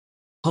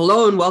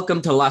Hello and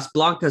welcome to Las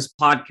Blancas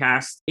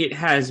podcast. It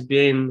has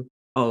been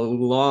a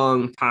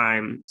long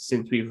time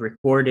since we've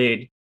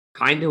recorded.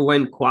 Kind of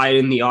went quiet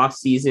in the off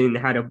season,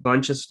 had a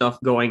bunch of stuff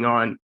going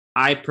on.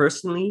 I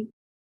personally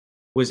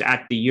was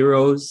at the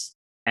Euros,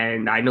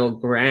 and I know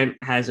Grant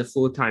has a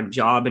full-time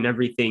job and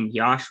everything.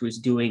 Yash was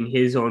doing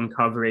his own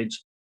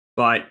coverage,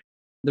 but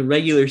the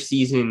regular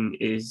season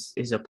is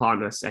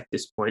upon us at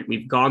this point.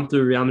 We've gone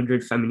through Real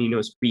Madrid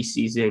Femenino's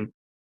preseason,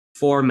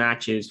 four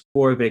matches,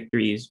 four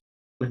victories.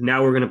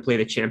 Now we're going to play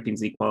the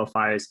Champions League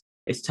qualifiers.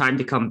 It's time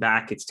to come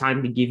back. It's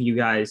time to give you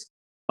guys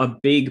a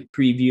big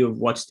preview of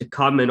what's to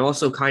come and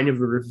also kind of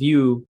a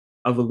review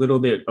of a little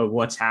bit of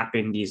what's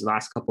happened these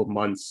last couple of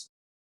months.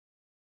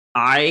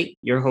 I,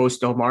 your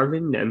host,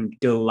 Marvin, am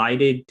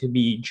delighted to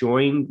be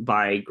joined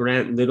by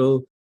Grant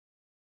Little.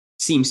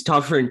 Seems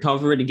tougher and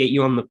tougher to get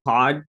you on the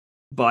pod,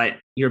 but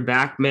you're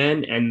back,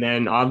 man. And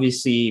then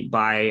obviously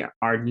by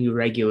our new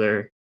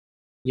regular,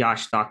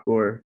 Yash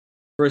Thakur.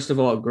 First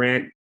of all,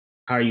 Grant,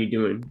 how are you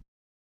doing?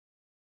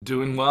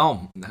 Doing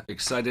well.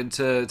 Excited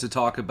to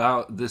talk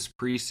about this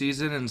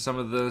preseason and some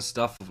of the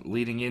stuff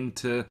leading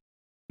into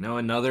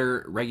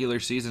another regular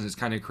season. Is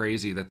kind of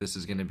crazy that this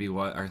is going to be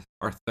what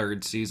our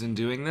third season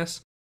doing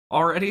this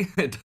already.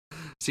 It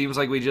seems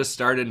like we just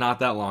started not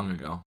that long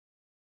ago.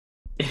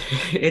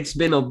 It's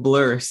been a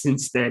blur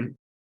since then.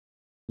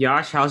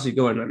 Yash, how's it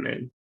going, my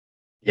man?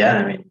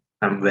 Yeah,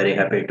 I'm very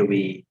happy to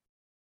be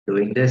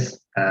doing this.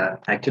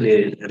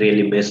 Actually, I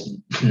really missed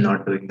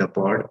not doing the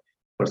pod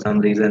for some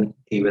reason,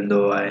 even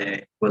though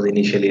I was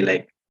initially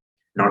like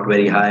not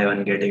very high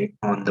on getting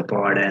on the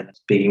pod and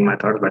speaking my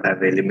thoughts, but I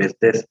really missed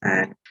this.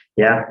 And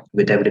yeah,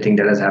 with everything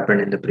that has happened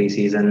in the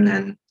preseason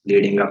and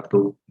leading up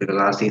to, because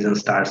our season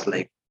starts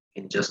like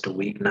in just a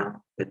week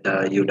now with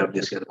the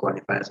UWCL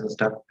qualifiers and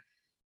stuff.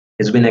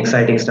 It's been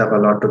exciting stuff, a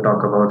lot to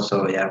talk about.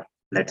 So yeah,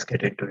 let's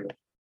get into it.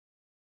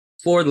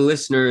 For the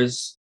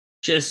listeners,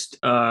 just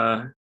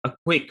a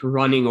quick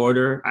running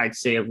order, I'd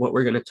say, of what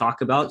we're going to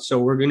talk about. So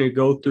we're going to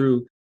go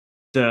through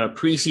the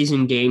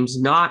preseason games,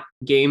 not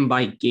game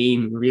by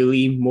game,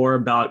 really more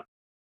about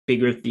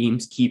bigger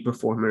themes, key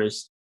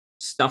performers,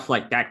 stuff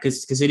like that,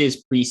 because it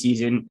is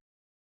preseason.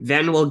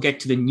 Then we'll get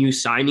to the new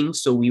signings.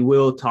 So we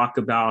will talk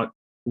about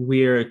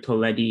Weir,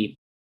 Toledi,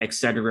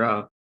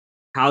 etc.,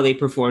 how they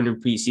performed in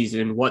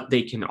preseason, what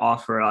they can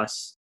offer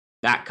us,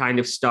 that kind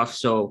of stuff.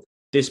 So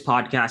this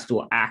podcast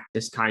will act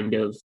as kind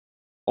of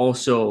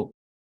also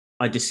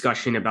a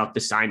discussion about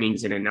the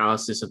signings and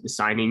analysis of the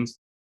signings.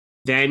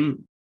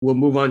 Then we'll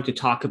move on to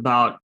talk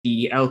about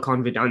the El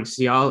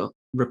Confidencial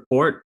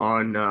report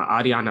on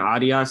Ariana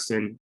Arias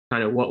and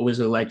kind of what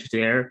was alleged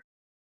there,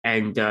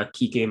 and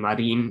Kike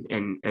Marin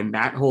and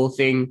that whole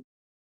thing.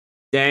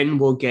 Then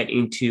we'll get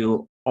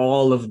into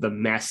all of the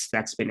mess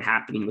that's been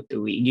happening with the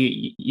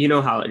league. You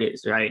know how it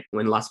is, right?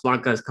 When Las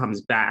Blancas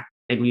comes back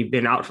and we've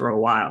been out for a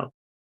while,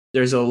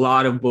 there's a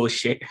lot of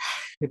bullshit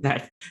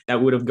that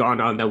would have gone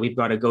on that we've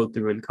got to go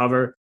through and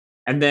cover.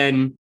 And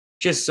then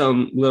just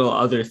some little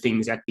other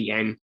things at the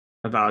end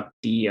about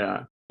the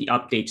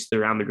updates to the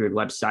Real Madrid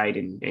website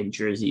and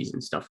jerseys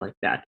and stuff like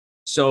that.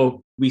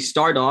 So we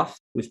start off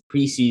with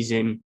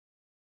preseason,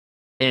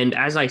 and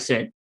as I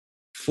said,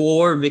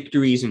 four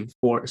victories in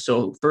four.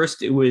 So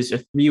first, it was a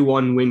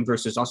 3-1 win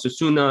versus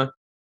Osasuna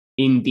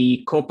in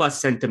the Copa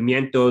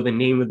Sentimiento, the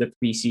name of the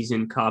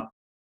preseason cup.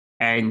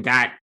 And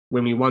that,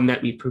 when we won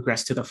that, we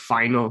progressed to the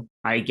final,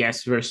 I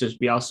guess, versus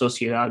Real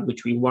Sociedad,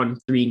 which we won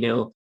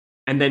 3-0.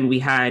 And then we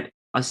had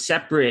a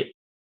separate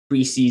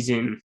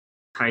preseason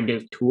kind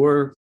of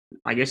tour,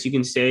 I guess you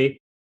can say,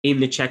 in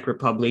the Czech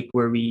Republic,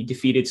 where we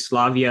defeated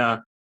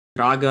Slavia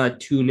Praga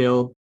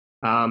 2-0.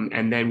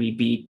 And then we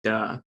beat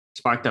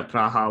Sparta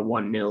Praha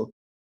 1-0.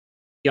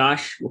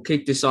 Josh, we'll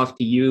kick this off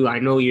to you. I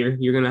know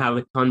you're gonna have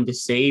a ton to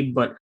say,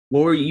 but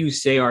what would you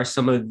say are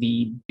some of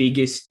the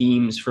biggest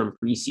themes from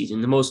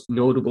preseason, the most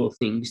notable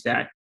things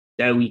that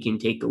we can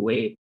take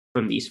away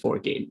from these four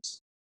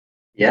games?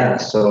 Yeah,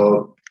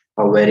 so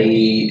a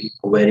very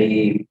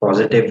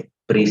positive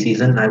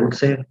preseason, I would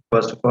say.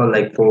 First of all,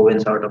 like 4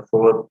 wins out of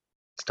four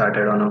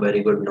started on a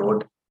very good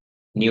note.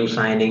 New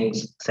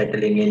signings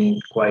settling in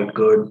quite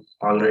good,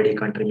 already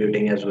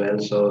contributing as well.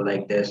 So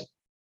like there's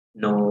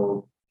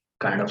no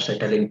kind of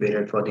settling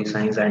period for these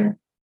signs. And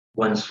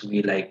once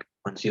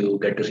you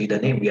get to see the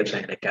name, we have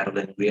signed like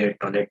Caroline Weir,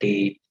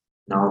 Tonetti,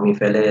 Naomi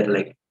Feller,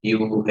 like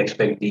you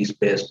expect these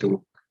players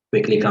to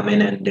quickly come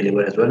in and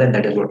deliver as well. And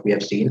that is what we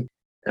have seen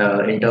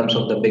in terms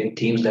of the big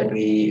themes that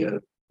we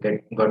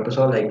got to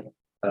saw, like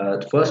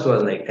first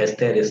was like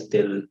Esther is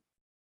still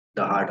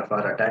the heart of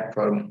our attack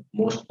for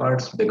most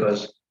parts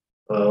because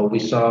we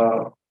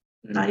saw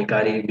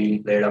Naikari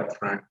being played up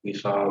front. We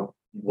saw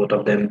both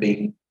of them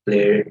being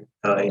played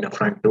in a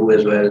front two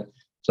as well.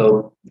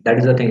 So that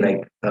is the thing.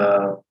 Like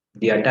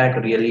the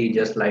attack really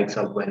just lights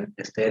up when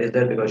Esther is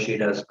there because she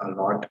does a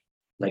lot.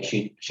 Like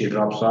she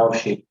drops off,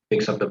 she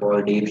picks up the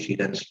ball deep, she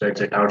then spreads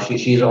it out.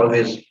 She's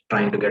always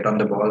trying to get on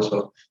the ball.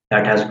 So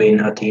that has been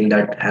a theme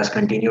that has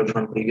continued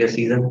from previous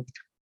season.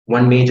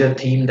 One major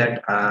theme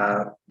that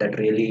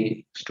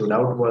really stood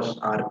out was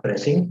our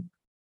pressing.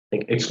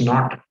 like it's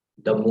not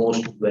the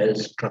most well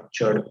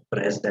structured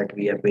press that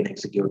we have been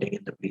executing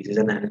in the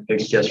preseason, and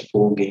it's just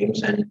 4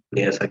 games and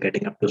players are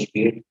getting up to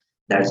speed.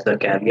 That's the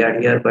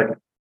caveat here, but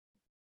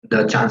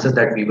the chances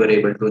that we were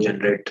able to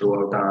generate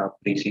throughout our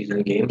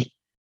preseason games,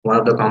 one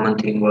of the common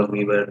theme was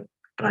we were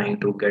trying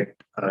to get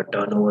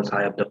turnovers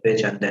high up the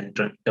pitch and then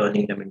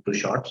turning them into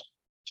shots.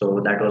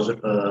 So that was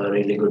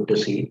really good to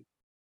see.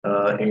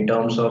 In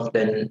terms of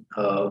then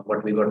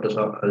what we got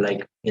to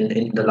like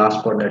in the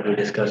last part that we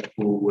discussed,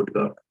 who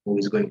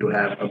is going to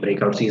have a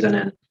breakout season,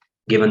 and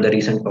given the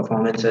recent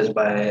performances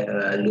by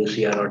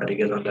Lucia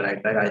Rodriguez on the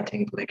right back, I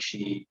think like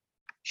she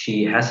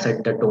has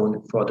set the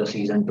tone for the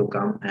season to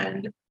come,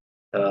 and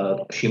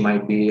she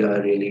might be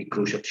a really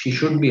crucial. She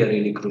should be a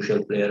really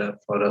crucial player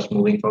for us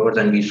moving forward,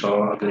 and we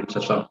saw a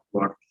glimpses of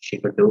what she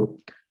could do.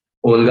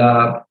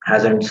 Olga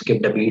hasn't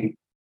skipped a beat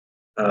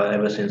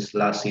ever since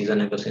last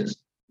season, ever since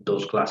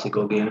those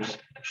Clasico games.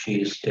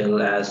 She is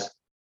still as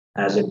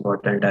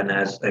important and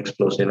as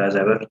explosive as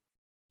ever.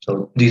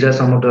 So these are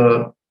some of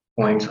the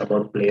points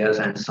about players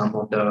and some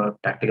of the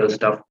tactical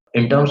stuff.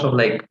 In terms of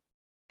like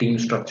team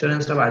structure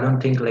and stuff, I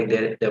don't think like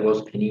there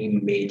was any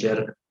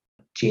major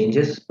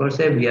changes per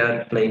se. We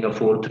are playing a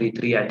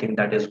 4-3-3. I think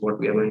that is what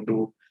we are going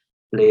to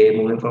play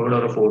moving forward,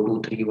 or a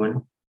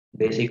 4-2-3-1,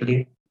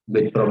 basically,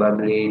 with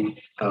probably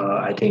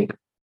I think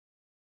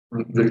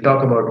we'll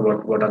talk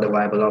about what are the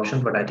viable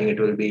options, but I think it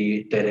will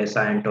be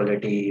Teresa and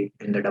Toletti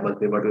in the double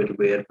pivot, which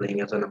we are playing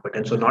as a number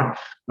 10. So not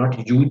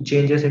huge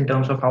changes in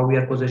terms of how we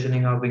are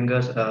positioning our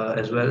wingers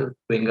as well.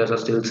 Wingers are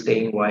still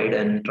staying wide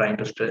and trying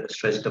to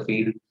stretch the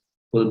field.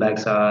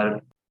 Fullbacks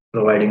are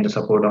providing the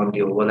support on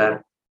the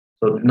overlap.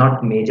 So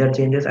not major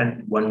changes,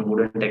 and one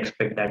wouldn't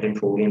expect that in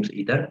 4 games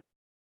either.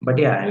 But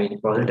yeah, I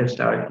mean, positive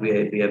start.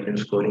 We have been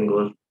scoring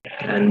goals,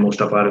 and most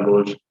of our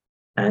goals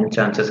and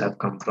chances have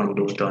come from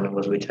those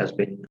turnovers, which has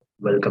been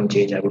welcome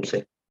change, I would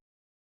say.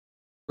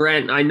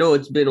 Brent, I know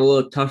it's been a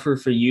little tougher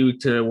for you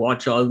to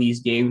watch all these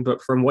games,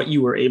 but from what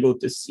you were able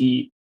to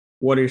see,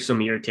 what are some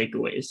of your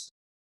takeaways?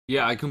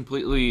 Yeah, I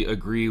completely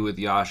agree with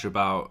Yash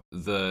about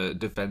the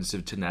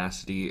defensive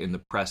tenacity in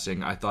the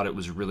pressing. I thought it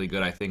was really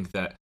good. I think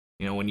that,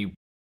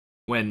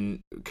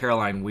 when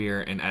Caroline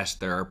Weir and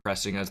Esther are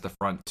pressing as the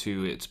front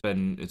two, it's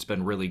been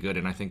really good,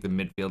 and I think the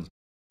midfield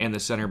and the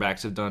center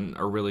backs have done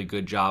a really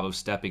good job of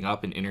stepping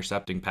up and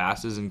intercepting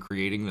passes and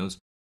creating those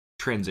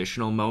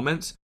transitional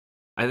moments.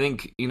 I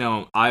think,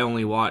 I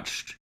only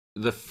watched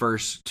the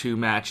first 2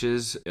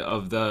 matches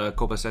of the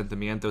Copa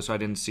Sentimiento, so I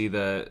didn't see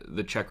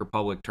the Czech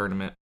Republic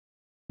tournament.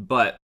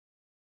 But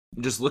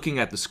just looking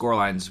at the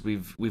scorelines,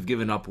 we've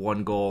given up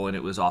 1 goal and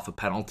it was off a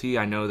penalty.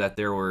 I know that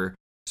there were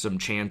some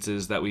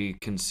chances that we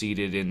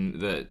conceded in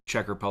the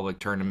Czech Republic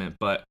tournament,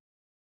 but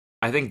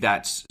I think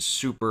that's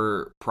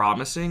super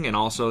promising, and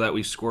also that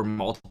we scored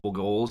multiple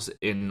goals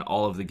in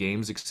all of the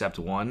games except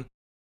one.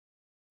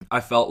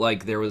 I felt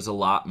like there was a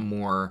lot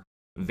more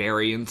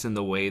variance in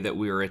the way that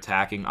we were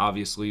attacking.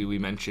 Obviously, we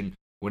mentioned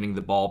winning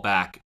the ball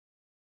back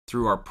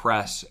through our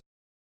press,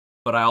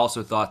 but I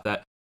also thought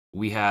that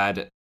we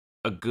had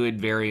a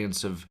good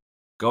variance of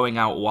going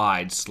out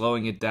wide,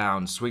 slowing it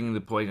down, swinging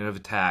the point of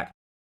attack,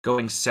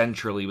 going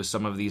centrally with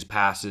some of these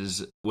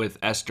passes, with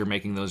Esther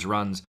making those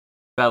runs,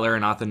 Feller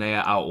and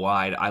Athenea out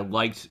wide. I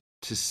liked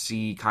to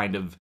see kind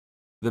of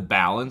the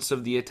balance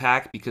of the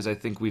attack, because I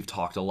think we've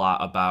talked a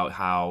lot about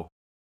how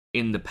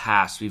in the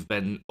past we've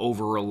been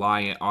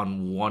over-reliant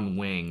on one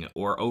wing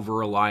or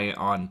over-reliant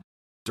on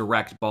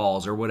direct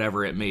balls or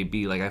whatever it may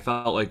be. Like, I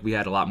felt like we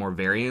had a lot more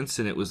variance,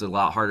 and it was a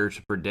lot harder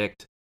to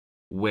predict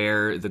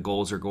where the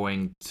goals are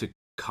going to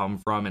come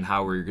from and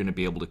how we're going to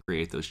be able to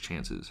create those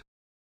chances.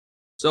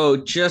 So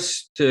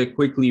just to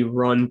quickly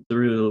run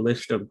through the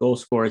list of goal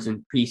scorers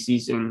in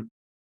preseason,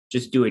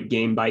 just do it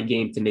game by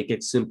game to make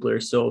it simpler.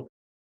 So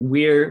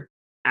Weir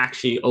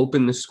actually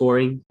opened the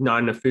scoring,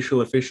 not an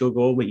official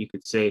goal, but you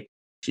could say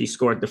she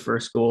scored the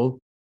first goal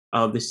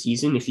of the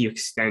season if you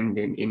extend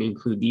and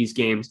include these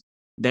games.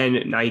 Then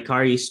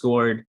Naikari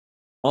scored,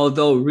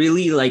 although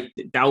really like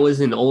that was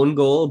an own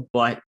goal,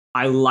 but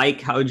I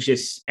like how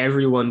just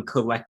everyone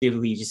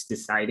collectively just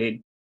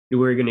decided we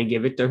were going to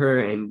give it to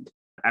her. And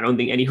I don't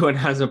think anyone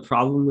has a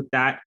problem with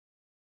that.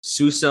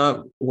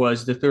 Sousa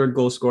was the 3rd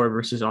goal scorer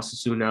versus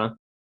Osasuna.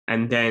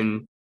 And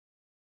then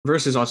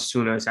versus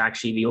Osasuna is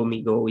actually the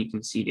only goal we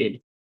conceded,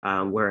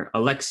 where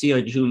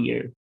Alexia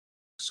Jr.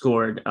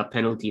 scored a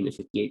penalty in the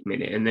 58th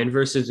minute. And then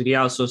versus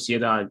Real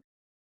Sociedad,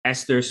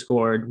 Esther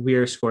scored,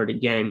 Weir scored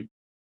again,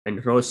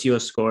 and Rocio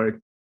scored.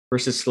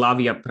 Versus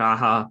Slavia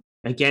Praha,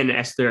 again,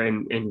 Esther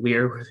and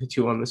Weir were the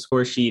 2 on the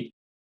score sheet.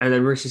 And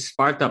then versus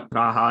Sparta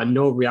Praha,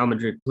 no Real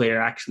Madrid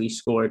player actually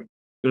scored.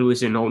 It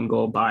was an own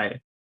goal by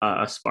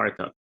a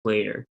Sparta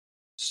player.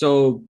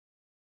 So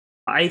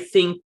I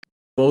think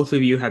both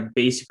of you have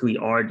basically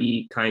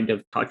already kind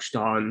of touched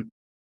on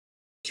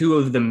 2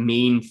 of the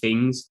main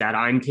things that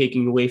I'm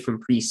taking away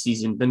from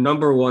preseason. The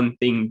number one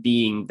thing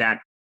being that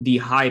the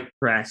high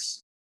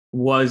press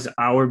was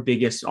our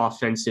biggest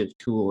offensive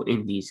tool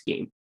in these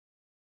games.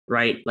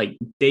 right? Like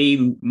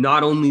they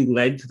not only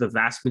led to the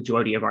vast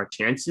majority of our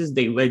chances,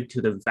 they led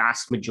to the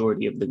vast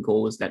majority of the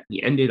goals that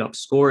we ended up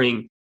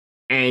scoring.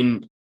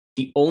 And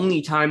the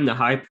only time the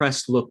high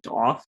press looked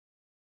off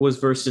was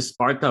versus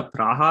Sparta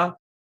Praha,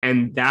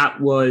 and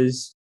that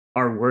was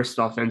our worst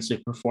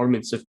offensive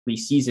performance of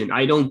preseason.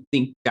 I don't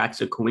think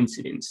that's a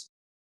coincidence.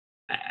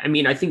 I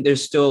mean, I think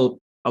there's still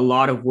a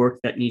lot of work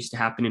that needs to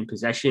happen in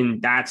possession.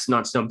 That's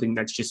not something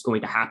that's just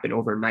going to happen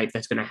overnight.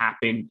 That's going to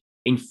happen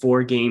in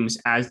 4 games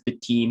as the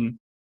team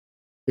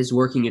is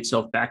working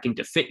itself back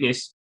into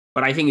fitness.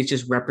 But I think it's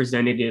just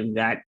representative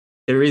that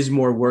there is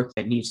more work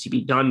that needs to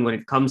be done when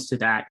it comes to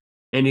that.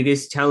 And it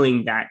is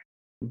telling that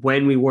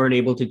when we weren't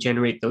able to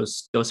generate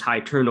those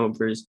high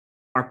turnovers,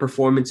 our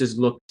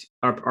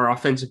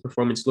offensive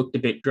performance looked a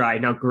bit dry.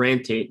 Now,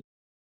 granted,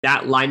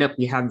 that lineup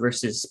we had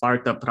versus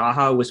Sparta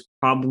Praha was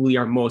probably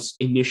our most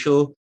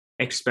initial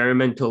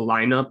experimental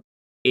lineup.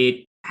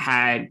 It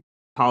had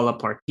Paula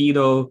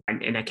Partido,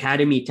 an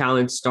academy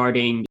talent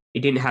starting. It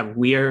didn't have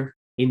Weir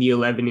in the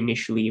 11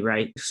 initially,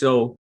 right?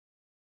 So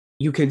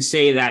you can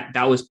say that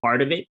that was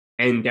part of it.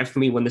 And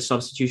definitely when the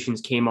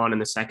substitutions came on in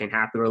the second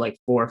half, there were like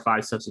 4 or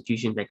 5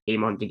 substitutions that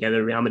came on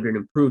together. Real Madrid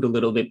improved a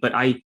little bit, but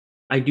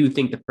I do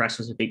think the press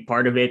was a big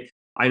part of it.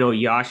 I know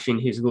Yash in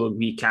his little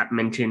recap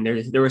mentioned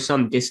there was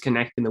some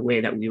disconnect in the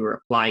way that we were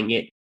applying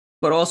it.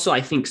 But also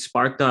I think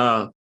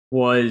Sparta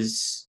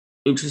was,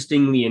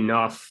 interestingly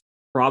enough,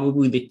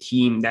 probably the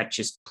team that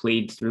just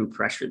played through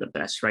pressure the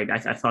best, right?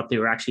 I thought they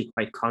were actually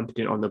quite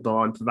competent on the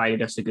ball and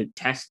provided us a good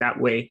test that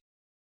way.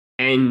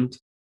 And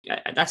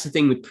that's the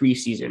thing with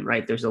preseason,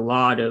 right? There's a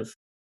lot of,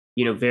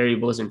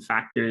 variables and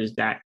factors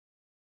that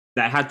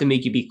have to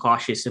make you be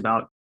cautious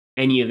about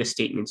any of the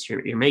statements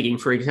you're making.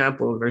 For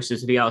example,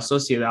 versus Real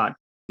Sociedad,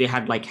 they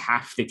had like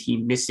half the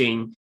team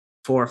missing.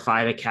 4 or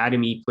 5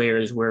 academy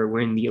players were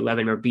in the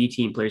 11, or B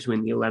team players were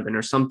in the 11,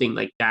 or something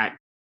like that.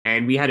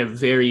 And we had a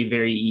very,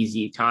 very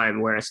easy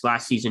time. Whereas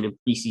last season in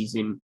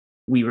preseason,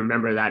 we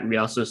remember that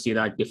Real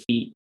Sociedad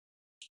defeat.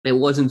 It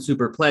wasn't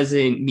super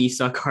pleasant.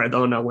 Misa,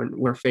 Cardona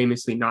were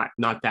famously not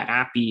that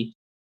happy.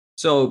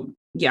 So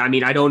yeah, I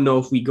mean, I don't know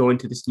if we go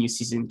into this new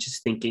season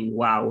just thinking,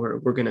 wow,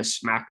 we're gonna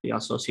smack Real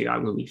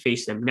Sociedad when we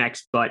face them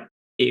next. But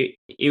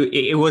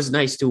it was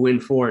nice to win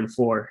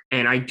 4-4.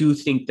 And I do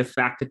think the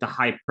fact that the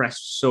high press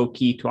is so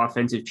key to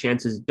offensive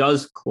chances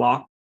does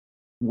clock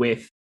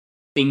with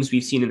things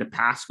we've seen in the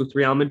past with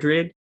Real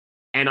Madrid.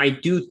 And I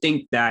do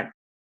think that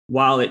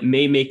while it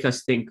may make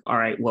us think, all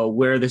right, well,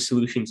 where are the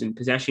solutions in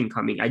possession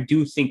coming? I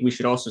do think we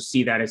should also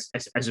see that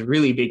as a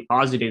really big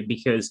positive,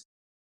 because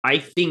I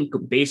think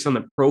based on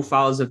the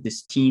profiles of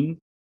this team,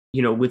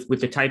 with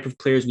the type of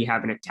players we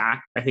have in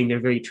attack, I think they're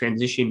very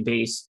transition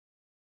based.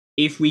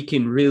 If we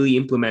can really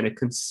implement a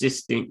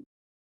consistent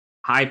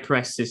high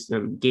press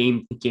system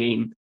game to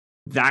game,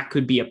 that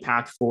could be a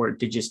path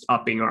forward to just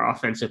upping our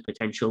offensive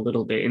potential a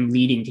little bit and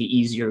leading to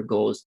easier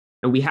goals.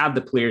 And we have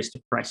the players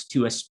to press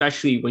too,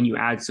 especially when you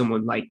add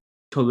someone like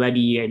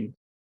Toletti and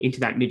into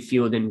that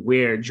midfield, and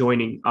Weir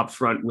joining up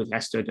front with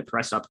Esther to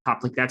press up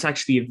top. Like that's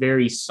actually a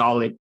very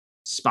solid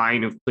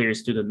spine of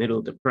players through the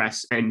middle to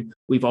press. And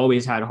we've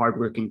always had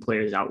hardworking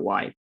players out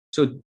wide.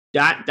 So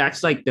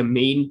that's like the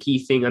main key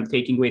thing I'm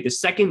taking away. The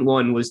second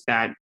one was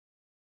that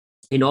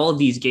in all of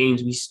these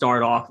games, we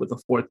start off with a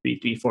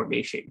 4-3-3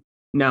 formation.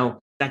 Now,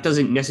 that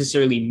doesn't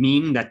necessarily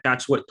mean that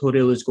that's what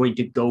Toril is going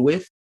to go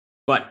with,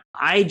 but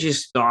I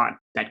just thought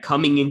that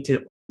coming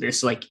into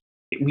this, like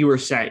we were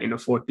set in a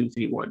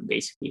 4-2-3-1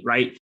 basically,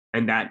 right?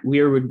 And that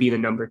Weir would be the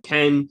number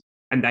 10,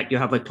 and that you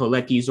have a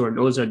Toletti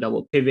Zornoza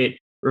double pivot,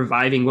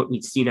 reviving what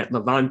we'd seen at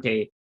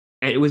Levante.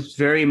 And it was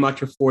very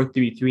much a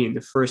 4-3-3 in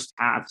the first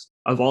halves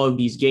of all of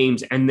these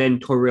games. And then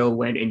Toril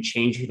went and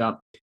changed it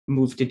up,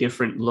 moved to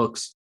different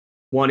looks,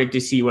 wanted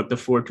to see what the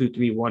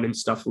 4-2-3-1 and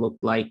stuff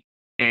looked like.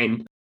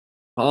 And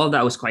all of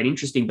that was quite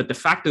interesting. But the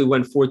fact that we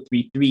went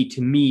 4-3-3,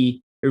 to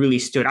me, it really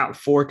stood out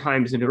 4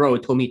 times in a row.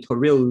 It told me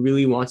Toril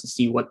really wants to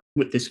see what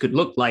this could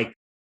look like.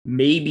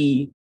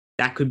 Maybe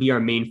that could be our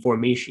main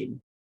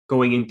formation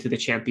going into the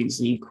Champions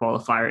League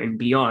qualifier and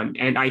beyond.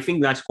 And I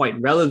think that's quite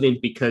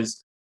relevant,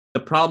 because the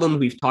problem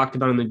we've talked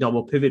about in the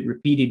double pivot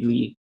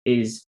repeatedly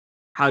is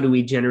how do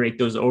we generate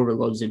those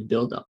overloads and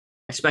build up,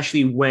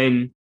 especially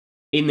when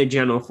in the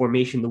general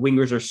formation, the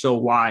wingers are so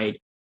wide.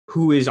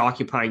 Who is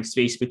occupying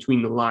space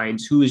between the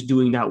lines? Who is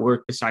doing that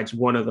work besides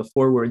one of the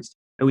forwards?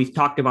 And we've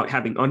talked about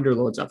having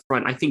underloads up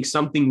front. I think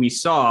something we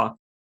saw,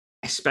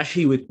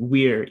 especially with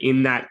Weir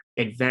in that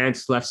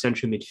advanced left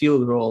central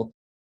midfield role,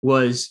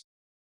 was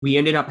we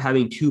ended up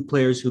having 2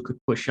 players who could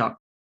push up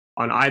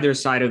on either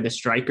side of the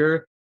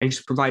striker and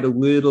just provide a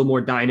little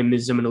more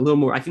dynamism and a little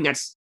more. I think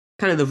that's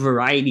kind of the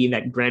variety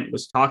that Brent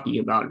was talking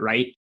about,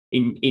 right?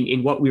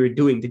 In what we were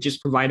doing, to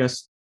just provide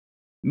us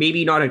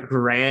maybe not a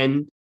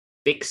grand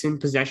fix in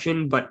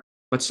possession, but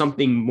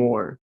something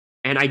more.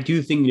 And I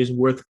do think it is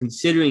worth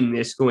considering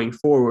this going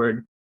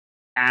forward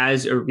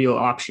as a real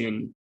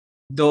option.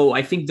 Though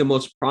I think the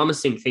most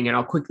promising thing, and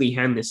I'll quickly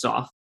hand this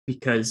off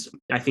because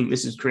I think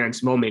this is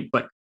Grant's moment,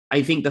 but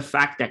I think the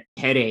fact that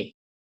Tere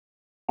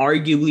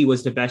arguably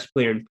was the best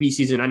player in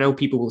preseason. I know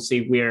people will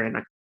say Weir, and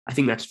I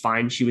think that's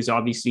fine. She was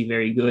obviously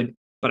very good.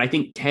 But I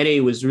think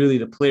Tere was really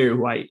the player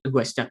who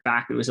I stepped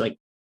back and was like,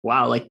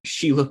 wow, like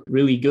she looked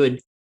really good.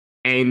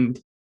 And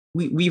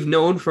we've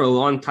known for a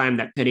long time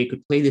that Tere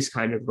could play this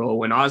kind of role.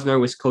 When Osnar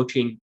was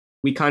coaching,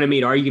 we kind of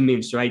made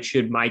arguments, right?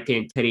 Should Maite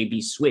and Tere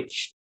be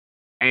switched?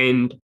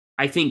 And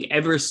I think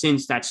ever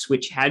since that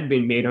switch had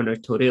been made under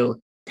Toril,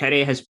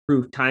 Tere has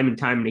proved time and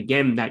time and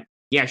again that,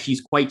 yeah,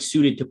 she's quite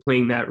suited to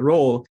playing that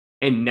role.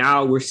 And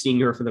now we're seeing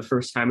her for the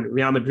first time in a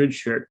Real Madrid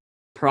shirt,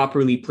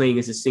 properly playing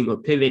as a single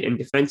pivot. And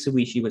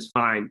defensively, she was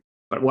fine.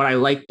 But what I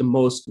liked the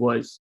most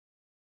was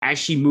as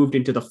she moved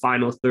into the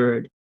final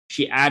third,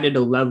 she added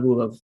a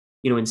level of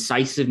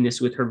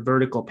incisiveness with her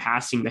vertical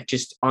passing that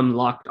just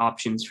unlocked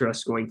options for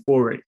us going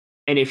forward.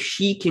 And if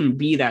she can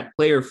be that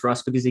player for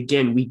us, because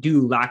again, we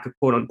do lack a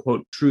quote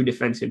unquote true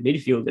defensive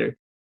midfielder,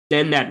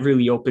 then that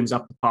really opens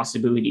up the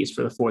possibilities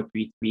for the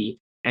 4-3-3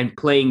 and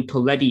playing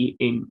Toletti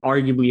in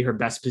arguably her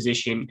best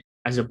position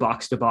as a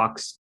box to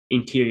box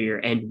interior.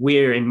 And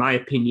Weir, in my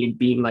opinion,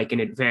 being like an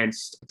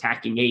advanced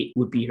attacking 8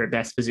 would be her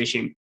best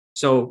position.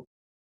 So,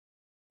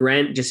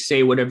 Grant, just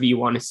say whatever you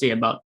want to say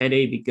about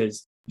Tere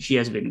because she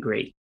has been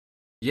great.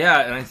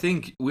 Yeah, and I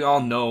think we all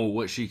know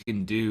what she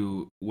can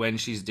do when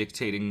she's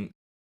dictating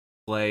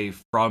play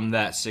from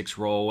that 6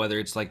 role, whether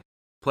it's like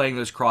playing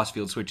those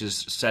crossfield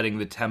switches, setting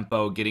the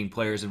tempo, getting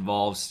players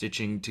involved,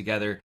 stitching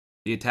together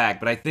the attack.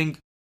 But I think,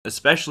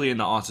 especially in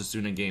the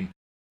Osasuna game,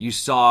 you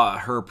saw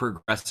her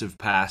progressive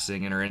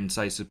passing and her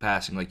incisive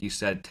passing, like you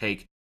said,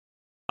 take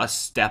a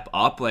step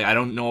up. Like, I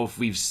don't know if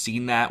we've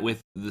seen that with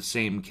the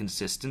same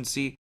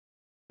consistency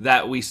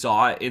that we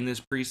saw in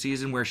this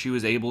preseason, where she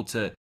was able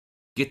to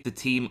get the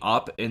team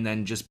up and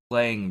then just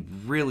playing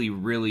really,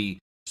 really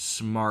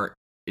smart,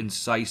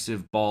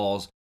 incisive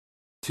balls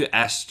to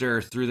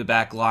Esther through the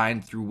back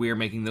line, through Weir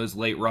making those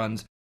late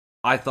runs.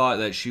 I thought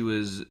that she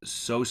was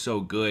so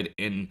good.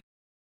 And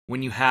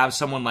when you have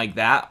someone like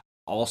that,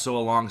 also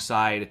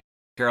alongside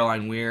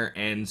Caroline Weir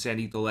and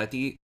Sandy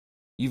Toletti,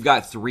 you've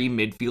got 3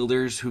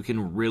 midfielders who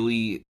can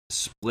really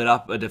split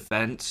up a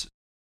defense,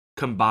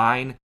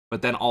 combine,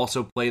 but then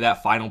also play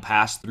that final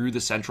pass through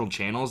the central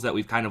channels that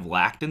we've kind of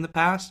lacked in the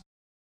past.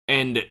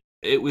 And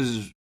it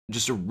was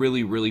just a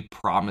really, really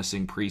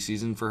promising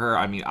preseason for her.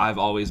 I mean, I've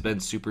always been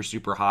super,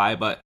 super high,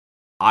 but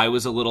I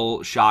was a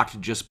little shocked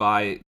just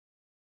by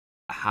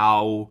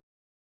how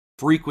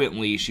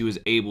frequently she was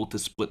able to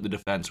split the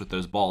defense with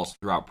those balls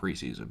throughout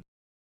preseason.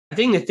 I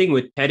think the thing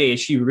with Tere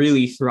is she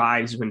really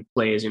thrives when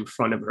play is in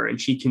front of her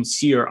and she can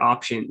see her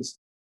options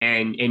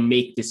and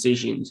make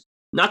decisions.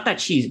 Not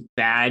that she's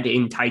bad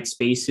in tight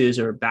spaces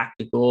or back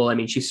to goal. I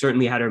mean, she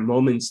certainly had her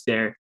moments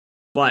there,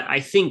 but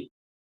I think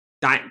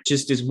that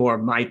just is more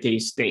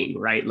Maite's thing,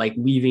 right? Like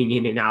weaving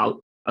in and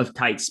out of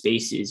tight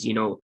spaces,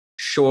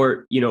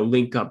 short,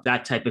 link up,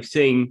 that type of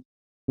thing.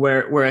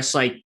 Whereas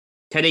like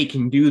Tere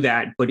can do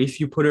that, but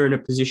if you put her in a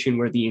position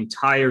where the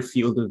entire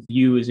field of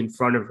view is in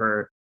front of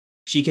her,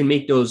 she can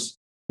make those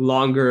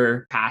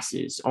longer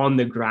passes on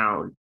the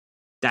ground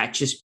that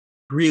just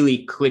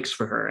really clicks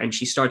for her. And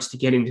she starts to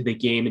get into the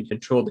game and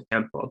control the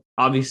tempo.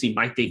 Obviously,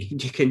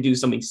 Maite can do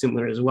something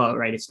similar as well,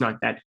 right? It's not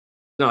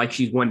like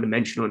she's one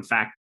dimensional. In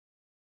fact,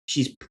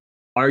 she's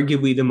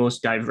arguably the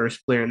most diverse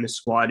player in the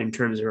squad in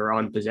terms of her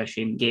on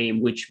possession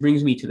game, which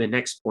brings me to the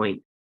next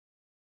point.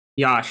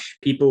 Yash,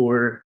 people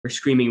were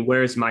screaming,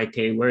 where's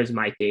Maite? Where's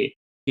Maite?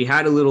 She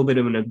had a little bit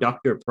of an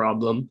abductor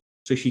problem,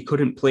 so she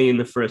couldn't play in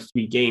the first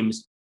 3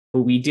 games,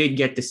 but we did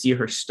get to see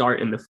her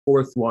start in the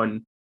 4th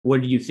one.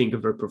 What do you think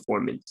of her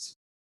performance?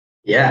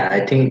 Yeah,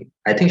 I think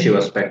she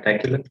was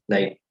spectacular.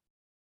 Like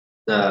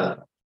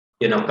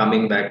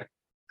coming back,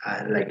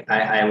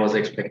 I was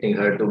expecting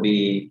her to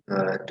be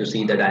to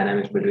see the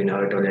dynamics between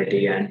her,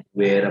 Toletti, and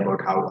Weir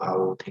about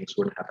how things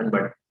would happen,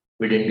 but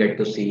we didn't get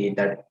to see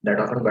that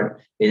often.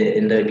 But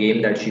in the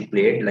game that she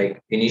played, like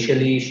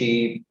initially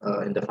she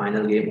in the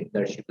final game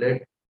that she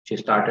played, she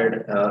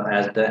started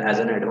as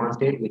an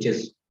advanced 8,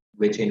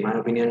 which in my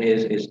opinion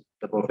is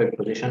the perfect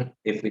position.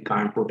 If we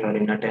can't put her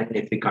in a 10,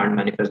 if we can't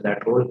manifest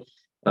that role,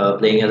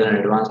 playing as an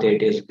advanced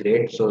 8 is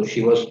great. So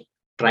she was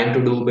trying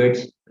to do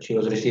bits. She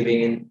was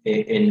receiving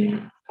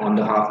in on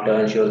the half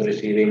turn. She was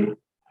receiving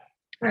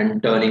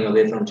and turning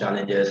away from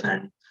challenges,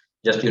 and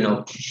just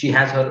she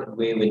has her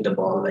way with the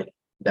ball like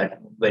that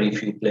very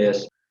few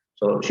players.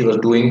 So she was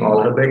doing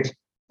all her bits.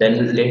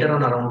 Then later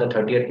on, around the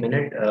 30th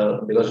minute,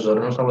 because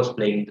Zornosa was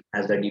playing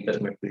as the deepest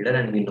midfielder,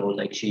 and we know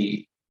like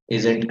she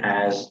isn't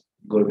as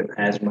good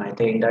as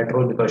Maite in that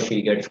role because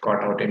she gets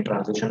caught out in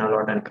transition a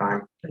lot and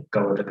can't like,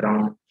 cover the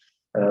ground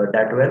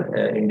that well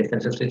in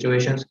defensive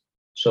situations.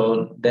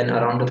 So then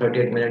around the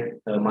 30th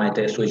minute,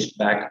 Maite switched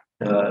back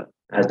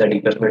as the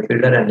deepest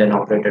midfielder and then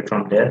operated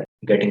from there,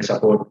 getting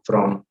support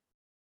from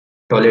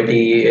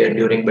Toletti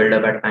during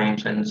build-up at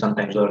times, and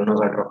sometimes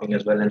Zornosa dropping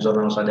as well. And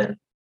Zornosa then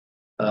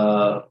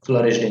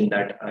flourished in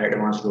that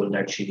advanced role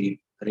that she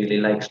really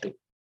likes to.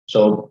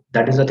 So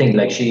that is the thing.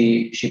 Like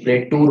she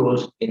played 2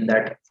 roles in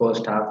that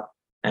first half,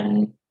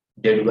 and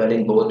did well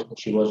in both.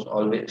 She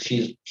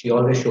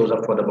always shows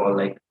up for the ball.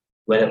 Like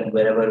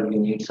wherever we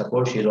need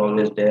support, she's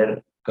always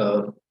there,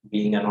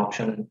 being an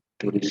option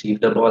to receive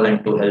the ball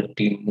and to help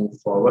team move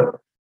forward.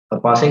 Her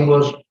passing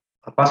was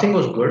her passing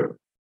was good,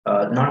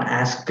 not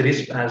as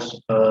crisp as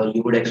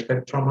you would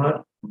expect from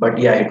her, but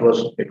yeah, it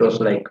was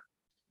like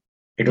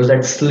it was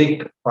that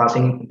slick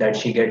passing that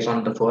she gets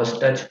on the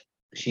first touch.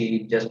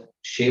 She just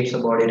shapes the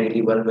body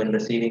really well when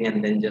receiving,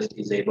 and then just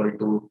is able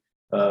to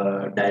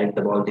direct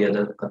the ball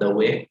the other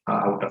way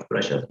out of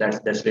pressure.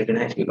 That's really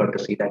nice. We got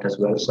to see that as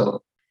well.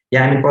 So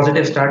yeah, I mean,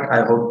 positive start.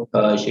 I hope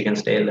she can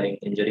stay like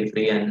injury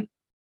free, and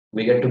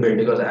we get to build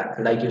because,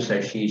 like you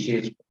said,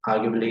 she's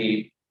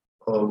arguably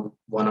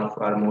one of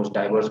our most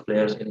diverse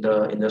players in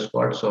the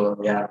squad. So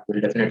yeah,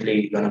 we're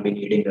definitely gonna be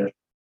needing her.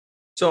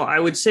 So I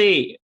would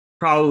say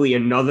probably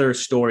another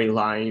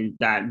storyline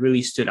that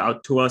really stood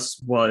out to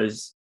us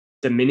was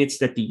the minutes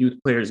that the youth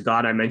players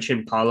got. I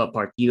mentioned Paula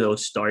Partido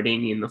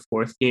starting in the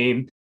fourth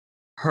game.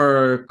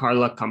 Her,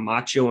 Carla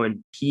Camacho,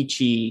 and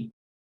Peachy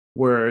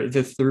were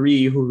the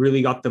three who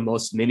really got the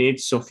most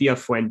minutes. Sofia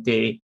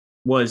Fuente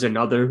was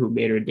another who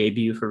made her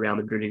debut for Real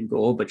Madrid in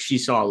goal, but she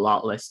saw a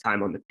lot less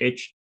time on the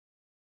pitch.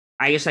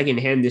 I guess I can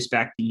hand this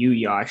back to you,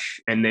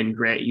 Yash, and then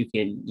Grant, you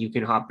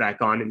can hop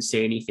back on and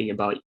say anything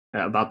about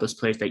those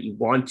players that you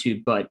want to.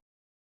 But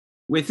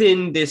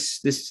within this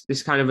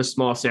kind of a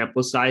small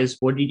sample size,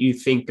 what did you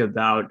think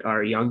about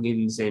our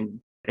youngins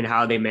and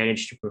how they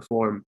managed to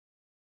perform?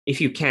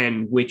 If you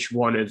can, which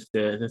one of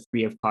the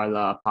three of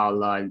Carla,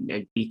 Paula,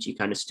 and Peachy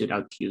kind of stood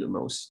out to you the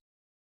most?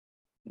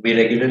 We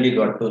regularly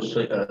got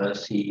to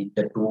see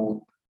the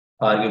two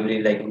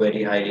arguably like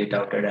very highly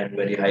touted and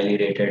very highly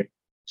rated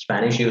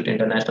Spanish youth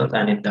internationals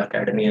and in the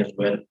academy as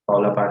well,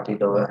 Paula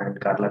Partido and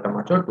Carla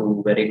Camacho,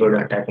 two very good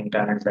attacking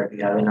talents that we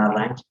have in our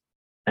ranks.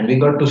 And we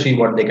got to see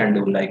what they can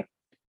do. Like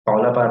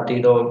Paula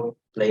Partido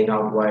playing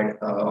out wide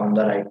on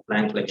the right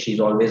flank, like she's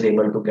always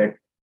able to get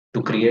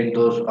to create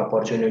those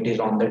opportunities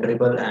on the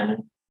dribble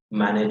and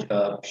manage.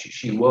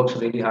 She works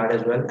really hard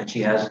as well, and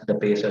she has the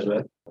pace as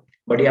well.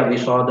 But yeah, we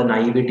saw the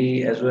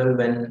naivety as well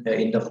when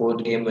in the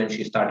fourth game when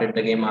she started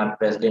the game, our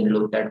press didn't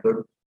look that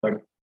good.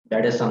 But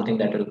that is something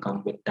that will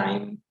come with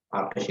time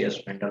after she has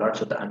spent a lot.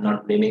 So I'm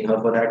not blaming her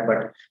for that.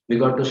 But we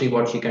got to see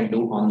what she can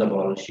do on the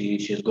ball.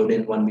 She's good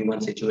in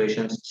 1v1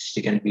 situations.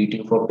 She can beat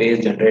you for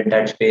pace, generate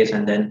that space,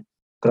 and then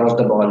cross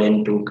the ball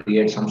in to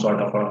create some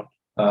sort of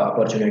a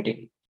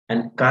opportunity.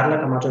 And Carla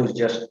Camacho is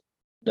just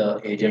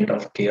the agent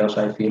of chaos.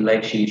 I feel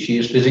like she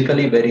is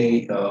physically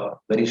very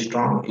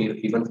strong.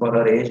 Even for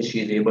her age,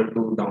 she is able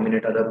to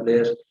dominate other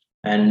players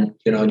and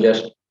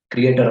just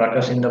create a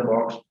ruckus in the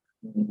box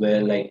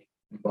where like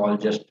ball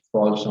just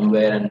falls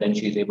somewhere and then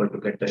she's able to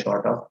get the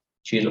shot off.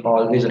 She's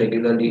always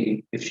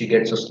regularly, if she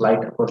gets a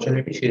slight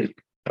opportunity, she's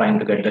trying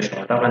to get the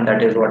shot off, and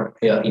that is what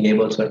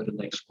enables her to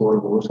like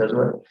score goals as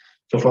well.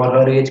 So for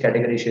her age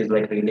category, she's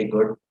like really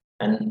good,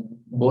 and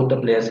both the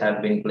players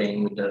have been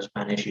playing with the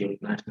Spanish youth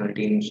national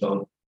team,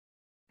 so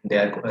they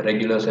are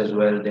regulars as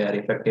well. They are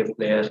effective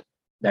players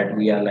that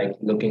we are like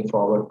looking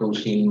forward to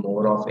seeing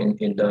more of in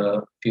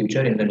the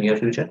future, in the near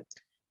future.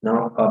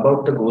 Now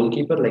about the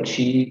goalkeeper, like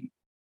she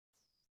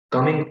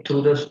coming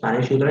through the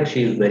Spanish youth ranks,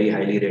 she is very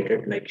highly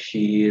rated. Like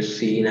she is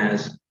seen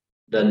as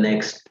the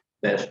next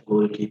best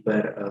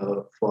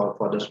goalkeeper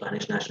for the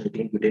Spanish national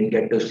team. We didn't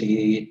get to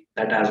see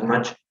that as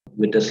much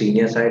with the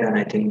senior side, and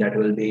I think that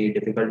will be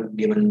difficult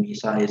given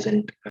Misa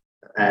isn't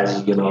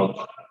as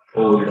old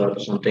or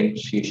something.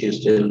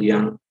 She's still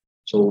young,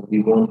 so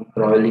we won't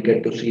probably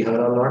get to see her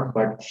a lot.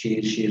 But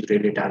she's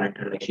really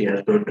talented. Like she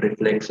has good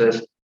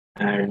reflexes,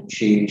 and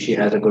she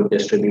has a good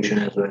distribution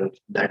as well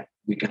that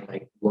we can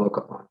like work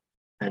upon.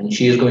 And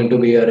she is going to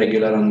be a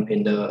regular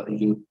in the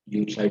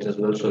youth sides as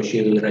well, so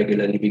she will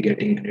regularly be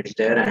getting minutes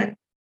there. And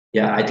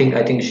yeah, I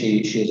think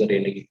she's a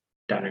really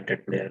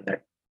talented player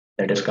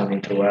that is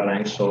coming through our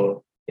ranks.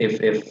 So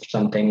if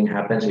something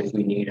happens, if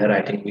we need her,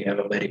 I think we have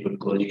a very good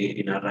goalie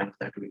in our ranks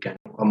that we can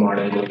a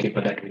modern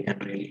goalkeeper that we can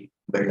really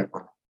build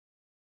upon.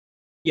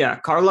 Yeah,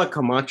 Carla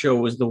Camacho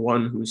was the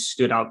one who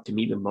stood out to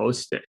me the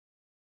most.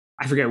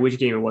 I forget which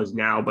game it was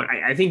now, but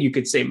I think you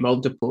could say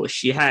multiple.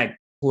 She had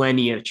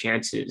plenty of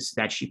chances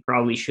that she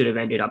probably should have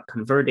ended up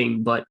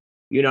converting, but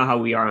you know how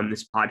we are on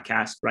this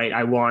podcast, right?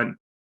 I want,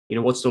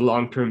 what's the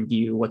long-term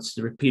view? What's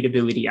the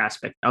repeatability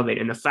aspect of it?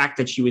 And the fact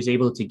that she was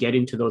able to get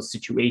into those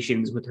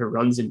situations with her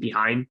runs in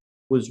behind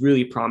was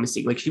really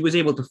promising. Like she was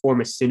able to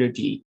form a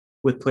synergy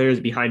with players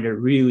behind her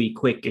really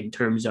quick in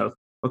terms of,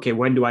 okay,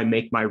 when do I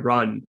make my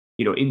run,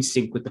 in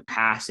sync with the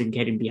pass and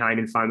get in behind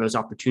and find those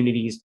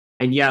opportunities.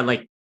 And yeah,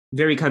 like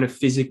very kind of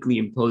physically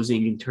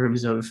imposing in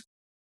terms of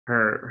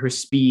her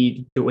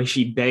speed, the way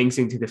she bangs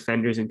into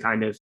defenders and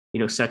kind of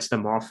sets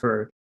them off.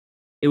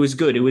 It was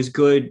good. It was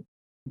good,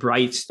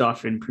 bright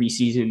stuff in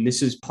preseason.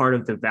 This is part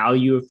of the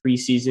value of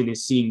preseason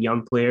is seeing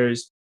young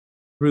players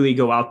really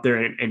go out there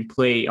and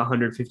play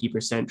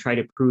 150%, try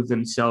to prove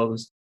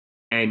themselves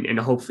and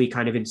hopefully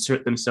kind of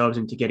insert themselves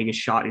into getting a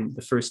shot in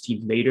the first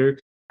team later.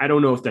 I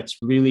don't know if that's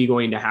really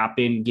going to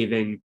happen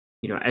given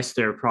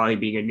Esther probably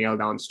being a nail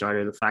down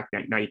starter, the fact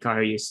that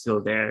Naikari is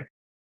still there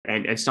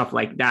and stuff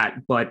like that.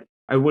 But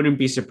I wouldn't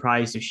be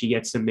surprised if she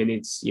gets some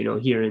minutes,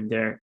 here and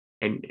there.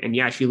 And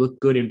yeah, she looked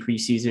good in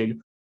preseason.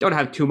 Don't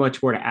have too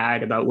much more to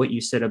add about what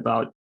you said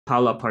about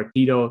Paula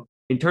Partido.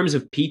 In terms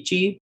of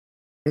Peachy,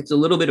 it's a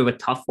little bit of a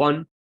tough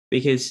one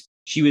because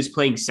she was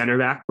playing center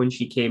back when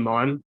she came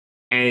on,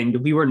 and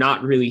we were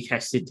not really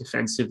tested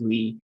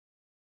defensively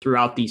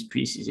throughout these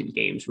preseason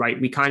games, right?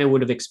 We kind of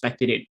would have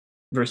expected it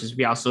versus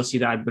Real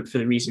Sociedad, but for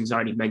the reasons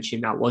already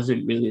mentioned, that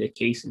wasn't really the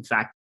case. In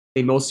fact,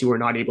 they mostly were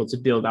not able to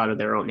build out of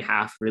their own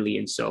half, really.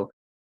 And so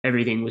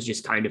everything was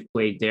just kind of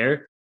played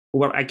there.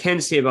 What I can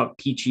say about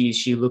Peachy is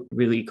she looked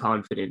really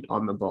confident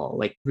on the ball,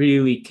 like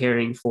really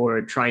caring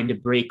forward, trying to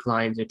break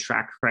lines,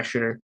 attract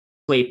pressure,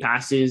 play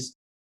passes.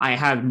 I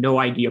have no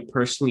idea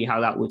personally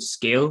how that would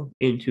scale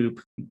into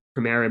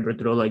Primera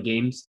Iberdrola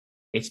games.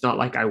 It's not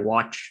like I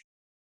watch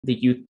the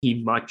youth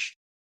team much,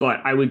 but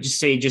I would just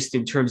say, just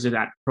in terms of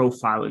that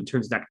profile, in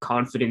terms of that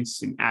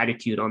confidence and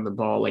attitude on the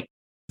ball, like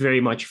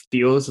very much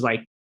feels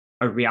like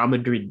a Real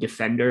Madrid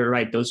defender,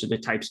 right? Those are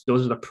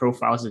the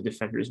profiles of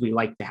defenders we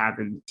like to have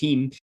in the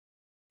team.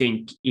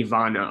 Think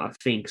Ivana,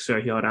 think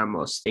Sergio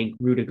Ramos, think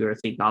Rudiger,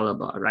 think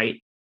Alaba, right?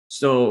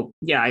 So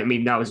yeah, I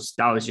mean that was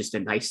just a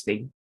nice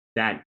thing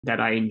that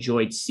I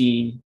enjoyed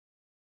seeing.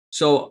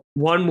 So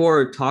one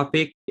more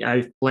topic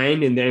I've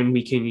planned, and then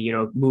we can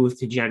move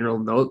to general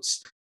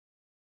notes.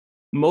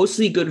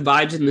 Mostly good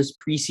vibes in this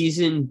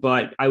preseason,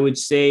 but I would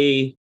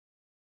say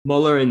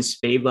Muller and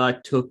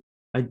Speva took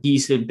a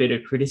decent bit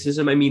of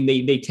criticism. I mean,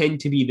 they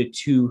tend to be the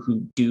two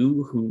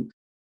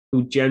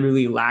who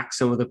generally lack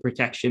some of the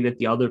protection that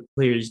the other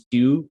players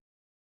do.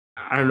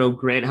 I don't know,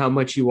 Grant, how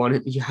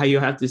you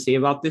have to say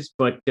about this,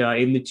 but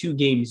in the two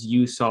games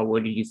you saw,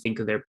 what did you think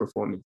of their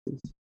performances?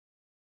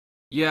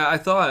 Yeah, I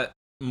thought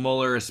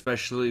Muller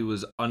especially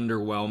was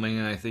underwhelming,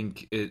 and I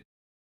think it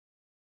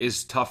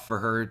is tough for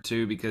her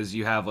too because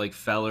you have like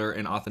Feller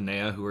and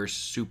Athenea who are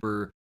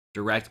super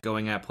direct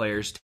going at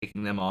players,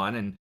 taking them on,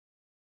 and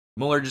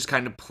Muller just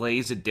kind of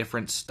plays a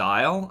different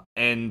style,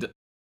 and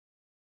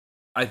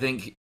I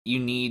think you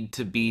need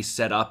to be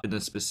set up in a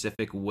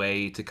specific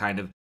way to kind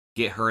of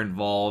get her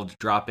involved,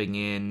 dropping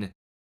in.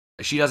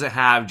 She doesn't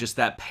have just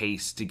that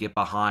pace to get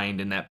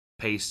behind and that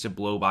pace to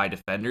blow by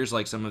defenders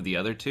like some of the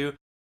other two.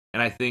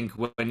 And I think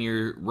when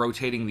you're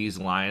rotating these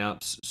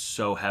lineups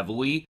so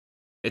heavily,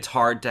 it's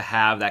hard to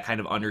have that kind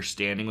of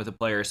understanding with a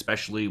player,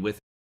 especially with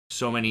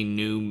so many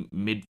new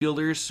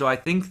midfielders. So I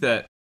think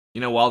that,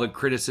 while the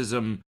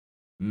criticism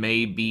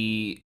may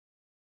be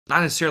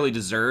not necessarily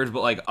deserved,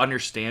 but like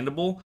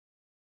understandable,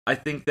 I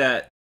think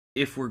that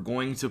if we're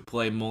going to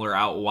play Muller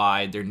out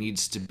wide, there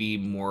needs to be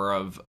more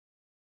of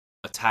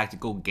a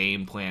tactical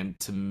game plan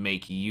to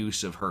make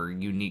use of her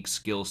unique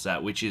skill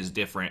set, which is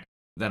different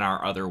than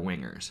our other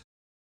wingers.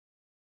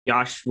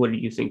 Josh, what do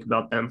you think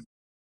about them?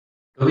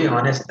 To be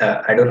honest,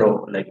 I don't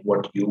know like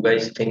what you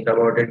guys think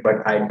about it,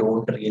 but I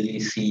don't really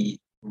see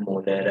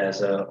Moller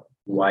as a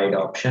wide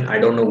option. I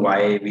don't know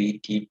why we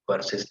keep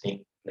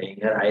persisting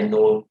playing her. I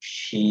know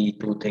she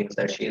do thinks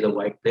that she is a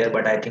wide player,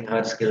 but I think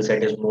her skill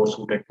set is more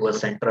suited to a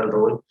central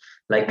role.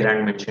 Like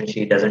Grant mentioned,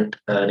 she doesn't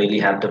really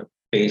have the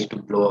pace to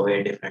blow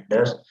away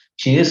defenders.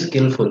 She is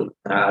skillful,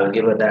 I'll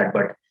give her that,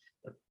 but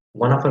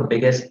one of her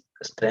biggest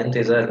strength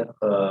is her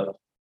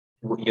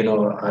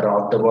her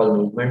off the ball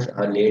movements,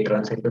 her late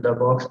runs into the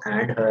box,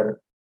 and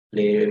her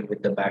play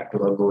with the back to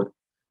her goal,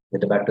 with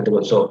the back to the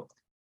goal. So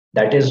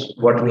that is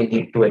what we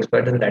need to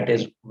expect, and that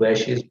is where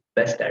she's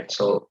best at.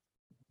 So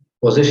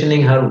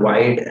positioning her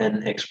wide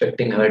and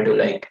expecting her to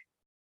like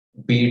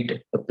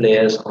beat the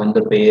players on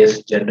the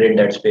pace, generate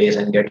that space,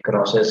 and get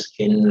crosses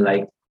in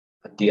like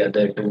the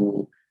other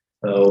two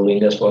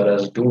wingers for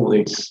us do.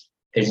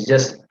 It's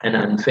just an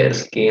unfair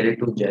scale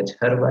to judge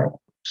her by.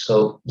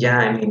 So yeah,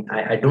 I mean,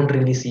 I don't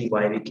really see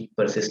why we keep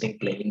persisting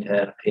playing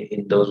her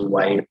in those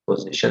wide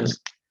positions.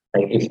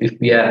 Like if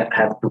we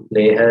have to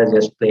play her,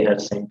 just play her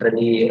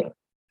centrally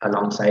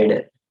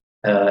alongside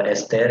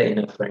Esther in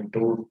a front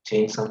to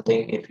change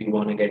something if you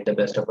want to get the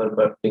best of her.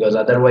 But because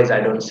otherwise,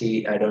 I don't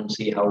see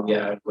how we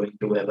are going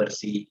to ever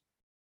see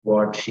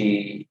what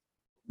we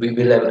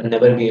will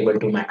never be able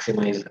to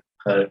maximize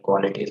her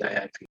qualities.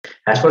 I feel.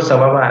 As for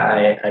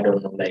Sababa, I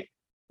don't know like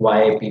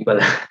why people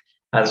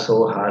are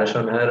so harsh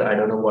on her. I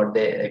don't know what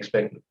they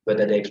expect,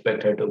 whether they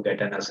expect her to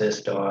get an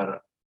assist or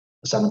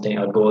something,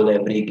 a goal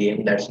every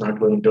game. That's not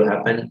going to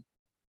happen.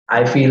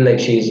 I feel like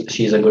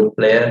she's a good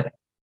player.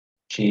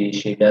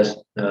 She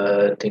does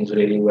things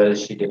really well.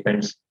 She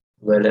defends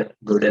well,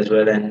 good as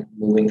well, and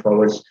moving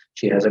forwards,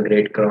 she has a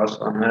great cross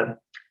on her.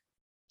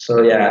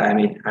 So yeah, I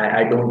mean,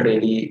 I don't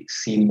really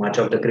see much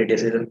of the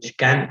criticism.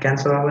 Can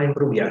Sarava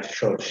improve? Yeah,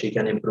 sure, she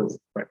can improve,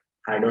 but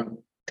I don't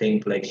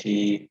think like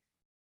she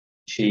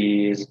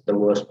is the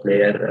worst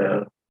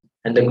player.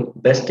 And the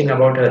best thing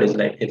about her is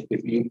like if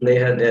you play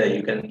her there,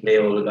 you can play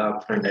Olga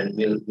up front, and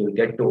we'll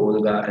get to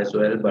Olga as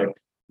well. But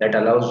that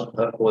allows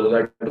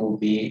Olga to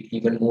be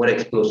even more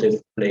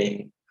explosive,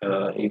 playing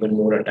even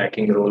more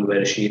attacking role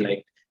where she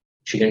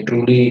can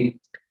truly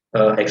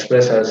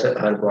express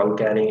her ball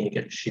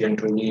carrying. She can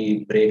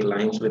truly break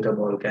lines with her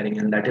ball carrying,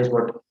 and that is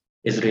what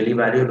is really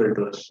valuable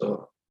to us.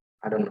 So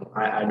I don't know.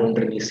 I don't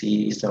really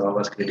see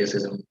Savawa's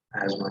criticism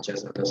as much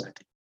as others, I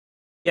think.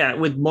 Yeah,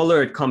 with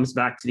Muller, it comes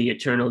back to the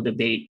eternal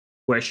debate: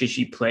 where should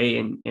she play?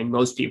 And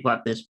most people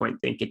at this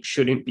point think it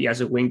shouldn't be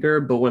as a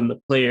winger. But when the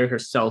player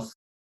herself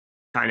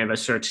kind of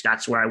asserts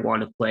that's where I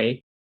want to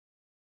play,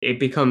 it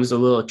becomes a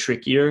little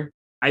trickier.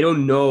 I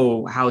don't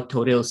know how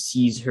Toril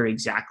sees her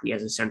exactly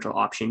as a central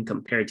option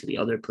compared to the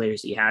other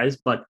players he has,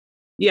 but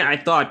yeah, I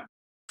thought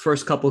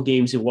first couple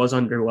games it was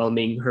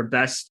underwhelming. Her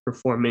best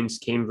performance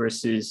came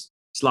versus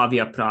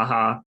Slavia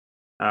Praha,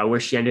 where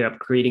she ended up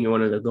creating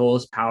one of the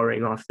goals,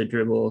 powering off the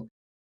dribble.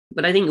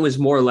 But I think it was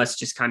more or less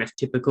just kind of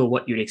typical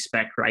what you'd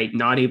expect, right?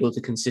 Not able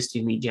to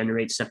consistently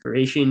generate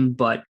separation,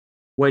 but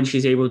when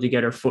she's able to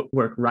get her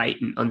footwork right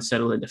and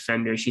unsettle a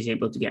defender, she's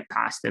able to get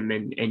past them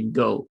and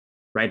go,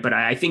 right? But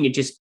I think it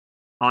just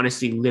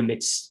honestly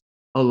limits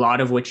a lot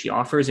of what she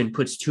offers and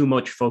puts too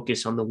much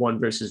focus on the one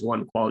versus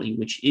one quality,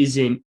 which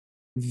isn't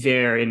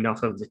there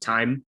enough of the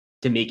time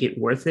to make it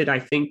worth it, I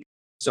think.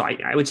 So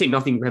I would say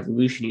nothing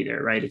revolutionary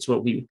there, right? It's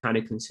what we've kind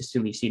of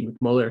consistently seen with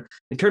Muller.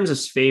 In terms of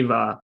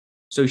Sveva,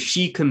 so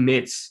she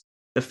commits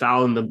the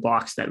foul in the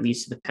box that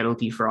leads to the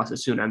penalty for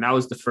Osasuna, and that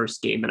was the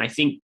first game. And I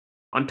think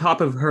on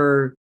top of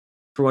her,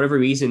 for whatever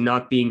reason,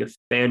 not being a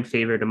fan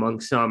favorite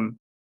among some,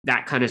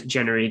 that kind of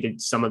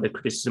generated some of the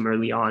criticism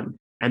early on.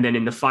 And then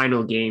in the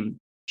final game,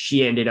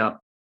 she ended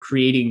up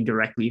creating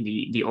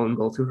directly the own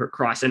goal through her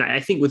cross. And I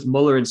think with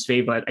Muller and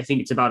Sveva, I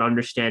think it's about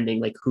understanding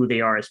like who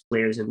they are as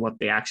players and what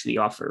they actually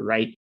offer,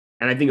 right?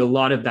 And I think a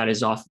lot of that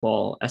is off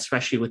ball,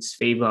 especially with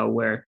Sveva,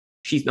 where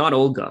she's not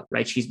Olga,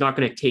 right? She's not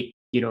going to take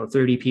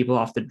 30 people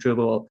off the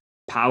dribble,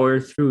 power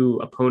through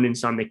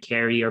opponents on the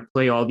carry, or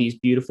play all these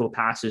beautiful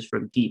passes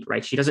from deep,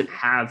 right? She doesn't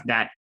have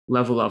that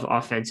level of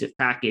offensive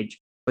package,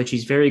 but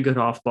she's very good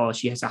off ball.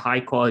 She has a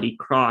high quality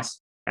cross.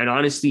 And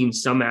honestly, in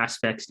some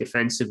aspects,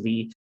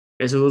 defensively,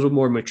 is a little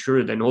more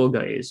mature than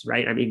Olga is,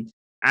 right? I mean,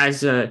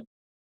 as an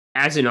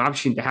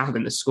option to have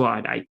in the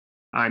squad,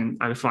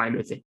 I'm fine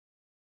with it.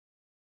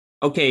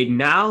 Okay,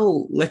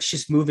 now let's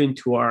just move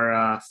into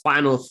our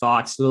final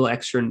thoughts, little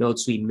extra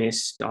notes we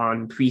missed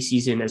on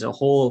preseason as a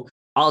whole.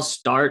 I'll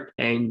start,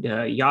 and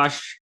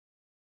Yash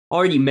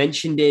already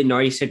mentioned it and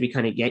already said we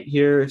kind of get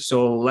here.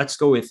 So let's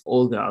go with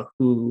Olga,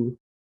 who,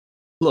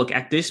 look,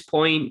 at this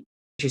point,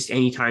 just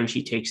anytime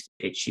she takes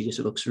the pitch, she just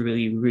looks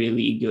really,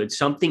 really good.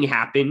 Something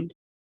happened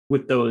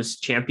with those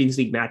Champions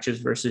League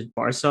matches versus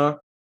Barca,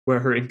 where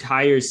her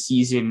entire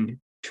season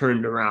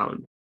turned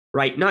around,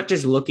 right? Not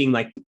just looking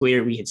like the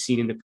player we had seen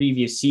in the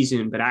previous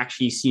season, but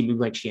actually seeming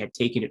like she had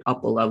taken it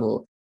up a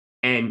level.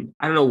 And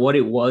I don't know what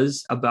it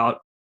was about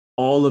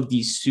all of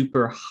these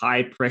super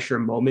high pressure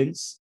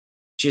moments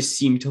just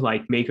seemed to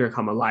like make her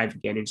come alive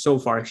again. And so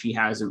far, she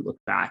hasn't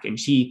looked back. And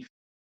she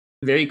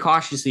very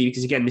cautiously,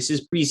 because again, this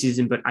is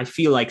preseason, but I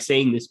feel like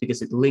saying this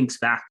because it links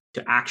back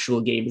to actual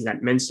games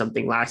that meant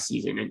something last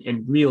season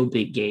and real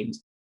big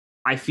games.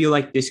 I feel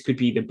like this could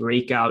be the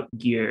breakout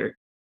year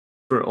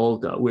for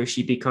Olga, where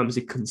she becomes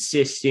a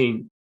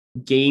consistent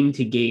game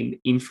to game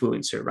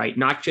influencer, right?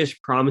 Not just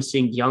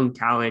promising young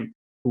talent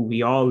who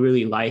we all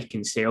really like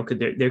and say, okay,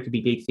 there could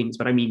be big things,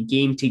 but I mean,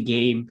 game to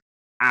game,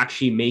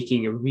 actually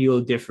making a real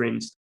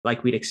difference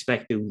like we'd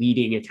expect a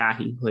leading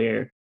attacking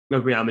player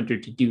of Real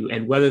Madrid to do.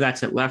 And whether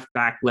that's at left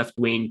back, left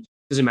wing,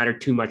 doesn't matter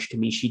too much to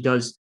me. She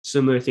does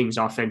similar things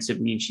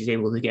offensively and she's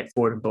able to get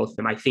forward in both of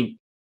them. I think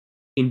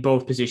in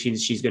both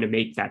positions, she's going to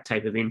make that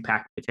type of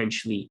impact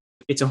potentially.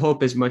 It's a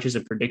hope as much as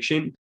a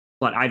prediction,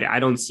 but I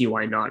don't see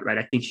why not, right?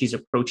 I think she's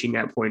approaching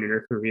that point in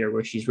her career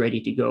where she's ready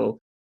to go.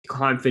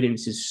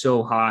 Confidence is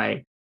so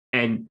high.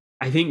 And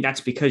I think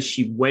that's because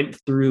she went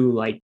through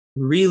like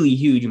really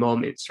huge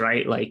moments,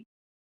 right? Like,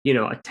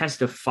 a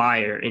test of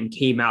fire and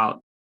came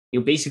out,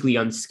 basically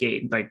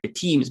unscathed. Like the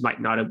teams might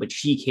not have, but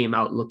she came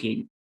out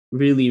looking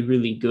really,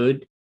 really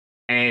good.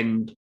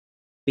 And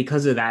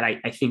because of that,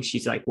 I think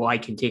she's like, well, I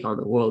can take on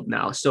the world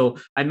now. So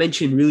I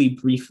mentioned really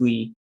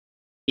briefly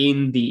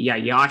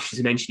Yash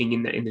is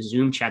mentioning in the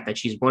Zoom chat that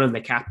she's one of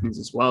the captains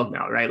as well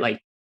now, right?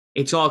 Like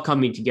it's all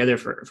coming together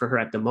for her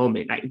at the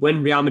moment.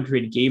 When Real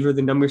Madrid gave her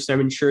the number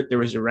 7 shirt, there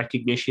was a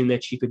recognition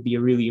that she could be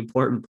a really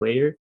important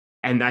player,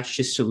 and that's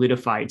just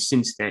solidified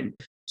since then.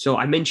 So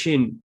I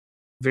mentioned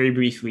very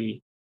briefly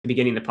at the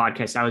beginning of the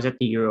podcast, I was at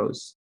the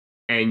Euros,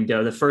 and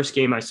the first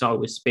game I saw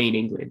was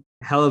Spain-England.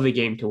 Hell of a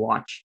game to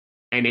watch.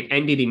 And it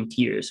ended in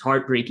tears,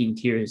 heartbreaking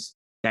tears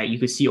that you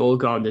could see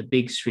Olga on the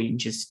big screen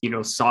just,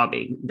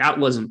 sobbing. That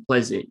wasn't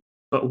pleasant.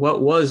 But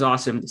what was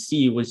awesome to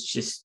see was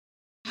just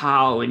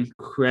how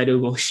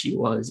incredible she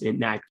was in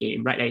that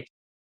game, right?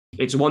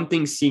 It's one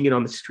thing seeing it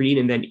on the screen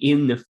and then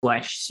in the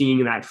flesh,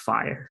 seeing that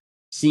fire,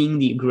 seeing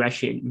the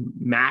aggression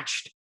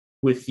matched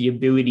with the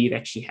ability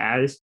that she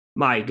has.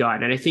 My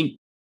God. And I think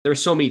there are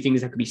so many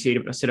things that could be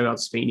said about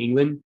Spain,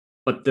 England,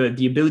 but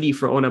the ability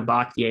for Ona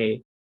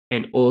Batlle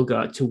and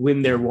Olga to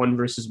win their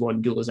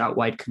 1-versus-1 duels out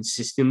wide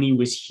consistently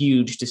was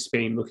huge to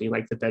Spain looking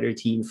like the better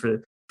team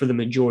for the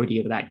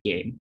majority of that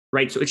game.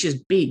 right? So it's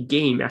just big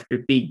game after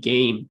big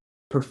game,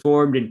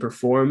 performed and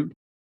performed.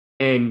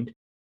 And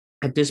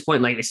at this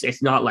point, like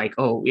it's not like,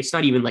 oh, it's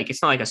not like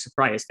a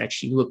surprise that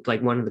she looked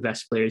like one of the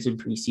best players in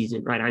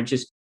preseason, right? I'm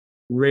just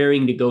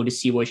raring to go to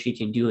see what she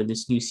can do in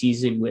this new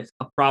season with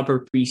a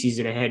proper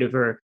preseason ahead of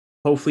her.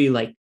 Hopefully,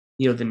 like,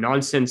 the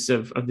nonsense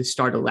of the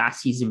start of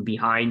last season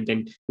behind,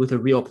 and with a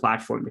real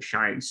platform to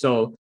shine.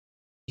 So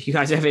if you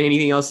guys have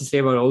anything else to say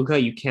about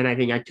Olga, you can. I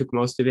think I took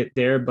most of it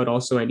there, but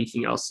also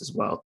anything else as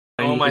well.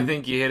 I Anything?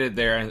 think you hit it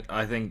there.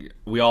 I think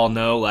we all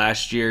know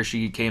last year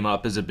she came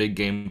up as a big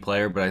game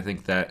player, but I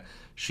think that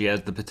she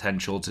has the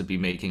potential to be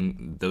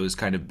making those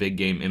kind of big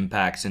game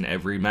impacts in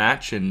every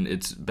match, and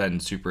it's been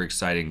super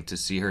exciting to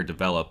see her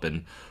develop.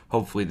 And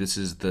hopefully, this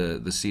is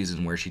the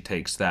season where she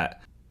takes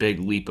that big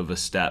leap of a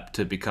step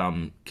to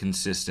become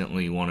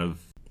consistently one of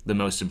the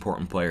most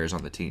important players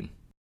on the team.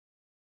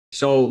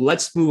 So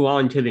let's move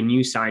on to the new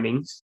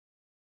signings.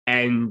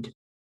 And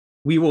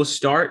we will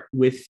start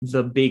with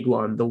the big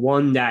one, the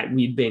one that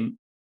we've been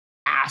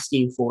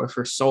asking for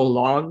so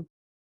long.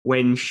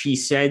 When she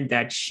said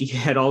that she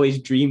had always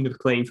dreamed of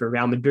playing for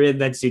Real Madrid,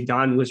 that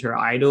Zidane was her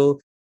idol,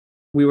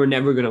 we were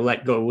never going to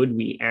let go, would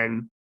we?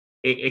 And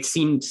it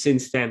seemed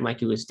since then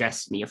like it was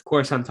destiny. Of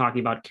course, I'm talking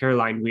about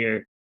Caroline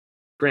Weir.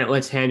 Grant,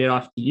 let's hand it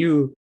off to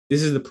you.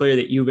 This is the player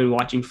that you've been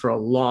watching for a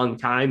long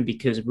time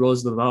because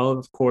Rose Lavelle,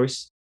 of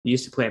course,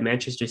 used to play at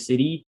Manchester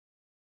City.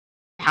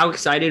 How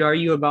excited are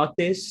you about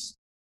this?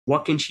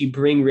 What can she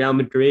bring Real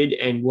Madrid,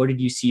 and what did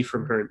you see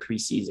from her in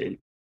preseason?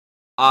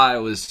 I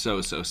was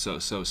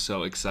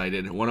so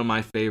excited. One of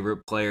my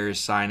favorite players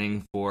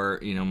signing for,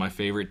 my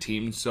favorite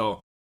team.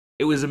 So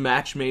it was a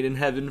match made in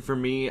heaven for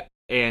me.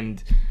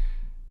 And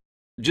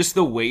just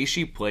the way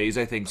she plays,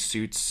 I think,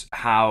 suits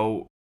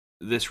how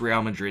this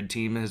Real Madrid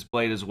team has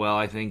played as well.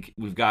 I think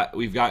we've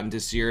gotten to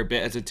see her a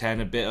bit as a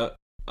 10, a bit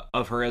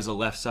of her as a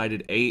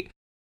left-sided 8.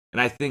 And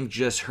I think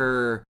just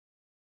her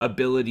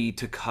ability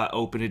to cut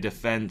open a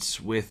defense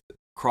with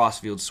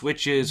crossfield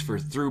switches for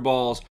through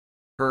balls,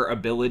 her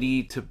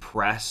ability to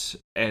press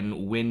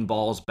and win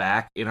balls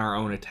back in our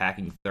own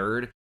attacking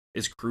third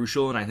is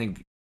crucial, and I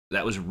think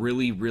that was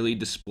really, really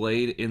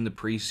displayed in the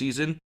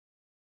preseason.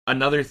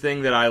 Another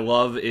thing that I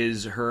love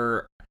is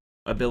her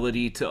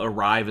ability to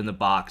arrive in the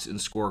box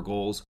and score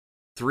goals.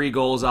 3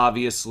 goals,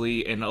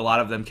 obviously, and a lot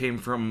of them came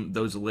from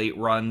those late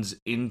runs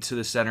into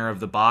the center of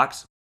the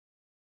box.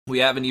 We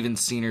haven't even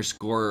seen her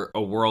score a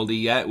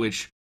worldie yet,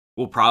 which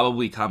will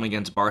probably come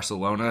against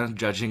Barcelona,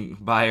 judging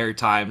by her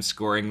time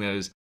scoring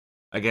those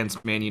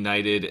against Man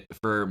United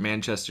for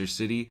Manchester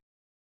City.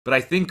 But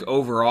I think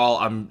overall,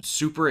 I'm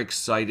super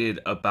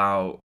excited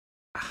about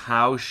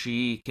how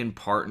she can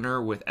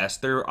partner with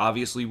Esther.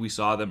 Obviously, we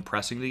saw them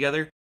pressing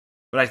together,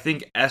 but I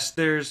think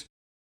Esther's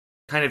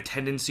kind of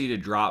tendency to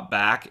drop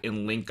back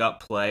and link up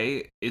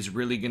play is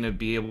really going to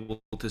be able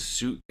to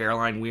suit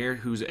Caroline Weir,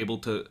 who's able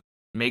to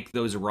make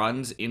those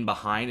runs in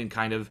behind and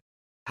kind of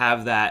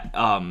have that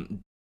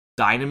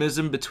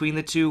dynamism between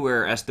the two,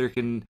 where Esther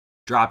can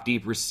drop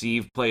deep,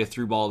 receive, play a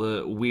through ball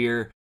to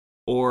Weir,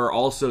 or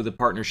also the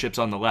partnerships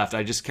on the left.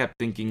 I just kept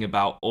thinking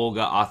about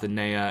Olga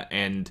Athenea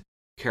and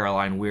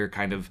Caroline Weir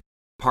kind of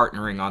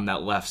partnering on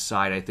that left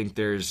side. I think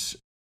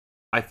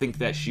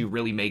that she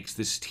really makes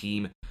this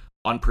team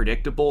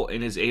unpredictable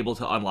and is able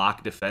to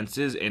unlock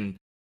defenses, and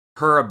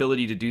her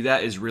ability to do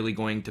that is really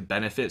going to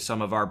benefit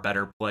some of our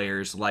better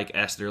players like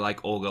Esther,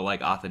 like Olga,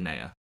 like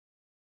Athenea.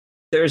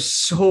 There's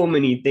so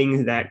many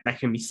things that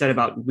can be said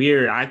about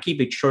Weir. I keep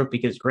it short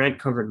because Grant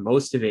covered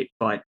most of it,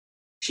 but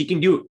she can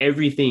do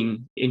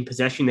everything in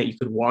possession that you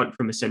could want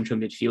from a central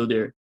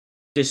midfielder,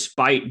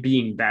 despite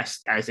being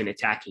best as an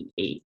attacking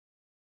 8,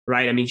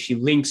 right? I mean, she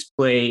links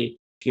play,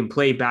 she can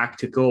play back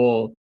to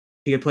goal,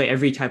 she can play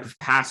every type of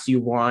pass you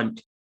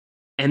want.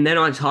 And then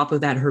on top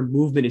of that, her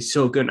movement is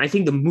so good. And I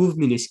think the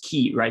movement is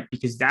key, right?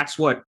 Because that's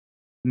what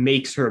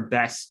makes her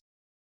best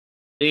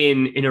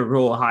in a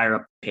role higher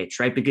up the pitch,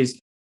 right? Because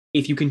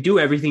if you can do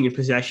everything in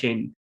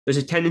possession, there's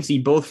a tendency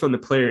both from the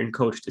player and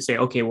coach to say,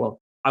 okay, well,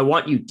 I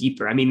want you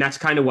deeper. I mean, that's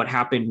kind of what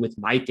happened with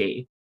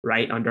Maite,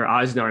 right? Under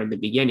Aznar in the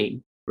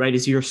beginning, right?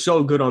 Is you're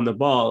so good on the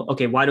ball.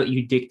 Okay, why don't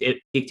you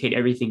dictate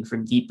everything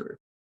from deeper?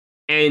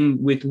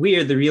 And with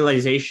Weir, the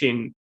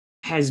realization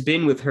has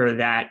been with her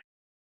that,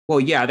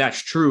 well, yeah,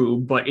 that's true.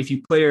 But if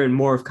you play her in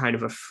more of kind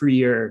of a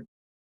freer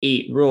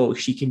 8 role,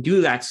 she can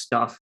do that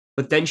stuff.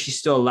 But then she's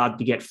still allowed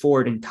to get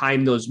forward and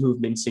time those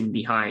movements in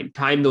behind,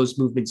 time those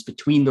movements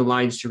between the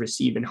lines to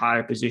receive in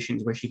higher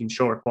positions where she can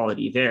show her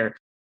quality there.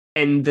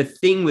 And the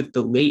thing with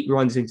the late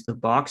runs into the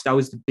box, that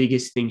was the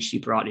biggest thing she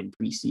brought in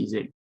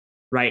preseason,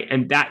 right?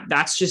 And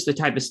that's just the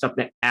type of stuff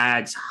that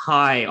adds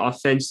high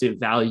offensive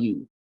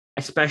value,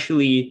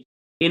 especially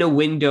in a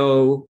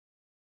window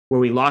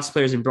where we lost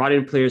players and brought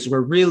in players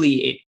where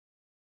really,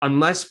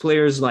 unless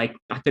players like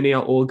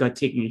Atenea Olga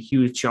taking a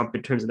huge jump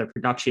in terms of their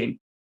production,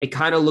 it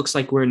kind of looks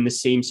like we're in the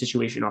same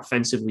situation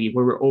offensively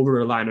where we're over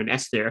reliant on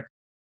Esther.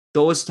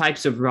 Those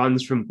types of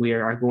runs from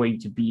Weir are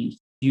going to be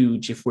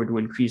huge if we're to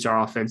increase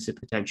our offensive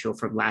potential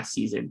from last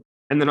season.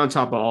 And then on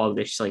top of all of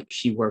this, like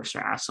she works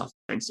her ass off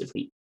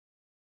offensively.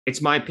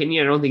 it's my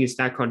opinion. I don't think it's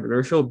that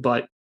controversial,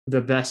 but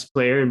the best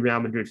player in Real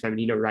Madrid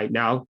Femenino right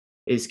now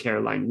is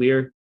Caroline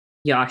Weir.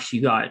 Yash,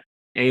 you got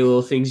any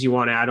little things you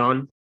want to add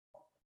on?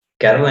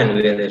 Caroline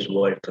Weir is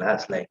world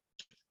class. Like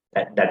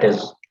that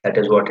is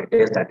what it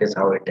is. That is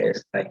how it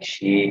is. Like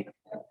she's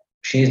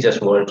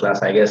just world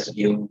class. I guess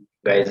you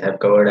guys have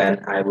covered,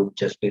 and I would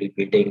just be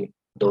repeating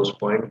those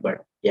points.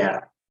 But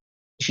yeah,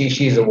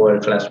 she's a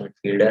world class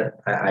midfielder.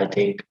 I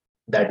think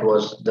that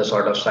was the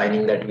sort of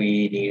signing that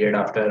we needed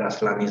after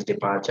Aslani's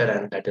departure,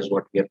 and that is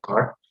what we have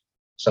got.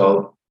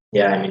 So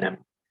yeah, I mean,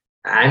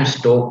 I'm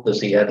stoked to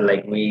see her.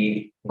 Like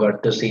we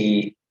got to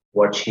see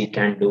what she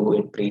can do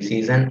in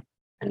preseason,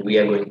 and we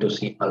are going to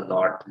see a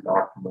lot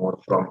more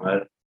from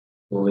her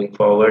moving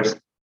forwards.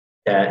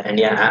 And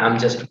yeah, I'm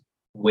just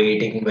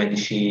waiting when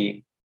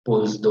she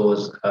pulls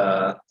those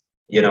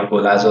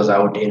golazos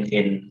out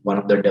in one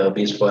of the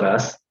derbies for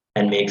us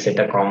and makes it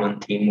a common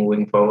theme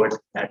moving forward.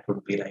 That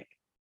would be like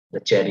the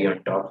cherry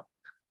on top.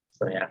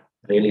 So yeah,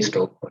 really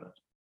stoked for her.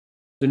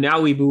 So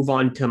now we move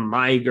on to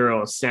my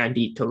girl,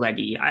 Sandy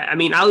Toletti. I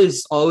mean, I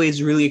was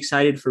always really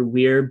excited for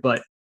Weir,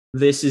 but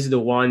this is the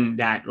one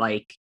that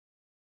like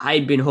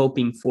I'd been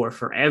hoping for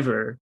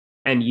forever,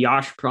 and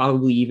Yash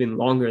probably even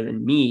longer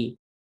than me.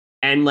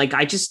 And like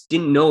I just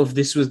didn't know if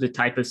this was the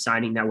type of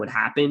signing that would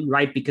happen,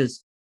 right?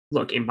 Because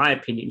look, in my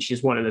opinion,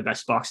 she's one of the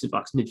best box to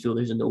box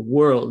midfielders in the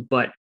world,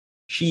 but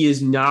she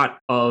is not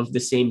of the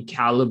same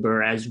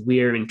caliber as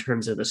Weir in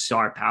terms of the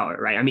star power,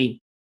 right? I mean,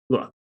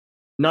 look,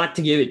 not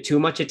to give it too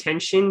much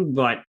attention,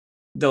 but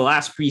the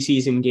last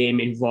preseason game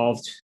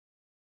involved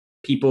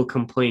people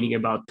complaining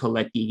about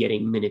Toletti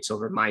getting minutes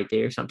over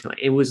Maite or something.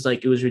 It was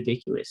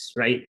ridiculous,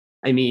 right?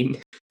 I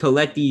mean,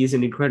 Toletti is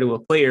an incredible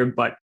player,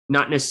 but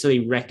not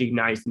necessarily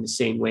recognized in the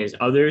same way as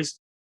others.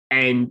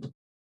 And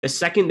the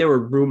second there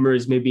were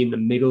rumors, maybe in the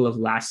middle of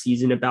last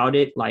season about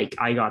it, like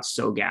I got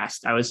so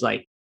gassed. I was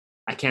like,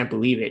 I can't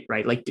believe it,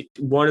 right? Like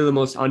one of the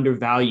most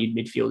undervalued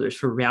midfielders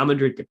for Real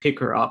Madrid to pick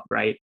her up,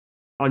 right?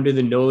 Under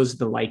the nose of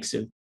the likes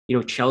of,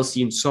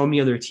 Chelsea and so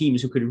many other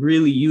teams who could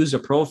really use a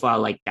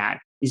profile like that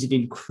is an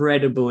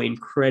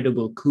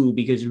incredible coup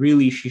because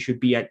really she should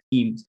be at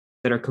teams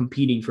that are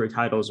competing for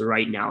titles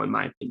right now, in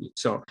my opinion.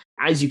 So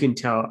as you can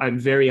tell, I'm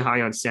very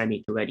high on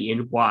Sandy Toletti.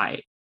 And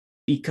why?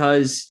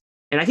 Because,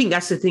 and I think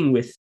that's the thing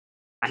with,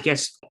 I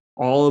guess,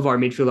 all of our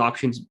midfield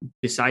options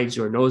besides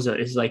Zornoza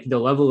is like the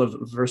level of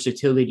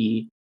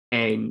versatility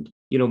and,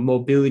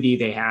 mobility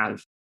they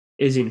have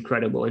is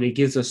incredible. And it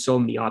gives us so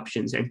many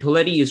options. And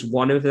Toletti is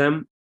one of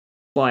them,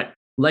 but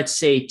let's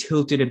say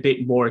tilted a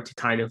bit more to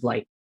kind of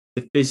like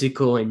the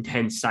physical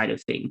intense side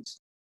of things,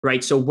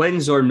 right? So when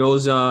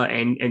Zornoza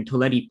and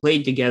Toletti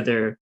played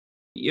together,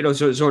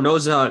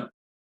 Zornoza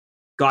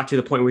got to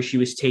the point where she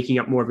was taking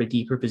up more of a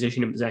deeper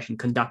position in possession,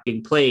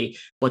 conducting play,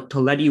 but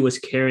Toletti was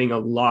carrying a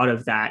lot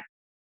of that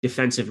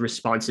defensive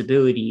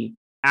responsibility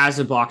as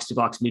a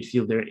box-to-box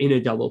midfielder in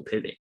a double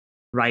pivot,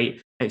 right?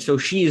 And so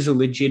she is a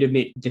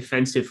legitimate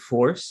defensive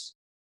force,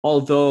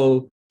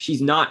 although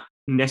she's not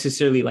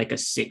necessarily like a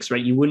six,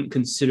 right? You wouldn't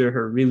consider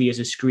her really as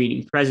a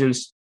screening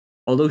presence,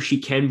 although she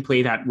can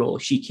play that role.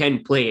 She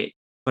can play it,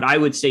 but I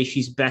would say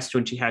she's best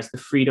when she has the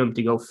freedom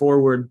to go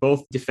forward,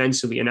 both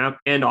defensively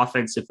and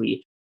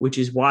offensively, which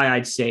is why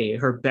I'd say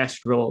her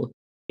best role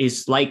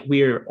is like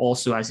Weir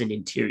also as an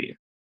interior,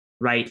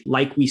 right?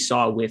 Like we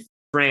saw with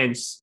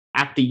France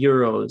at the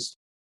Euros,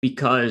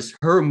 because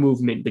her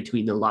movement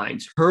between the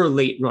lines, her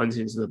late runs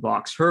into the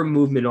box, her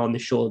movement on the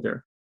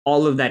shoulder,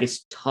 all of that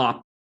is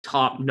top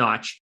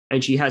notch.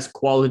 And she has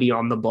quality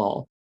on the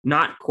ball.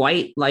 Not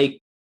quite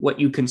like what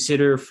you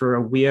consider for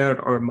a Weir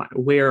or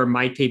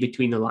Maite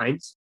between the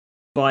lines,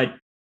 but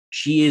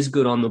she is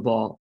good on the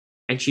ball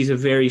and she's a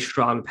very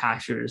strong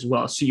passer as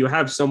well. So you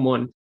have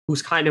someone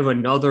who's kind of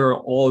another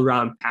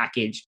all-round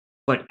package,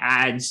 but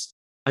adds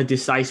a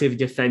decisive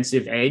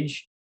defensive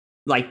edge.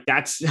 Like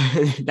that's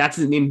that's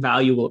an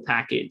invaluable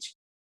package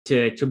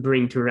to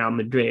bring to Real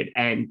Madrid.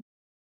 And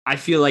I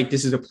feel like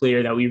this is a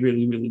player that we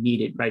really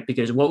needed, right?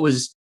 Because what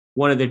was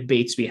one of the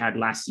debates we had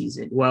last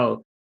season?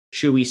 Well,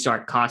 should we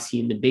start Kasi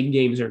in the big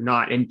games or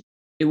not? And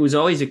it was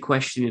always a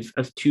question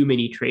of too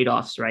many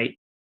trade-offs, right?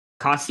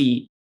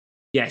 Kasi,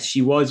 yes,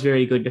 she was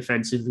very good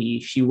defensively.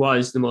 She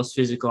was the most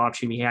physical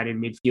option we had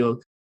in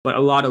midfield, but a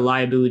lot of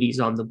liabilities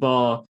on the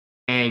ball.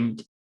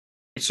 And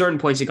at certain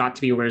points, it got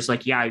to me where it's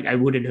like, yeah, I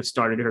wouldn't have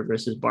started her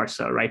versus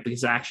Barca, right?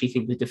 Because I actually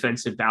think the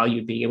defensive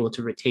value of being able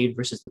to retain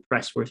versus the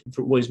press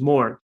was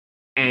more.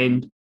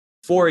 And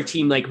for a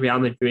team like Real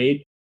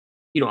Madrid,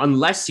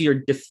 unless your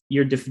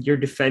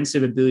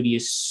defensive ability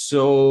is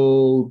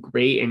so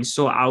great and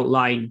so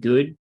outlying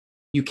good,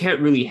 you can't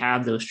really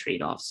have those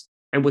trade-offs.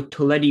 And with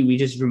Toletti, we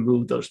just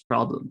removed those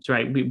problems,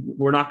 right?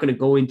 We're not going to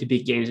go into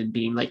big games and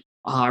being like,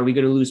 are we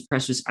going to lose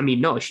presses? I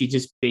mean, no, she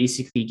just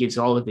basically gives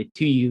all of it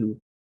to you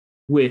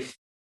with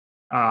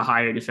a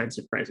higher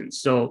defensive presence.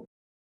 So,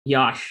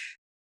 Yash,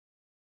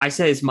 I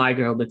say it's my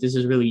girl, but this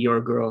is really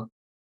your girl.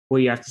 What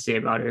do you have to say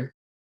about her?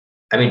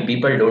 I mean,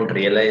 people don't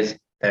realize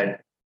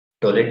that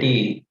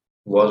Toletti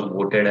was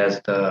voted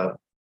as the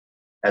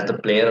as the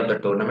player of the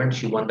tournament.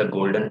 She won the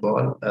Golden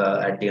Ball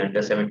at the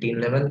under 17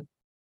 level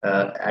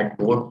at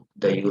both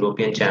the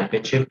European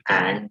Championship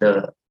and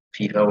the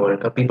FIFA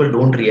World Cup. People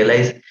don't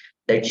realize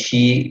that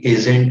she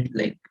isn't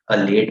like a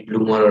late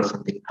bloomer or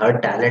something. Her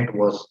talent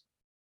was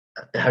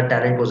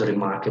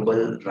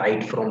remarkable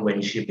right from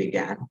when she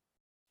began.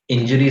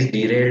 Injuries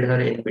derailed her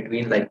in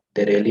between, like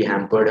they really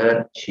hampered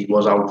her. She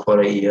was out for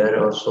a year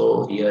or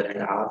so, year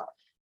and a half,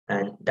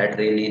 and that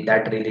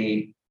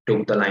really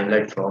took the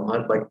limelight from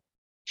her. But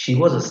she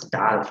was a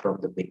star from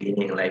the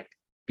beginning. Like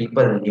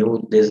people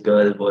knew this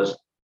girl was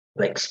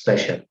like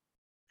special.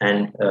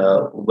 And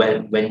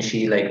when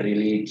she like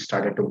really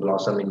started to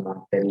blossom in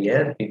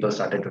Montpellier, people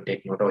started to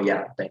take note. Oh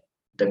yeah, like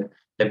the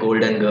the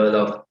golden girl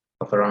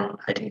of around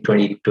I think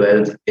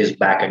 2012 is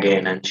back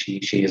again, and she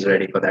is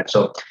ready for that.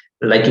 So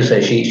like you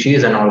said, she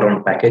is an all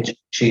round package.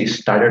 She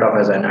started off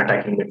as an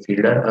attacking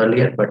midfielder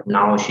earlier, but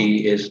now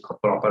she is a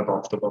proper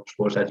box to box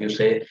force, as you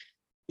say.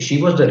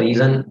 She was the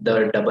reason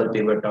the double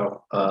pivot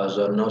of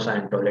Zornosa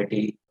and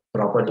Toletti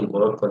properly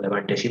worked for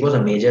Levante. She was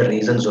a major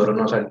reason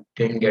Zornosa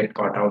didn't get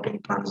caught out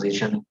in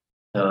transition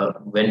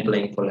when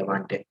playing for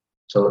Levante.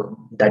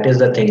 So that is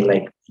the thing.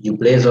 Like you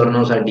play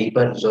Zornosa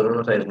deeper,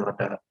 Zornosa is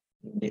not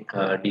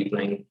a deep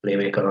lying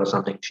playmaker or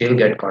something. She'll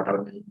get caught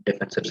out in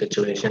defensive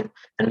situation,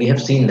 and we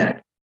have seen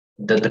that.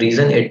 The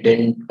reason it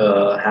didn't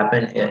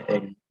happen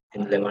in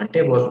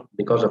Levante was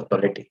because of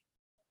Toletti.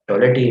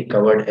 Toletti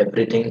covered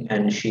everything,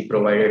 and she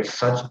provided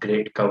such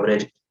great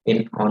coverage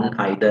in on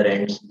either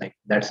ends. Like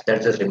that's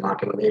just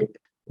remarkable.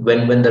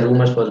 When the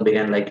rumors first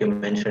began, like you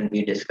mentioned,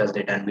 we discussed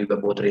it and we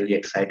were both really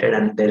excited.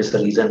 And there is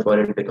a reason for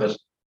it because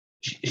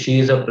she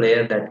is a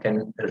player that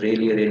can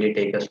really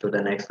take us to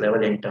the next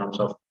level in terms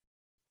of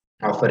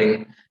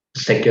offering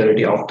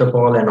security off the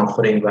ball and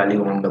offering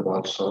value on the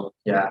ball. So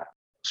yeah,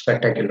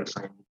 spectacular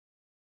sign.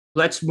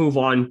 Let's move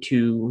on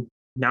to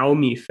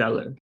Naomi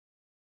Feller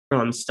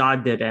from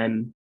Stade de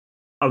Rennes,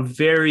 a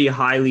very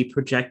highly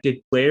projected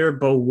player,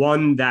 but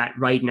one that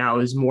right now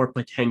is more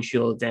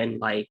potential than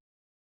like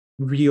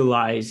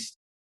realized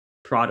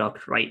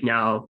product right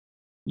now.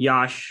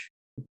 Yash,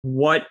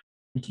 what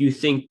do you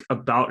think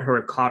about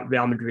her caught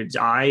Real Madrid's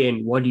eye,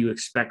 and what do you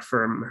expect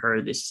from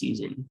her this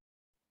season?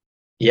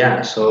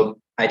 Yeah, so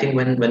I think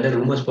when the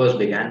rumors first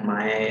began,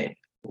 my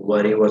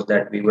worry was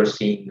that we were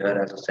seeing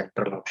her as a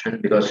central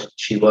option because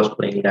she was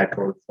playing that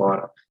role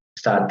for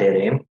Stade de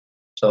Reims.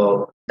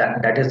 So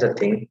that is the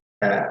thing.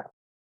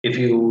 If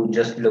you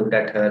just looked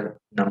at her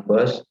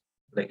numbers,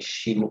 like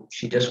she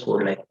just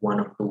scored like one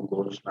or two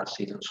goals last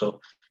season. So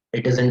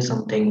it isn't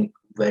something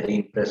very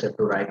impressive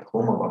to write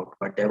home about.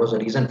 But there was a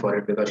reason for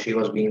it because she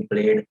was being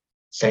played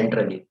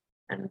centrally,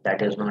 and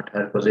that is not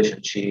her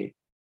position. She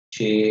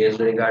is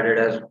regarded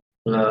as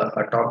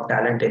a top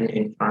talent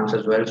in France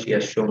as well. She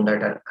has shown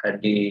that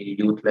at the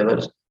youth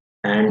levels,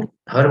 and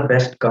her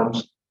best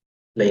comes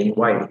playing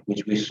wide,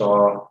 which we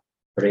saw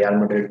Real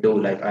Madrid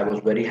do. Like I was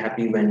very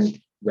happy when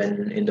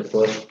in the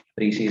first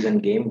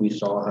preseason game we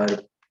saw her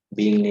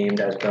being named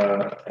as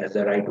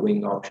the right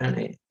wing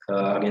option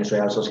against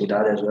Real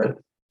Sociedad as well.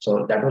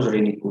 So that was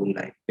really cool,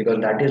 like because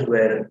that is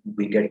where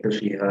we get to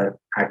see her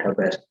at her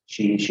best.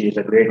 She is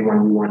a great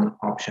 1v1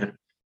 option.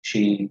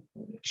 She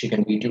she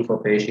can beat you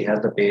for pace. She has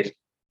the pace.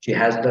 She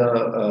has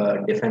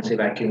the defensive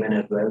acumen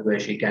as well, where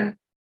she can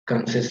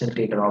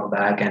consistently drop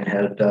back and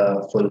help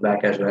the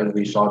fullback as well.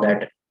 We saw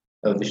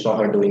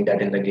her doing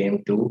that in the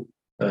game too.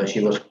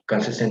 She was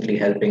consistently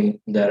helping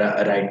the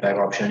right back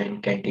option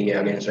in Kenty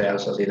against Real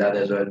Sociedad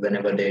as well.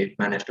 Whenever they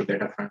managed to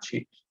get a front,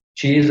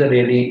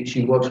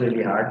 she works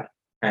really hard,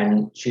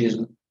 and she's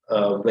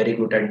very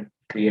good at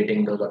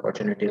creating those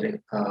opportunities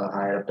in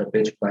higher up the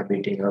pitch by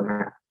beating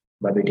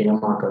a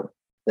marker.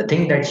 The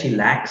thing that she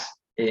lacks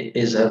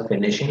is her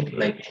finishing.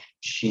 Like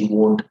she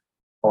won't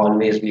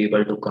always be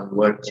able to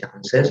convert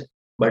chances,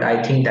 but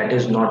I think that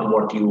is not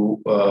what you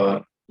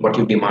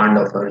demand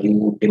of her.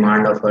 You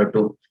demand of her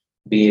to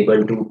be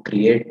able to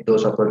create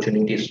those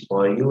opportunities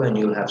for you, and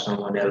you'll have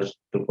someone else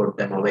to put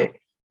them away.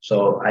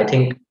 So I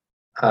think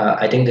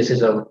this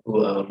is a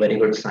very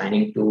good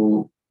signing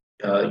to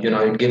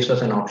it gives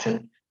us an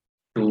option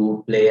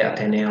to play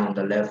Athene on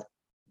the left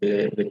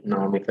with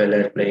Naomi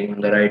Feller playing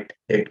on the right.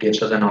 It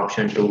gives us an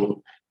option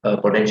to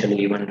potentially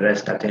even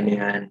rest Athene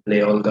and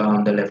play Olga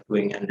on the left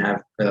wing and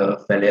have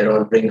Feller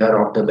or bring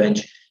her off the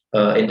bench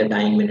in the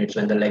dying minutes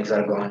when the legs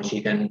are gone. She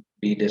can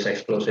be this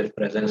explosive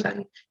presence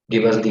and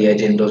give us the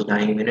edge in those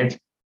dying minutes.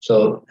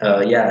 So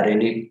yeah,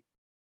 really,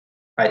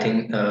 I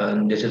think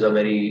this is a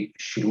very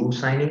shrewd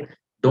signing.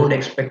 Don't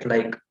expect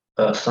like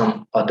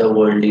some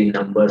otherworldly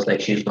numbers,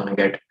 like she's gonna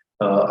get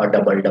a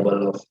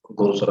double of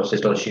goals or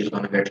assists, or she's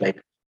gonna get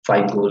like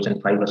 5 goals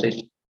and 5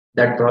 assists.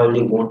 That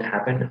probably won't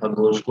happen. Her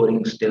goal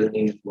scoring still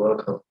needs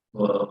work.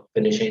 Her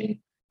finishing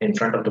in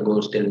front of the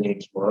goal still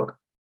needs work.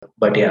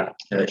 But yeah,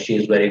 she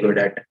is very good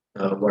at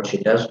what she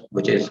does,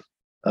 which is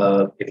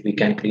if we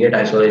can create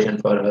isolation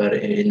for her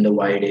in the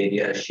wide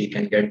area, she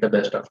can get the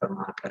best of her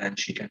marker and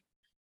she can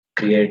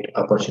create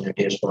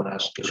opportunities for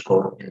us to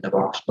score in the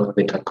box, or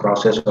with her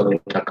crosses or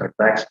with her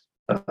cutbacks.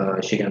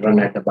 She can run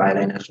at the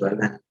byline as well,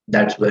 and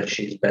that's where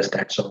she's best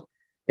at. So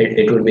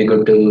it would be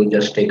good to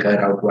just take her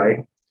out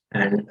wide.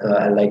 And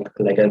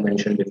like I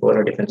mentioned before,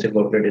 her defensive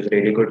work rate is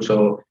really good.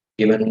 So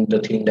given the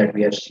thing that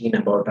we have seen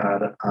about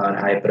our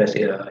high press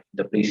in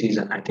the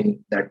preseason, I think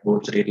that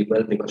bodes really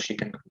well because she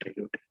can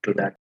contribute to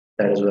that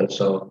as well.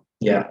 So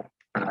yeah,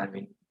 I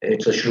mean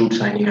it's a shrewd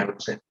signing, I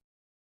would say.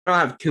 I don't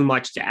have too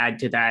much to add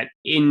to that.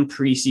 In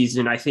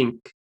preseason, I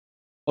think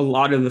a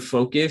lot of the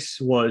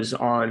focus was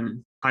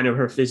on kind of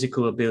her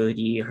physical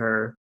ability,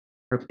 her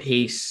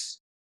pace,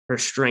 her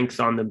strength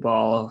on the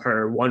ball,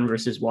 her one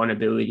versus one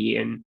ability,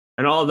 and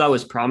all of that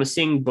was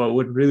promising. But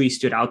what really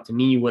stood out to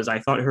me was I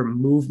thought her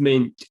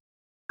movement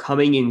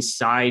coming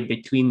inside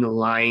between the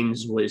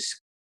lines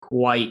was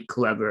quite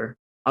clever.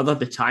 I thought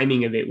the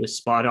timing of it was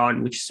spot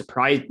on, which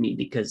surprised me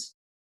because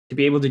to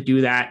be able to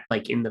do that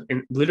like in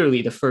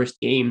literally the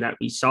first game that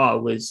we saw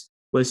was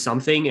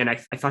something. And I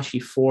thought she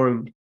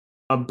formed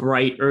a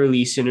bright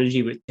early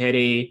synergy with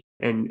Tere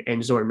and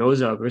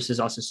Zornoza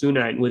versus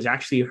Osasuna. It was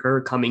actually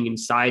her coming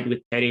inside with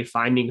Tere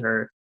finding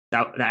her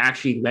that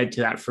actually led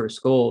to that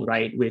first goal,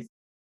 right? With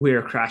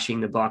Weir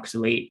crashing the box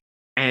late.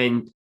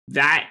 And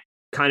that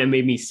kind of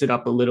made me sit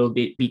up a little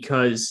bit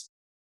because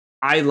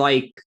I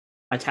like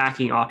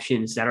attacking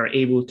options that are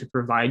able to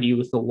provide you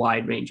with a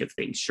wide range of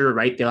things. Sure,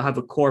 right? They'll have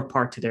a core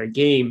part to their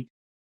game,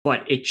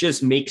 but it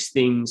just makes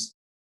things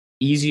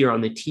easier on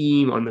the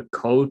team, on the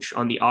coach,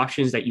 on the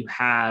options that you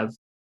have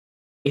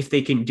if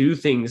they can do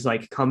things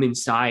like come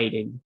inside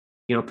and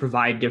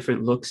provide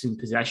different looks in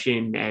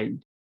possession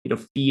and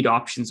feed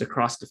options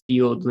across the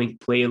field, link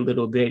play a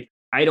little bit.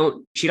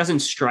 She doesn't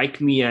strike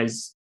me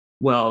as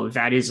well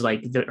that is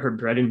like her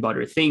bread and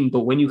butter thing.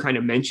 But when you kind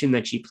of mentioned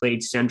that she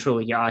played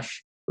central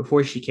Yash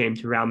before she came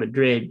to Real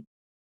Madrid,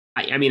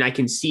 I mean, I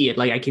can see it.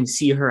 Like I can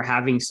see her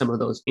having some of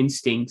those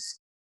instincts.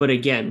 But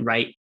again,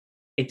 right,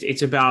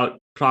 it's about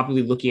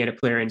properly looking at a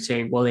player and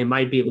saying, well, they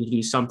might be able to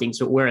do something.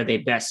 So where are they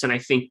best? And I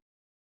think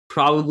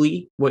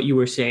probably what you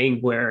were saying,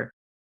 where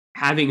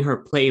having her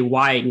play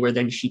wide, where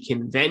then she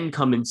can then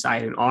come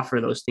inside and offer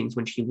those things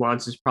when she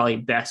wants, is probably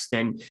best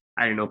than,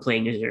 I don't know,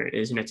 playing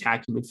as an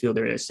attacking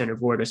midfielder, as center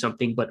forward or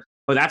something. But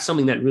that's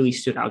something that really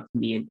stood out to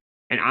me.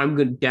 And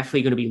I'm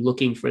definitely going to be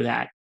looking for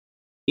that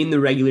in the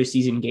regular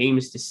season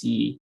games to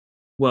see,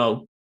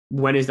 well,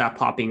 when is that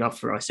popping up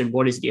for us and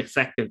what is the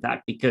effect of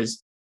that?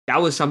 Because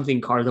that was something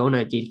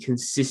Cardona did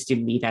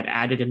consistently that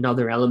added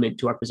another element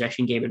to our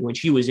possession game. And when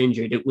she was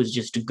injured, it was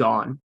just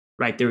gone,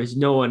 right? There was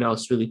no one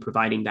else really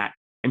providing that.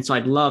 And so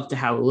I'd love to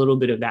have a little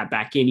bit of that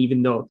back in,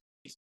 even though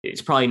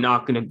it's probably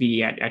not going to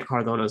be at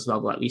Cardona's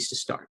level, at least to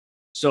start.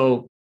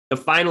 So the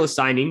final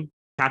signing,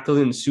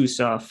 Katalin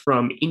Sousa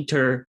from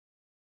Inter,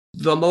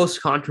 the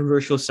most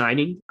controversial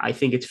signing, I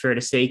think it's fair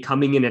to say,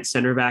 coming in at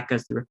center back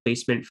as the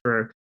replacement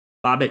for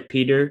Babette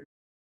Peter.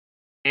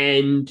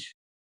 And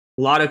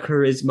a lot of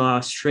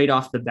charisma straight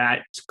off the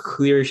bat. It's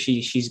clear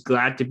she's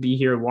glad to be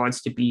here,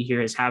 wants to be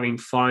here, is having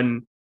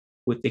fun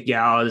with the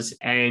gals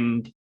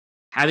and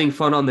having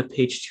fun on the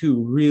pitch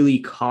too. Really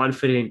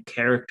confident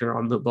character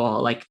on the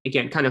ball. Like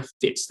again, kind of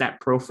fits that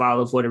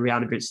profile of what a Real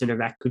Madrid center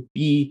back could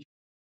be,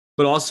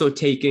 but also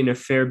taking a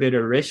fair bit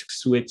of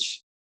risks,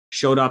 which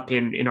showed up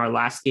in our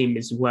last game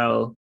as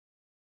well.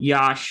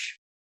 Yash,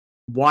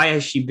 why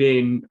has she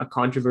been a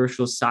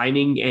controversial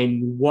signing,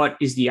 and what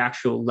is the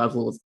actual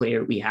level of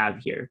player we have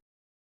here?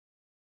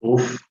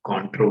 Oof,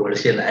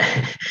 controversial.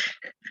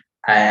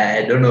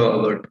 I don't know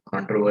about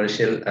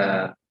controversial.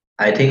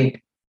 I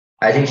think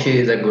I think she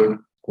is a good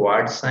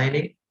quad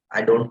signing.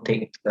 I don't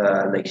think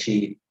like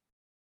she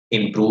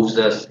improves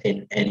us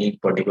in any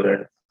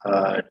particular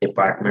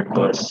department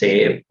per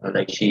se.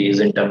 Like she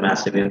isn't a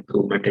massive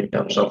improvement in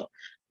terms of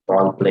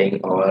ball playing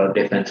or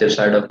defensive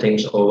side of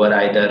things over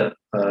either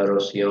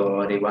Rocio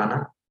or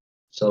Ivana.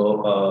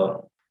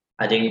 So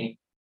I think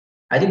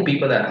I think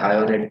people are high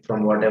on it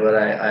from whatever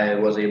I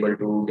was able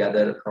to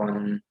gather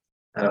on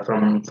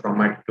from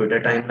my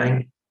Twitter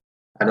timeline.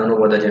 I don't know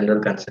what the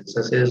general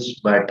consensus is,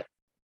 but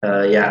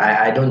yeah,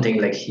 I don't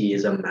think like she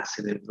is a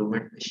massive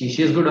improvement.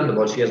 She's good on the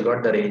ball. She has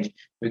got the range.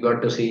 We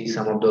got to see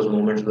some of those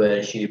moments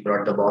where she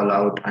brought the ball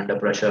out under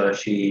pressure.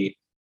 She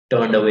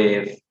turned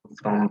away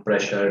from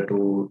pressure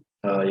to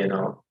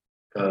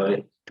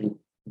to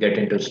get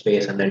into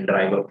space and then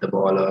drive up the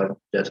ball or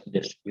just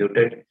distribute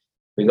it.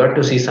 We got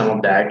to see some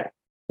of that,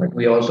 but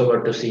we also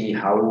got to see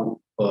how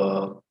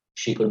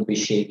she could be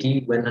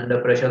shaky when under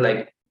pressure.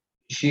 Like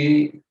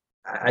she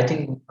I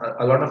think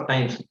a lot of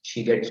times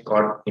she gets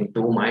caught in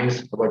two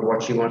minds about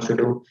what she wants to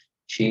do.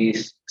 She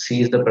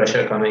sees the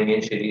pressure coming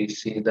in, she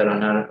sees the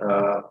runner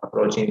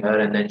approaching her,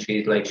 and then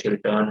she's like, she'll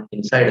turn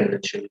inside and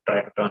then she'll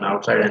try to turn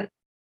outside. And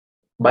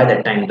by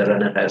that time, the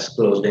runner has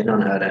closed in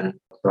on her and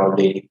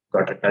probably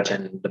got a touch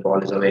and the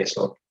ball is away.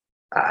 So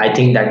I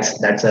think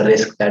that's a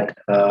risk that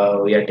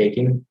we are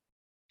taking.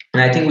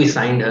 And I think we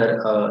signed her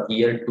a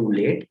year too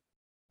late.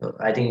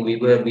 I think we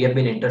have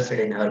been interested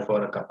in her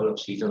for a couple of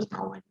seasons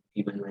now, and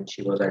even when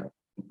she was at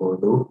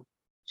Bordeaux.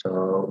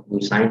 So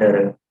we signed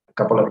her a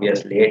couple of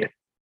years late,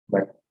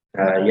 but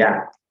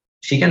yeah.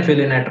 She can fill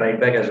in at right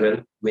back as well,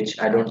 which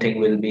I don't think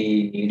will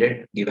be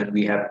needed given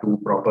we have two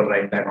proper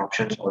right back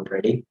options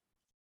already.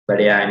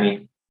 But yeah, I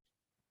mean,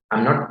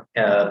 I'm not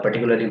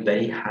particularly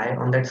very high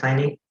on that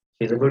signing.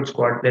 She's a good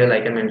squad player,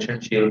 like I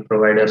mentioned. She'll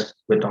provide us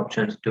with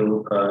options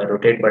to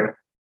rotate, but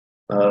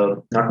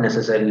not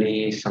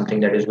necessarily something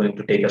that is going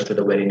to take us to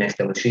the very next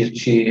level.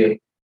 She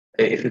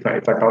if I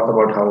talk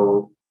about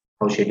how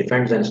she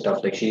defends and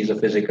stuff, like she's a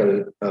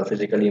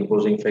physically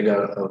imposing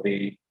figure.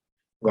 We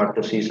got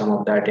to see some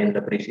of that in the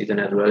preseason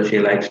as well. She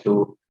likes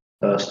to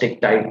stick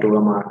tight to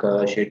a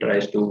marker. She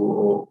tries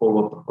to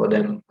overpower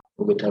them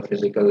with her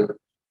physical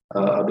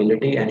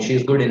ability, and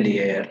she's good in the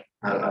air.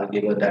 I'll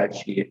give her that.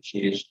 She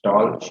is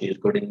tall. She is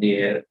good in the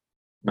air.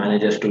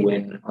 Manages to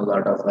win a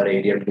lot of her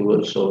aerial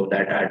duels, so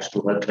that adds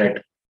to her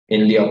threat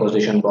in the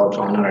opposition box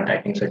on her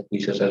attacking set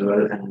pieces as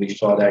well. And we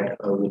saw that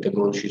with the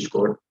goal she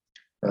scored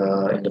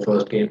in the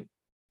first game.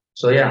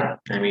 So yeah,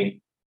 I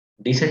mean,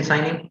 decent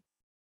signing,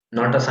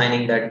 not a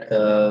signing that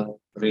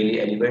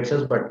really elevates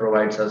us, but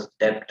provides us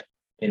depth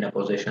in a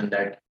position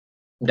that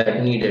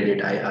needed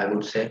it. I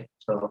would say.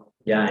 So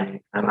yeah, I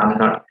mean, I'm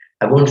not.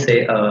 I won't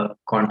say a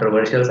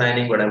controversial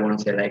signing, but I won't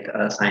say like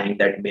a signing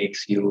that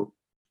makes you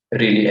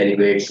really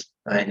elevates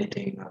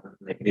anything,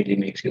 like really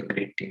makes you a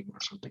great team or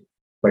something.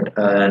 But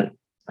a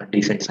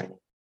decent signing.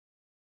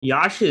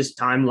 Yash's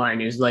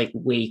timeline is like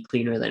way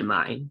cleaner than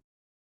mine.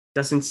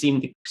 Doesn't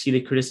seem to see the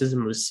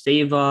criticism of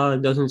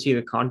Sveva, doesn't see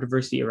the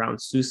controversy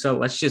around Sousa.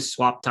 Let's just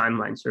swap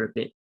timelines for a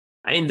bit.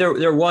 I mean,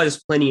 there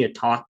was plenty of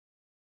talk.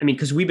 I mean,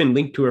 because we've been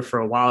linked to her for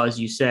a while, as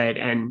you said,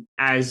 and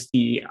as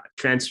the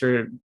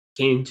transfer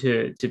came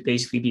to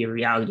basically be a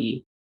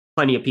reality,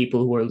 plenty of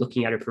people who were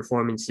looking at her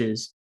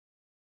performances,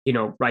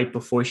 right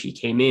before she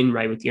came in,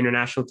 right with the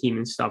international team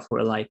and stuff,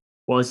 were like,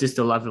 well, is this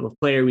the level of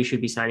player we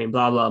should be signing?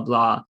 Blah blah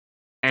blah.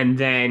 And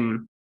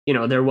then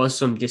there was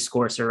some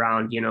discourse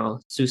around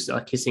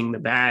Sousa kissing the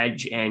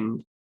badge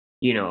and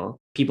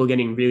people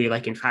getting really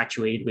like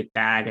infatuated with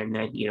that, and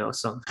then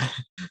some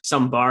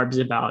some barbs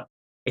about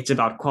it's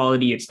about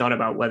quality, it's not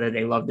about whether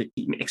they love the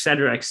team, et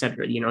cetera, et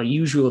cetera.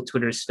 Usual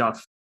Twitter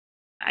stuff.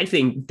 I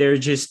think there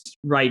just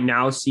right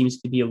now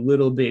seems to be a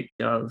little bit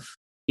of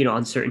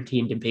uncertainty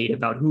and debate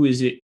about who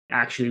is it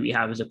actually we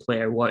have as a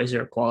player, what is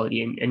her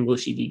quality, and will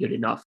she be good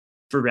enough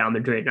for Real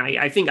Madrid? And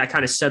I think I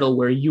kind of settle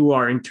where you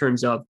are in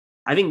terms of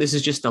I think this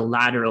is just a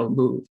lateral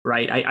move,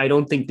 right? I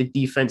don't think the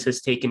defense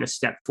has taken a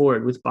step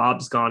forward with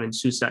Bob's gone and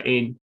Sousa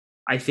in.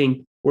 I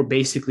think we're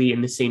basically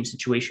in the same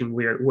situation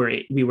where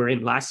we were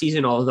in last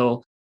season,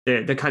 although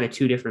they're kind of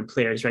two different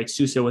players, right?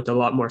 Sousa with a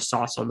lot more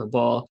sauce on the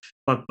ball,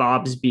 but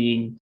Bob's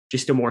being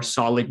just a more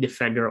solid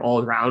defender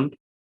all around.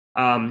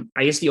 I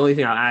guess the only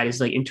thing I'll add is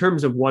like in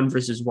terms of one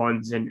versus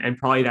ones, and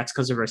probably that's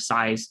because of her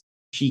size.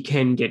 She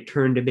can get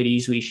turned a bit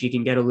easily. She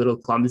can get a little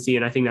clumsy,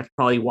 and I think that's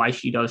probably why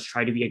she does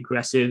try to be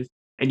aggressive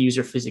and use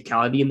her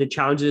physicality in the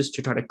challenges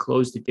to try to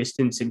close the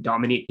distance and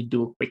dominate the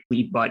duel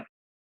quickly. But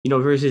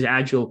versus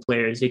agile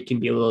players, it can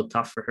be a little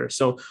tough for her.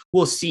 So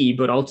we'll see.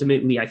 But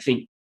ultimately, I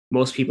think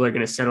most people are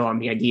going to settle on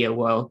the idea,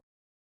 well,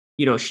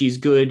 she's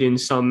good in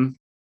some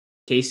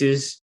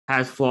cases,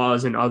 has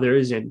flaws in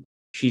others, and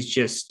she's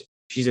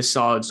a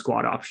solid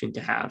squad option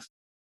to have.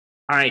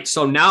 All right,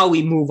 so now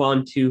we move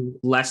on to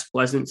less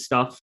pleasant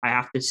stuff, I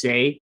have to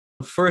say.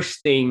 The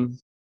first thing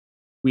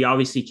we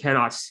obviously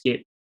cannot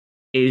skip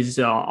is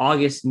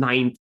August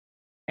 9th,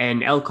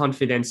 and El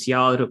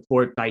Confidencial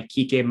report by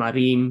Kike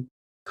Marin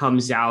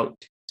comes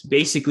out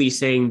basically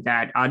saying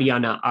that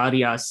Ariana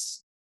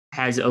Arias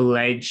has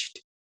alleged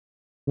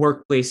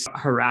workplace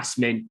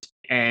harassment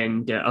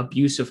and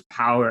abuse of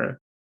power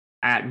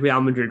at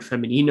Real Madrid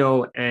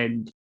Femenino.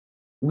 And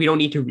we don't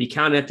need to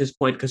recount at this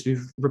point because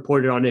we've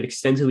reported on it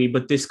extensively,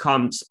 but this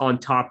comes on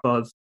top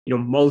of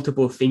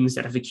multiple things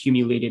that have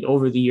accumulated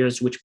over the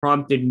years, which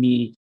prompted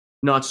me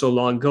not so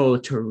long ago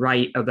to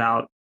write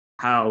about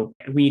how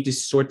we need to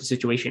sort the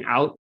situation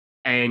out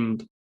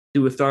and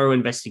do a thorough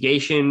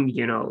investigation,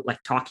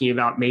 like talking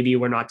about maybe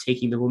we're not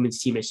taking the women's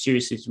team as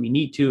seriously as we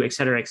need to, et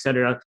cetera, et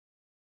cetera.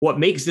 What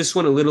makes this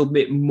one a little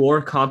bit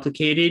more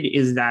complicated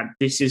is that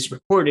this is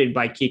reported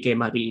by Kike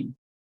Marin.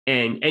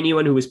 And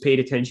anyone who has paid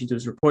attention to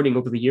his reporting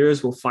over the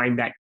years will find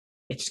that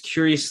it's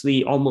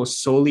curiously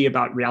almost solely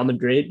about Real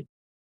Madrid.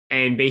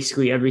 And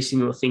basically every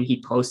single thing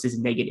he posts is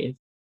negative.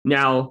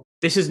 Now,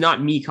 this is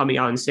not me coming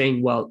out and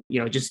saying, well,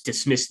 just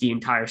dismiss the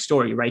entire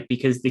story, right?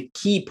 Because the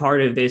key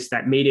part of this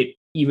that made it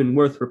even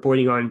worth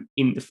reporting on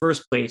in the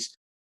first place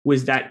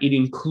was that it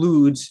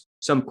includes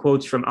some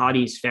quotes from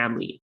Adi's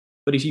family.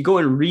 But if you go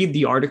and read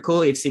the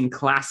article, it's in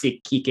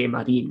classic Kike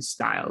Marin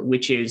style,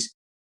 which is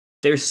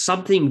there's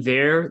something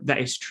there that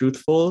is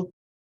truthful,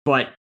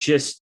 but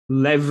just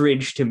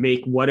leverage to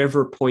make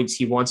whatever points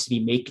he wants to be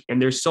making.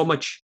 And there's so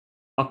much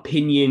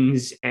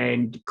opinions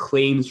and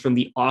claims from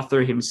the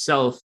author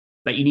himself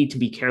that you need to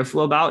be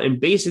careful about. And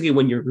basically,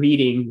 when you're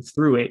reading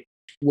through it,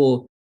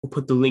 we'll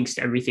put the links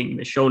to everything in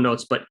the show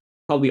notes, but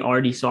probably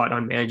already saw it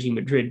on Managing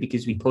Madrid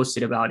because we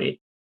posted about it.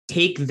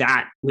 Take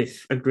that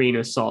with a grain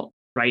of salt.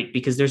 right?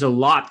 Because there's a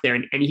lot there.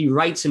 And he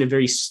writes in a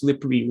very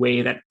slippery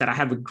way that I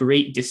have a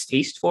great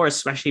distaste for,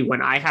 especially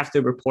when I have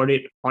to report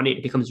it on it.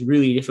 It becomes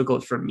really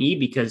difficult for me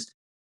because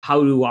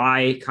how do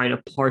I kind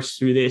of parse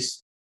through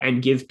this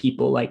and give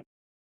people like,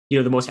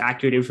 the most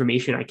accurate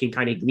information I can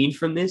kind of glean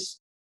from this?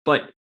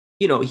 But,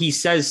 he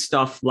says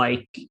stuff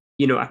like,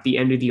 at the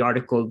end of the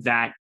article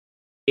that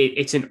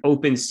it's an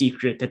open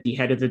secret that the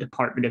head of the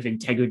Department of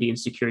Integrity and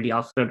Security,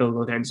 Alfredo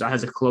Lorenzo,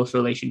 has a close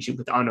relationship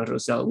with Ana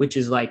Rosell, which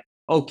is like,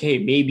 okay,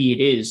 maybe it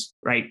is,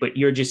 right? But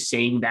you're just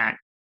saying that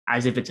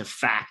as if it's a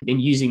fact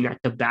and using that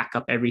to back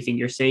up everything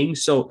you're saying.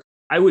 So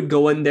I would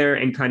go in there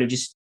and kind of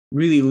just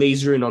really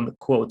laser in on the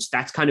quotes.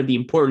 That's kind of the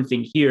important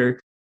thing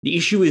here. The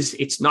issue is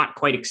it's not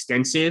quite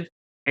extensive.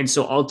 And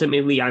so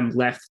ultimately, I'm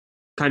left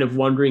kind of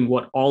wondering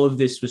what all of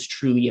this was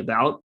truly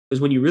about.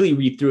 Because when you really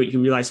read through it,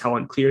 you realize how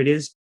unclear it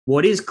is.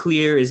 What is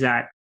clear is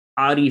that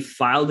Ari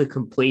filed a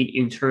complaint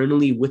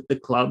internally with the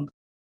club,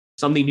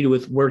 something to do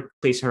with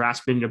workplace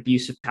harassment and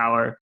abuse of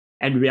power,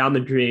 and Real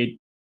Madrid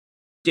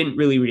didn't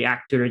really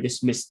react to it or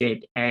dismissed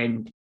it,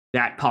 and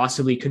that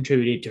possibly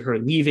contributed to her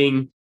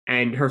leaving.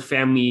 And her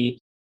family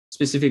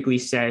specifically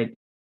said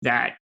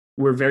that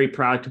we're very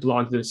proud to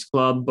belong to this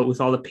club, but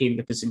with all the pain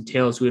that this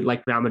entails, we would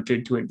like Real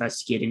Madrid to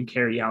investigate and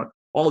carry out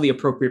all the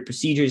appropriate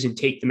procedures and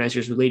take the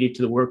measures related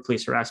to the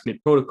workplace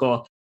harassment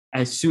protocol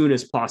as soon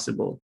as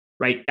possible,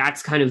 right?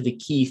 That's kind of the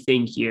key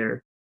thing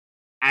here.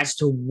 As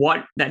to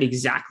what that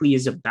exactly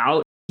is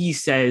about, he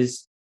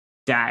says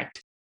that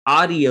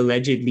Adi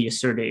allegedly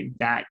asserted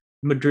that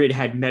Madrid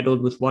had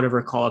meddled with one of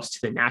her call-ups to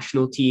the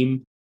national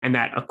team, and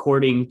that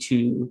according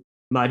to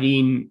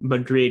Marin,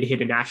 Madrid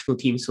hid a national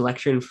team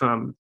selection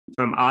from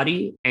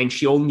Adi, and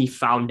she only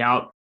found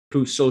out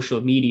through social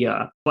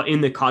media, but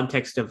in the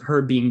context of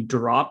her being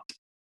dropped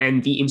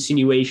and the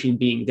insinuation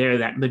being there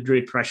that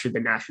Madrid pressured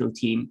the national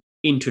team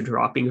into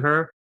dropping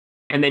her.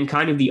 And then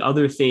kind of the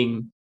other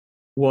thing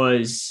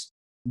was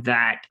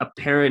that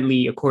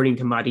apparently, according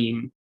to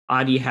Marin,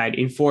 Adi had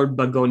informed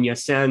Begoña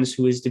Sanz,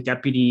 who is the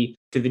deputy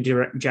to the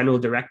general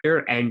director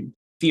and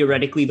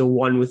theoretically the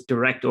one with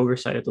direct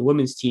oversight of the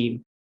women's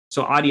team.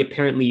 So Adi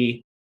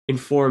apparently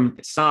informed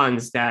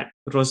Sanz that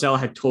Rosell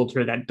had told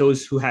her that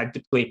those who had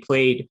to play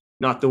played,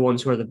 not the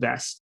ones who are the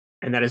best,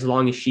 and that as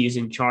long as she is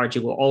in charge,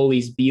 it will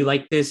always be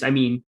like this. I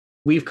mean,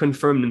 we've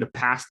confirmed in the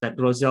past that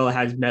Rosell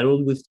has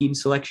meddled with team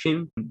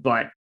selection,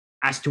 but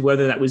as to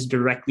whether that was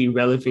directly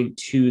relevant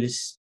to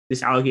this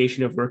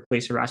allegation of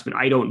workplace harassment,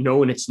 I don't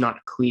know, and it's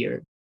not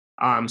clear.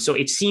 So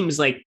it seems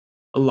like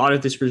a lot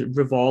of this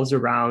revolves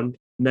around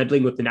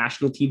meddling with the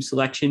national team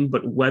selection,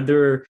 but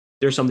whether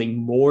there's something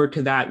more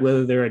to that,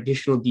 whether there are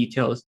additional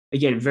details,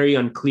 again, very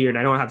unclear, and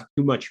I don't have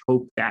too much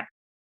hope that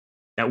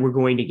we're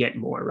going to get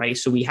more, right?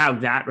 So we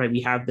have that, right?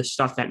 We have the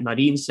stuff that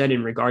Marin said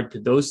in regard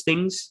to those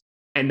things,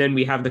 and then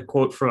we have the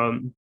quote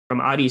from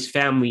Ari's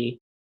family,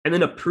 and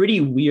then a pretty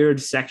weird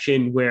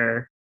section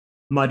where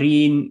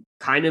Marin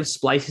kind of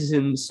splices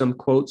in some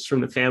quotes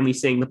from the family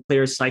saying the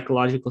player's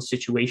psychological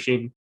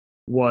situation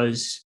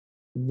was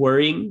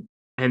worrying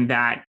and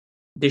that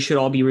this should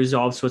all be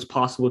resolved so it's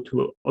possible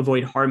to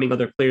avoid harming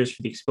other players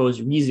for the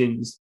exposed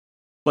reasons.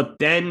 But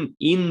then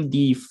in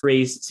the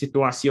phrase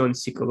situación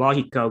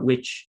psicológica,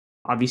 which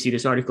obviously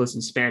this article is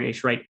in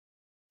Spanish, right?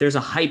 There's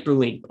a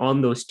hyperlink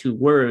on those two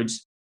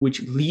words,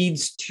 which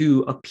leads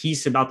to a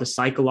piece about the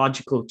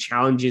psychological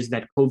challenges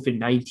that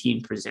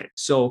COVID-19 presents.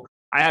 So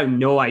I have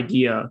no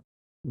idea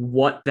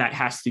what that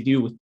has to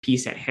do with the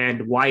piece at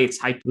hand, why it's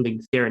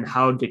hyperlinked there, and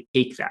how to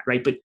take that,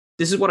 right? But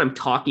this is what I'm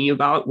talking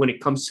about when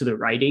it comes to the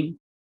writing.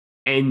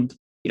 And,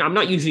 I'm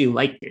not usually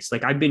like this.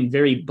 Like, I've been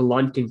very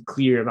blunt and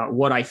clear about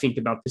what I think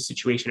about the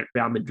situation at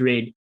Real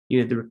Madrid,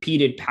 the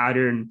repeated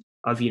pattern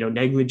of,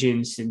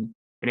 negligence and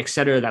et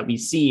cetera that we've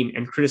seen,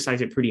 and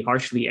criticize it pretty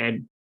harshly.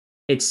 And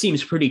it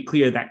seems pretty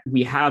clear that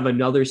we have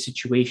another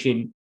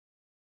situation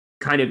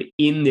kind of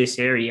in this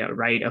area,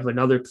 right, of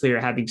another player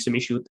having some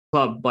issue with the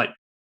club, but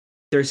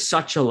there's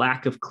such a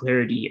lack of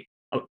clarity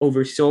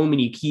over so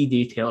many key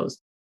details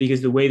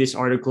because the way this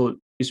article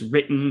is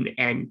written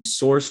and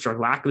sourced, or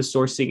lack of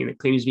sourcing, and the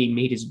claims being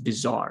made is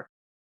bizarre.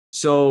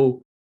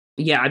 So,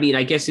 yeah, I mean,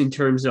 I guess in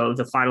terms of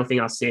the final thing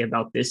I'll say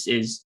about this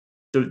is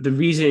the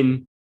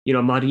reason,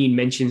 Marin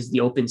mentions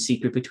the open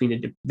secret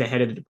between the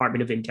head of the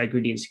Department of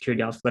Integrity and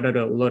Security,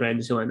 Alfredo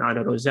Lorenzo, and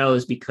Ana Rosell,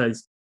 is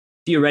because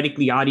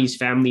theoretically, Adi's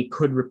family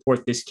could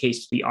report this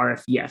case to the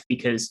RFEF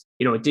because,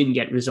 it didn't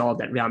get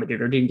resolved at Real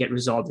Madrid or didn't get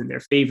resolved in their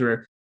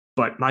favor.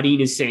 But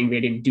Marin is saying they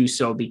didn't do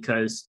so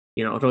because,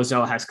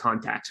 Rosell has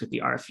contacts with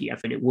the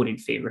RFEF and it wouldn't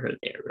favor her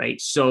there,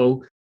 right?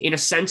 So in a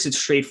sense, it's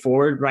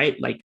straightforward,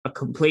 right? Like, a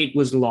complaint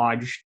was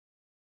lodged.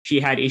 She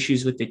had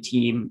issues with the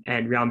team,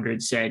 and Real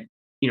Madrid said,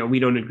 we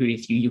don't agree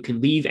with you. You can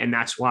leave. And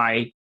that's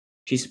why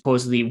she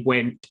supposedly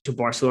went to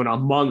Barcelona,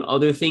 among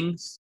other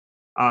things.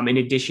 In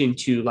addition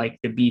to like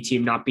the B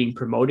team not being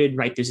promoted,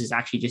 right? This is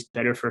actually just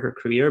better for her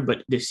career,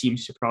 but this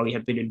seems to probably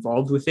have been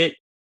involved with it.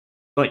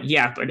 But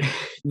yeah, but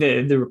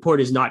the report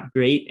is not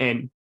great.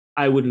 And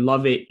I would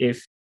love it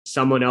if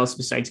someone else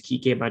besides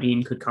Kike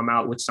Marin could come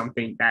out with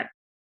something that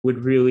would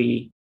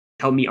really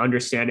help me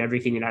understand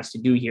everything it has to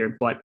do here.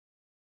 But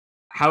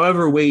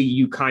however way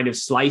you kind of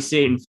slice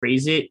it and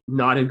phrase it,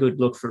 not a good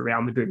look for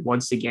Real Madrid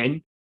once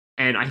again.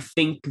 And I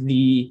think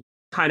the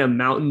kind of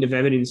mountain of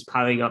evidence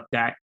piling up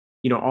that,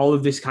 all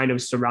of this kind of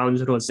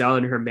surrounds Rosell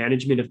and her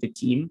management of the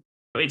team.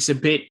 It's a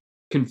bit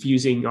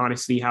confusing,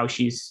 honestly, how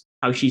she's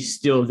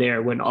still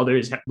there when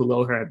others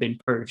below her have been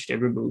purged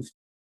and removed.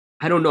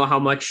 I don't know how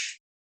much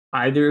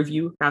either of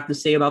you have to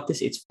say about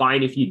this. It's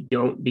fine if you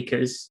don't,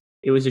 because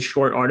it was a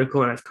short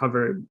article and I've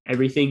covered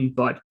everything,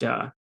 but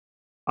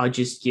I'll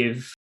just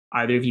give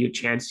either of you a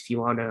chance if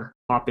you want to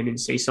hop in and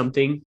say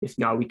something. If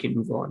not, we can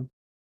move on.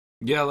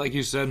 Yeah, like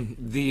you said,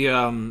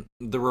 the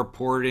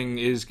reporting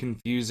is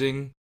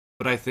confusing,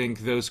 but I think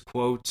those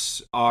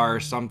quotes are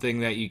something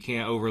that you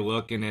can't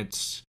overlook, and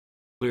it's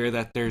clear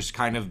that there's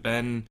kind of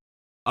been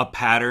a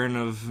pattern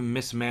of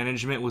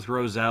mismanagement with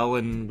Rosell,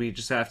 and we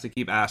just have to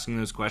keep asking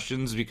those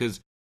questions because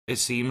it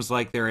seems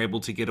like they're able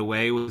to get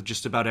away with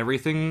just about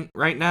everything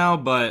right now,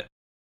 but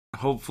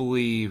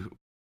hopefully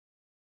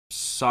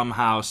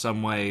somehow,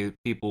 some way,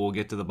 people will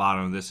get to the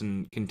bottom of this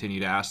and continue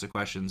to ask the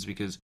questions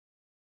because,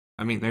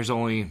 I mean, there's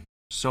only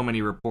so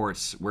many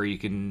reports where you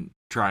can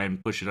try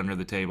and push it under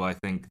the table. I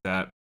think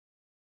that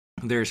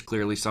there's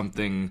clearly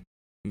something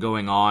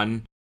going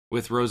on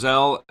with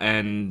Rosell,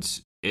 and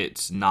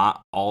it's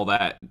not all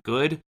that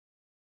good,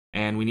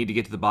 and we need to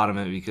get to the bottom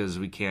of it because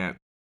we can't,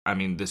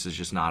 this is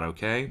just not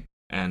okay,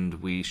 and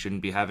we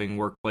shouldn't be having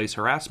workplace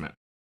harassment.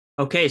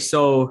 Okay,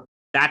 so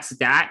that's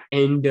that,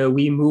 and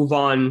we move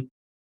on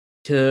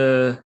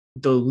to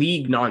the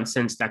league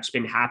nonsense that's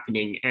been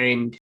happening.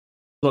 And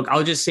look,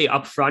 I'll just say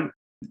up front,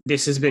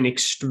 this has been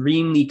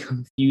extremely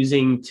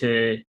confusing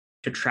to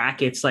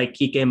track. It's like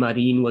Kike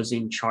Marin was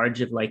in charge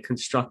of like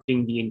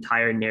constructing the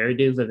entire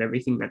narrative of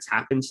everything that's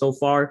happened so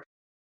far.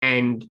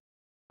 And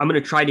I'm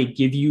going to try to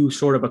give you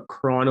sort of a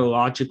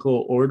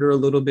chronological order, a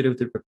little bit of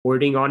the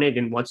reporting on it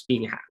and what's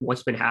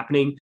been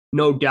happening.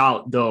 No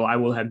doubt, though, I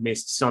will have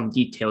missed some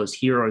details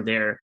here or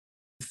there.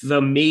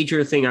 The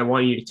major thing I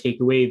want you to take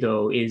away,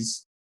 though,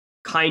 is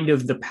kind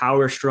of the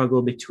power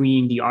struggle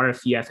between the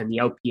RFEF and the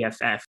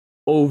LPFF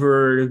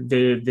over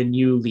the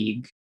new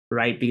league,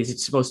 right? Because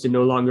it's supposed to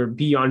no longer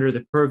be under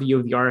the purview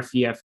of the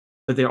RFEF,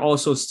 but they're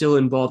also still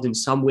involved in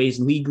some ways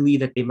legally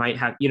that they might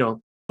have,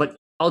 but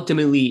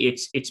ultimately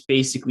it's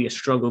basically a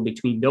struggle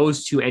between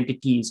those two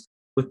entities,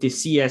 with the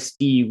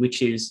CSD,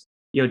 which is,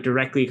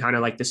 directly kind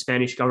of like the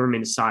Spanish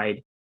government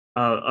side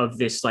of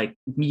this, like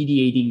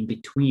mediating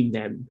between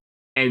them.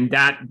 And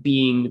that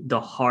being the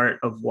heart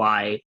of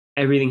why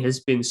everything has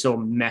been so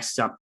messed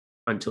up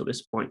until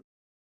this point.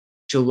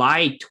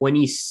 July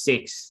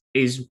 26th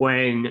is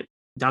when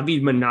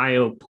David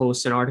Manayo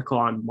posts an article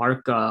on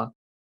Marca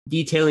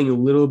detailing a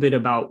little bit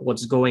about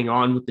what's going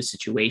on with the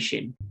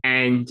situation.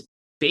 And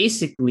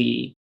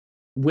basically,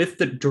 with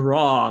the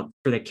draw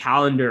for the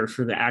calendar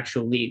for the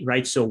actual league,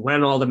 right? So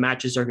when all the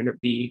matches are going to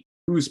be,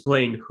 who's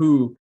playing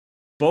who,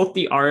 both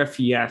the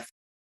RFEF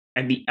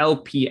and the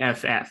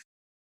LPFF,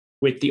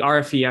 with the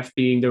RFEF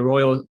being the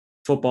Royal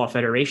Football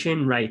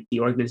Federation, right?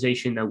 The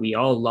organization that we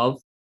all love,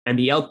 and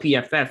the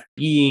LPFF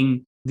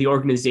being the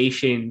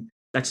organization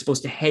that's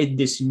supposed to head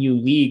this new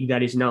league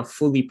that is now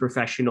fully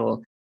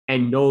professional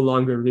and no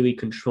longer really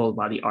controlled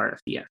by the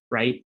RFEF,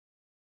 right?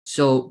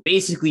 So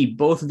basically,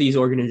 both of these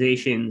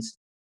organizations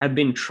have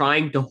been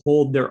trying to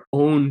hold their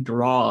own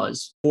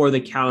draws for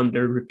the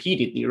calendar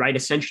repeatedly, right?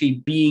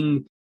 Essentially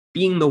being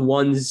the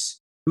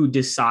ones who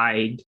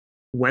decide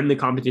when the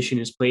competition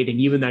is played and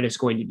even that it's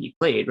going to be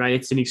played, right?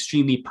 It's an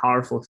extremely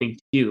powerful thing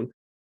to do.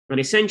 And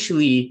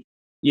essentially,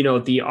 the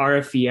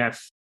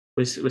RFEF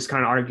was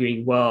kind of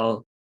arguing,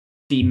 well,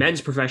 the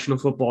men's professional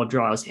football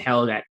draw is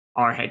held at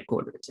our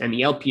headquarters. And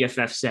the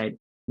LPFF said,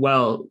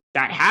 well,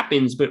 that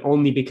happens, but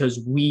only because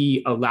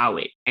we allow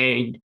it.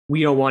 And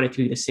we don't want it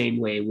to be the same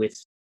way with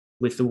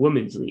the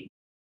women's league,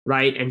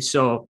 right? And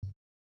so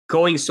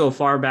going so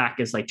far back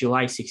as like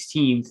July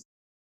 16th,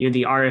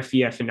 the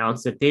RFEF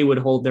announced that they would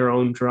hold their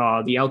own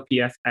draw. The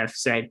LPFF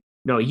said,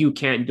 no, you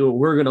can't do it.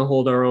 We're going to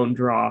hold our own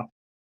draw.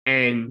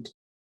 And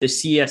the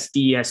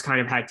CSD has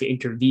kind of had to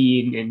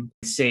intervene and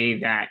say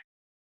that,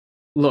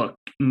 look,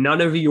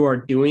 none of you are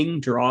doing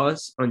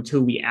draws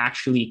until we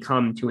actually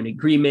come to an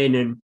agreement.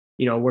 And,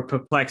 we're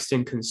perplexed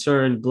and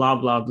concerned, blah,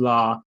 blah,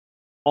 blah,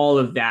 all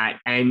of that.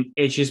 And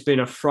it's just been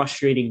a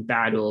frustrating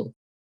battle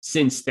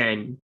since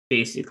then,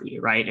 basically,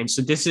 right? And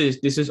so this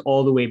is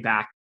all the way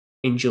back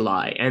in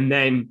July. And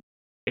then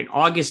in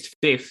August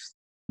 5th,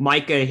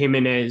 Micah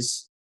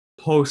Jimenez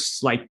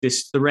posts like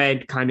this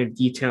thread kind of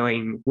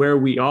detailing where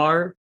we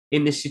are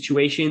in this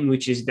situation,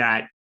 which is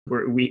that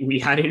we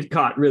hadn't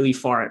got really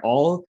far at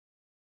all.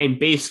 And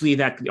basically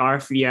that the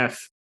RFEF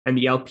and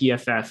the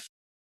LPFF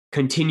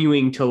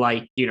continuing to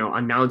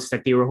announce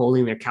that they were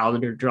holding their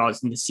calendar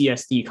draws, and the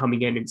CSD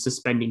coming in and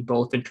suspending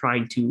both and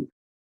trying to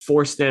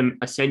force them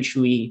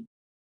essentially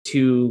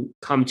to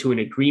come to an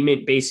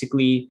agreement.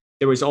 Basically,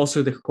 there was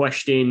also the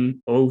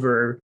question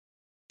over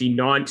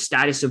the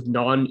status of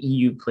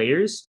non-EU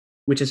players,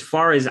 which, as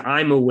far as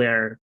I'm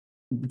aware,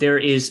 there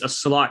is a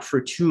slot for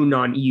 2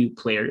 non-EU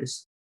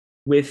players.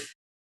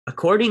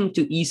 According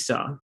to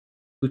Isa,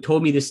 who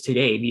told me this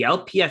today, the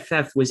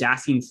LPFF was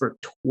asking for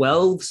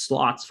 12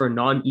 slots for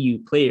non-EU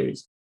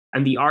players,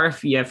 and the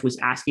RFEF was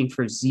asking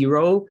for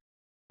 0,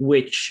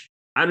 which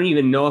I don't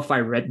even know if I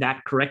read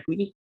that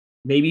correctly.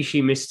 Maybe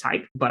she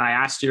mistyped, but I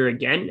asked her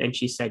again and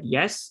she said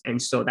yes.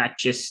 And so that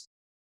just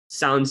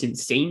sounds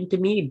insane to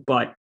me,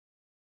 but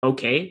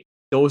okay.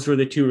 Those were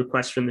the 2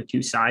 requests from the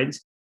 2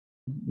 sides.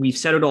 We've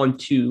settled on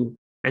 2.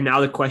 And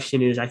now the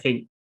question is, I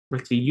think,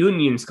 with the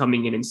unions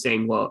coming in and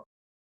saying, well,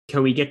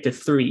 can we get to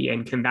 3?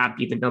 And can that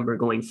be the number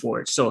going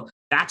forward? So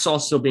that's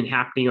also been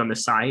happening on the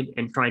side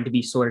and trying to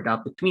be sorted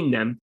out between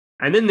them.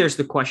 And then there's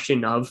the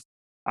question of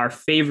our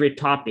favorite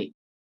topic.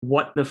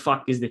 What the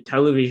fuck is the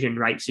television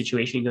rights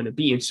situation going to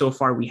be? And so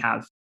far we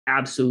have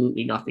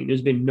absolutely nothing.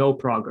 There's been no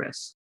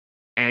progress.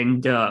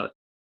 And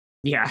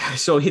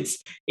so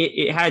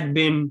it had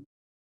been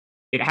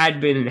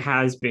and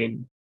has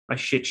been a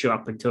shit show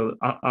up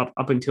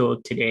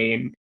until today.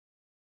 And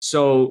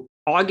so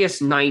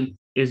August 9th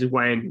is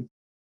when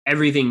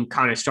everything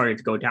kind of started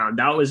to go down.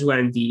 That was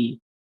when the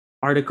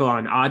article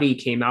on Adi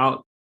came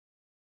out.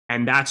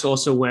 And that's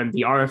also when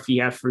the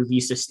RFEF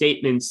released a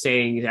statement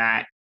saying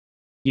that,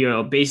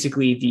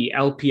 basically the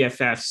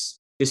LPFF's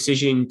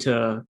decision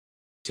to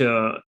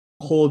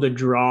hold a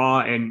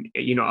draw and,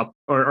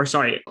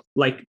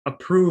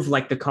 approve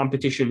the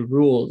competition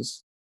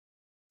rules,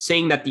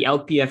 saying that the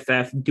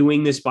LPFF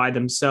doing this by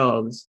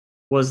themselves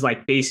was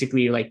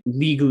basically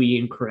legally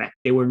incorrect.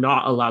 They were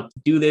not allowed to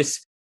do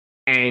this.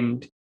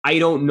 And I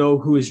don't know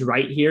who is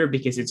right here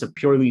because it's a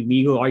purely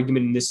legal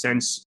argument in this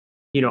sense,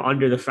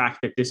 under the fact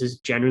that this is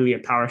generally a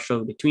power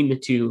struggle between the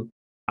 2.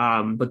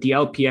 But the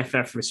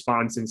LPFF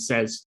responds and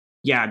says,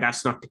 yeah,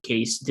 that's not the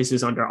case. This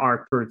is under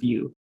our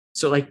purview.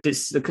 So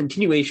the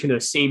continuation of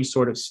the same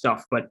sort of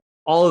stuff, but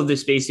all of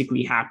this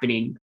basically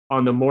happening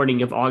on the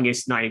morning of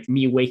August 9th,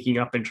 me waking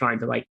up and trying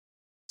to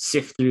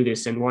sift through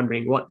this and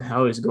wondering what the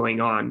hell is going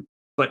on.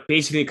 But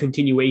basically a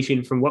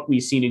continuation from what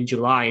we've seen in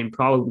July and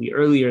probably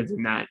earlier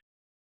than that.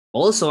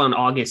 Also on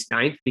August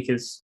 9th,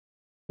 because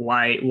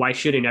why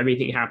shouldn't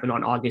everything happen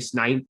on August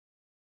 9th?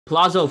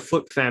 Plazo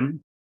FootFem,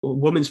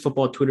 women's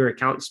football Twitter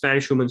account,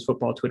 Spanish women's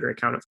football Twitter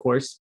account, of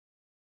course.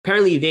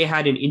 Apparently they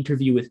had an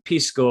interview with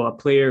Pisco, a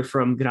player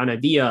from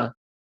Granadilla,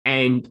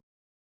 and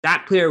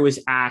that player was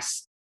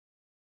asked,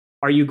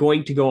 are you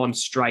going to go on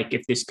strike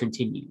if this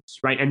continues,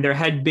 right? And there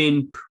had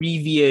been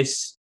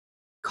previous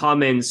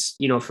comments,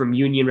 from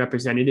union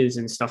representatives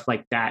and stuff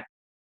like that.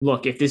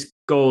 Look, if this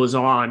goes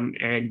on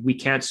and we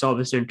can't solve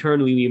this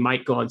internally, we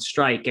might go on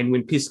strike. And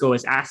when Pisco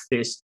was asked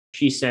this,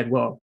 she said,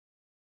 well,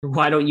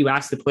 why don't you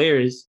ask the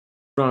players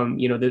from,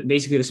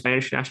 basically the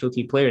Spanish national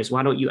team players,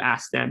 why don't you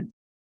ask them?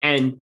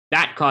 And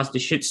that caused a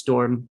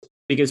shitstorm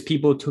because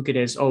people took it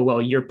as, oh,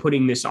 well, you're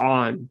putting this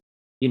on,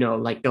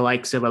 the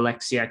likes of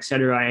Alexia, et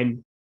cetera.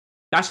 And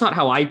that's not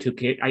how I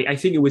took it. I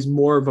think it was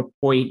more of a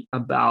point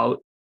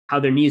about how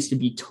there needs to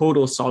be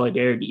total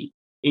solidarity,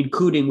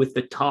 including with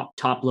the top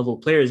level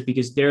players,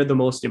 because they're the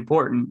most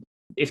important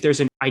if there's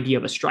an idea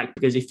of a strike.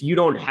 Because if you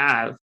don't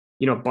have,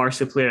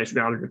 Barca players,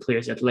 Real Madrid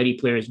players, Atleti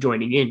players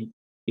joining in,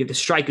 the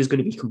strike is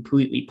going to be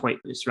completely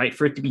pointless, right?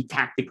 For it to be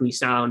tactically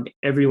sound,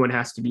 everyone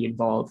has to be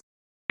involved.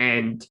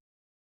 And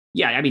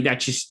yeah, I mean, that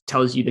just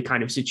tells you the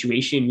kind of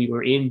situation we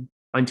were in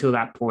until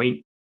that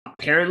point.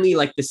 Apparently,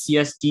 the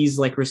CSD's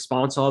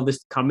response to all of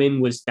this come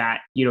in was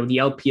that, the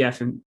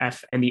LPF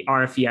and the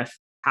RFEF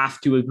have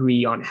to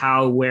agree on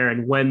how, where,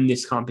 and when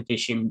this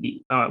competition,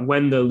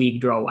 when the league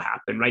draw will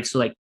happen, right?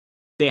 So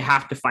they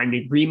have to find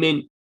an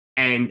agreement.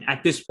 And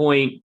at this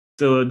point,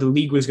 the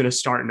league was going to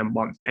start in a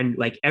month, and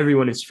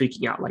everyone is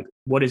freaking out,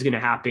 what is going to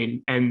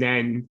happen? And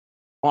then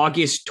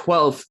August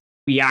 12th,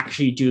 we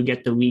actually do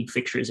get the league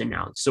fixtures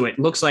announced. So it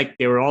looks like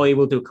they were all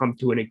able to come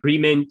to an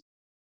agreement,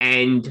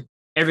 and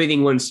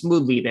everything went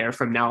smoothly there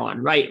from now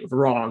on. Right,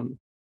 wrong.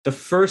 The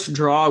first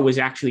draw was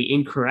actually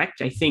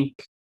incorrect. I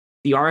think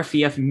the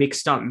RFEF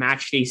mixed up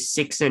match day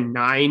 6 and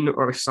 9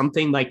 or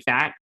something like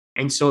that.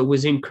 And so it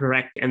was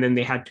incorrect. And then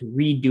they had to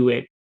redo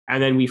it.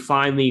 And then we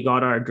finally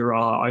got our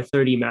draw, our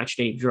 30 match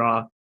day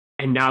draw.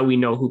 And now we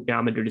know who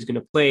Real Madrid is going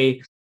to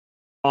play.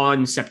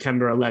 On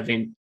September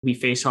 11th, we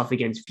face off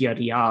against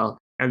Villarreal.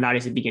 And that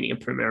is the beginning of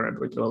Primera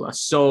Iberdrola.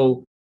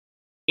 So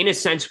in a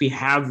sense, we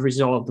have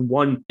resolved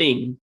one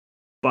thing,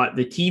 but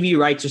the TV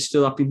rights are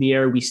still up in the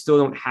air. We still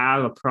don't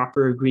have a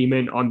proper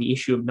agreement on the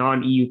issue of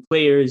non-EU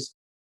players.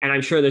 And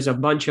I'm sure there's a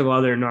bunch of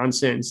other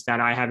nonsense that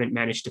I haven't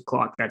managed to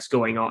clock that's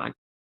going on.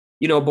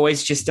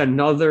 Boys, just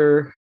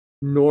another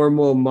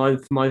normal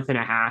month and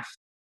a half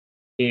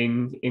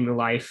in the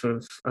life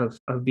of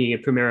being a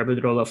Primera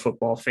Iberdrola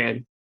football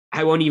fan.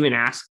 I won't even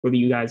ask whether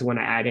you guys want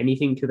to add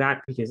anything to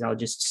that because I'll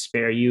just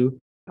spare you.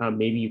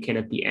 Maybe you can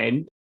at the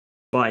end.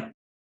 But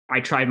I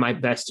tried my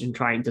best in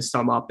trying to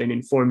sum up and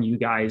inform you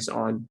guys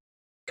on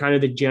kind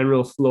of the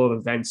general flow of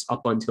events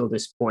up until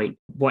this point,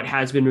 what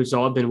has been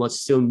resolved and what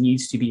still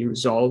needs to be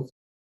resolved.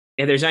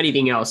 if there's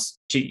anything else,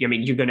 I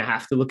mean, you're going to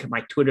have to look at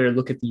my Twitter,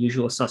 look at the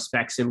usual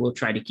suspects, and we'll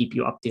try to keep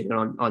you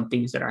updated on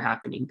things that are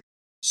happening.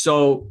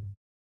 So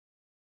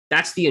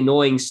that's the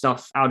annoying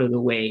stuff out of the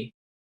way.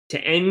 To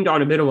end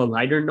on a bit of a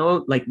lighter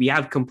note, like we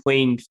have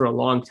complained for a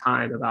long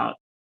time about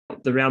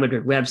the Real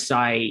Madrid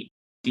website,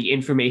 the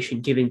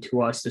information given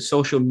to us, the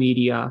social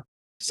media,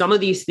 some of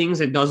these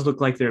things, it does look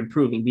like they're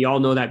improving. We all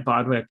know that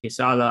Barbara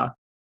Quesada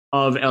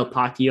of El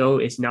Patio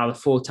is now the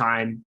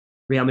full-time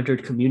Real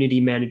Madrid community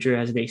manager,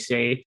 as they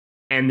say.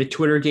 And the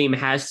Twitter game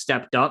has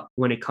stepped up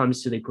when it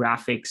comes to the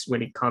graphics,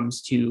 when it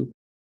comes to,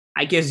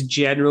 I guess,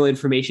 general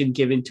information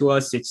given to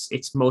us.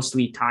 It's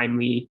mostly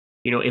timely.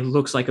 It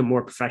looks like a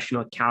more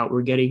professional account.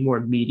 We're getting more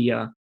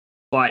media.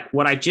 But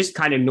what I just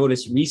kind of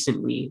noticed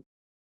recently,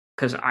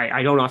 because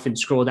I don't often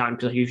scroll down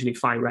because I usually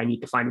find where I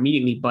need to find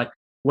immediately, but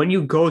when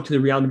you go to the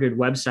Real Madrid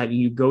website,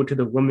 you go to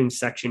the women's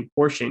section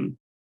portion.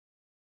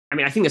 I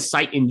mean, I think the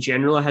site in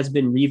general has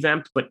been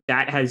revamped, but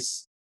that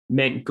has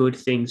meant good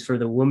things for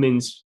the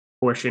women's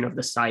portion of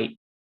the site,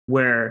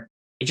 where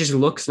it just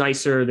looks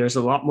nicer. There's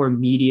a lot more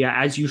media.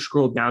 As you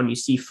scroll down, you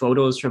see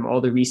photos from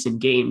all the recent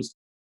games.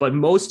 But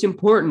most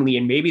importantly,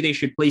 and maybe they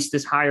should place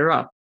this higher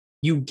up,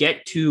 you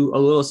get to a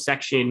little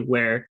section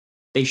where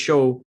they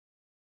show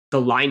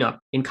the lineup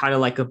in kind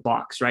of like a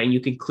box, right? And you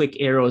can click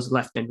arrows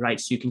left and right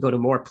so you can go to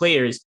more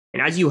players.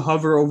 And as you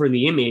hover over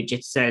the image,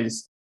 it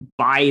says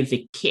buy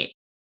the kit.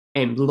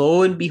 And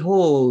lo and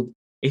behold,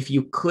 if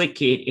you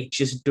click it, it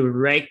just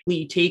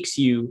directly takes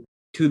you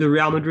to the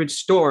Real Madrid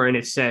store and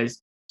it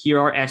says, here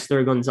are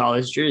Esther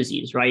Gonzalez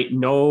jerseys, right?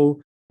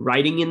 No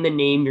writing in the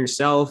name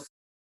yourself,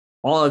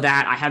 all of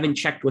that. I haven't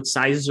checked what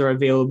sizes are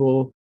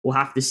available. We'll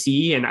have to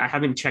see. And I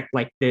haven't checked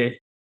like the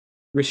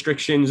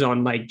restrictions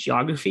on like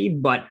geography,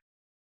 but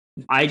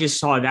I just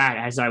saw that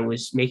as I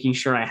was making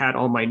sure I had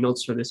all my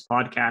notes for this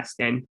podcast.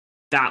 And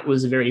that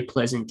was very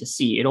pleasant to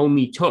see. It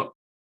only took,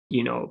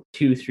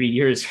 2-3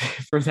 years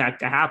for that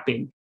to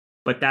happen,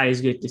 but that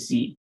is good to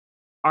see.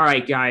 All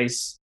right,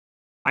 guys.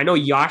 I know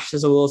Yash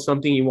has a little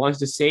something he wants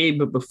to say,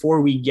 but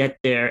before we get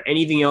there,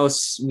 anything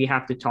else we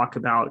have to talk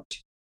about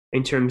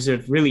in terms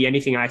of really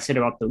anything I said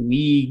about the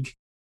league,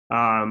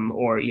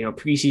 or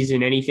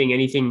preseason,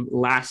 anything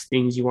last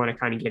things you want to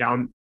kind of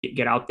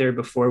get out there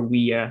before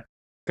we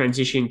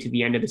transition to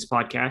the end of this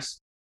podcast?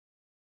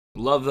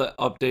 Love the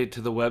update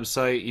to the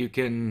website. You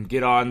can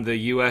get on the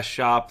US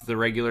shop, the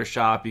regular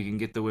shop. You can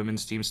get the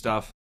women's team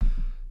stuff.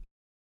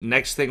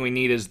 Next thing we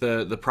need is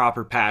the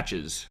proper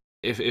patches.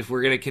 If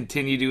we're going to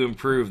continue to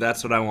improve,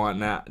 that's what I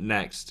want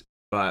next.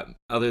 But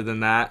other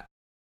than that,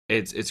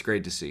 it's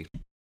great to see.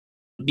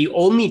 The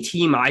only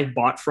team I've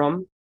bought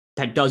from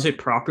that does it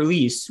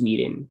properly is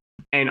Sweden.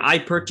 And I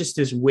purchased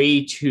this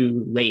way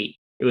too late.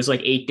 It was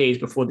like 8 days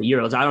before the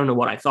Euros. I don't know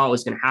what I thought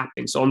was going to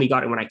happen. So only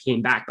got it when I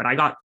came back. But I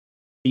got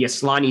the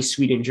Asllani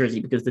Sweden jersey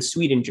because the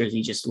Sweden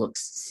jersey just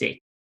looks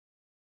sick.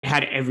 It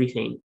had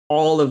everything.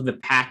 All of the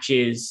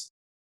patches,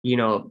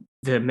 all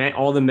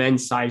the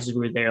men's sizes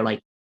were there. Like,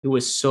 it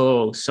was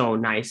so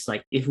nice.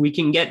 Like, if we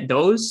can get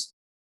those,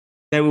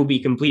 then we'll be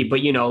complete.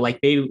 But,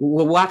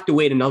 we'll have to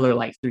wait another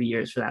like 3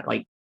 years for that.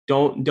 Like,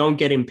 don't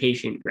get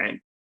impatient,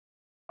 Grant.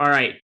 All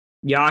right,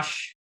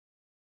 Yash,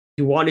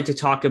 you wanted to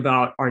talk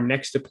about our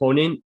next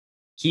opponent.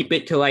 Keep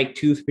it to like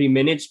 2-3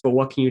 minutes, but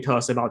what can you tell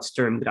us about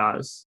Sturm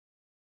Graz?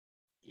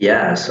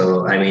 Yeah,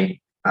 so I mean,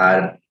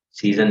 our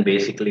season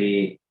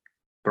basically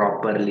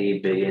properly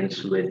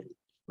begins with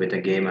a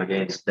game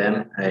against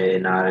them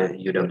in our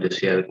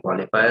UWCL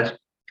qualifiers.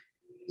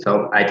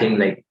 So I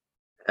think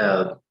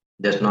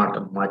there's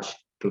not much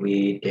to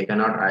be taken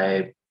out.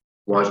 I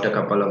watched a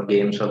couple of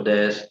games of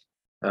this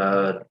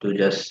to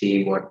just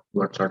see what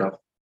sort of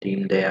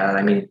team they are.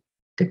 I mean,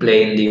 they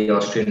play in the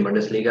Austrian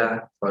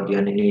Bundesliga for the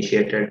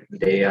uninitiated.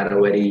 They are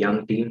a very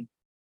young team.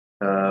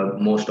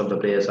 Most of the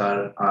players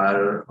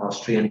are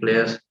Austrian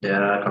players.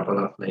 There are a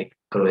couple of like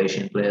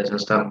Croatian players and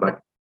stuff, but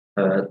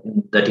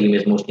the team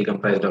is mostly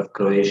comprised of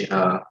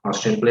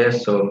Austrian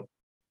players. So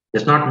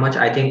there's not much.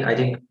 I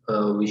think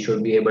we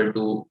should be able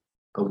to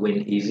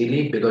win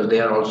easily because they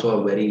are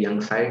also a very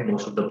young side.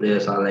 Most of the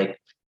players are like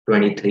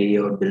 23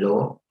 or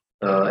below,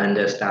 and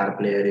their star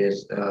player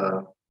is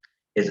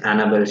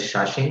Annabelle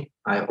Shashin.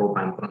 I hope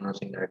I'm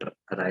pronouncing that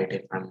right.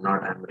 If I'm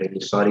not, I'm really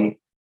sorry.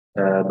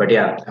 But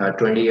yeah, a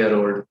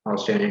 20-year-old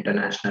Austrian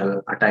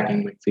international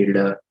attacking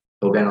midfielder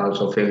who can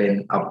also fill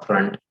in up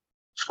front,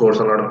 scores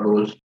a lot of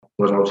goals,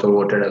 was also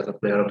voted as the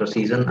player of the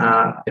season,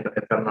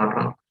 if I'm not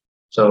wrong.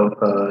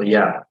 So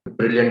yeah,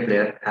 brilliant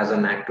player, has a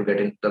knack to get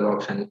into the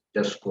box and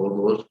just score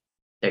goals,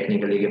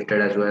 technically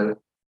gifted as well.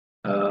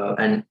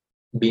 And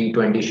being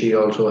 20, she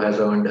also has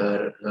earned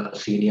her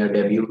senior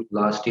debut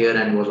last year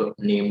and was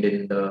named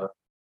in the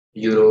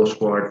Euro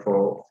squad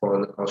for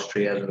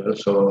Austria as well.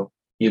 So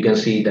you can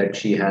see that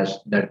she has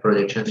that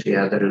projection, she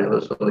has that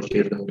level, so she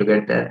is going to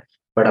get there.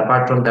 But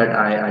apart from that,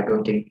 I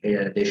don't think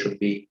they should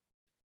be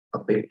a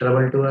big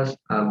trouble to us.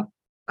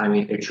 I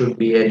mean, it should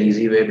be an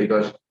easy way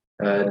because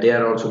they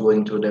are also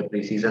going through their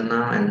preseason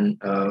now,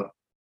 and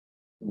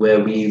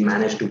where we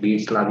managed to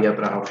beat Slavia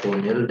Praha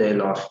 4-0. They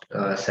lost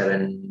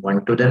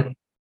 7-1 to them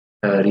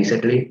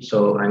recently.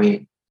 So, I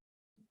mean,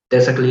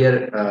 there's a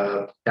clear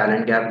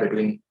talent gap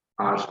between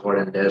our squad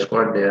and their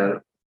squad. They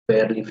are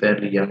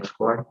fairly young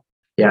squad.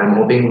 Yeah, I'm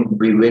hoping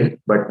we win.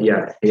 But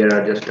yeah, here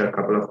are just a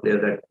couple of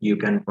players that you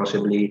can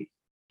possibly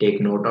take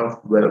note of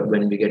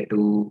when we get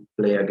to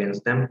play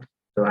against them.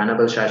 So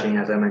Annabelle Shashing,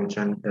 as I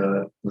mentioned,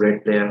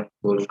 great player,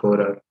 goal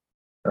scorer,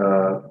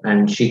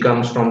 and she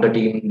comes from the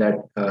team that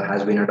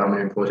has been a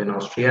dominant force in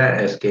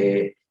Austria,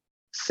 SK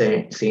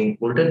Saint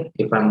Pölten.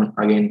 If I'm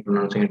again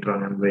pronouncing it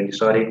wrong, I'm very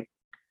sorry.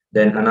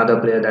 Then another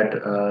player that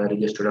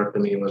really stood out to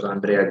me was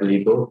Andrea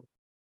Glibo,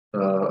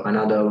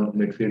 another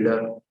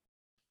midfielder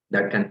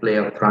that can play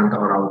up front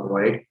or out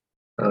wide.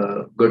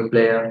 Good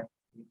player,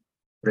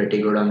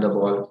 pretty good on the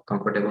ball,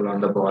 comfortable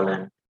on the ball,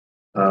 and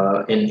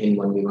in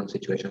 1v1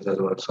 situations as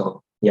well.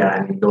 So yeah,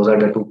 I mean those are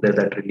the two players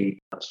that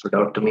really stood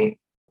out to me.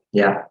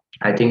 Yeah,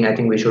 I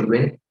think we should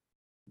win.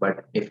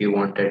 But if you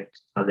wanted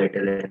a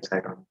little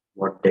insight on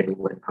what they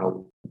do and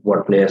how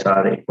what players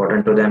are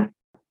important to them,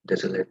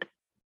 this is it.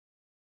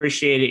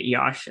 Appreciate it,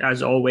 Yash,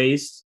 as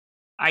always.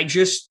 I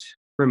just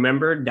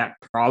remembered that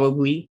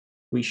probably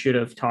we should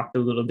have talked a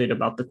little bit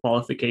about the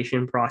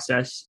qualification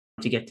process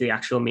to get to the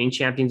actual main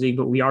Champions League,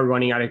 but we are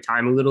running out of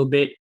time a little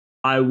bit.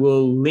 I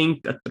will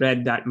link a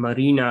thread that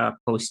Marina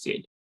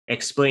posted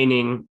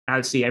explaining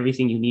obviously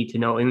everything you need to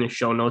know in the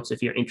show notes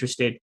if you're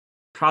interested.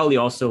 Probably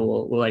also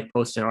we'll like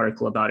post an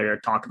article about it or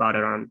talk about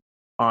it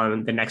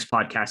on the next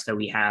podcast that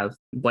we have.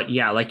 But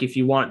yeah, like if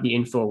you want the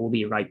info, we'll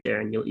be right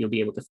there and you'll be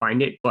able to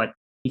find it. But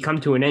we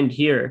come to an end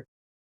here.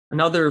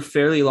 Another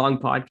fairly long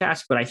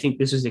podcast, but I think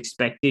this was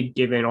expected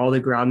given all the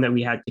ground that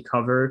we had to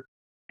cover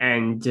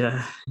and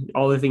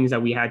all the things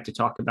that we had to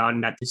talk about,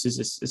 and that this is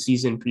a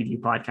season preview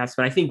podcast.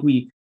 But I think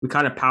we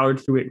kind of powered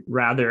through it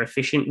rather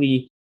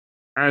efficiently.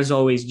 As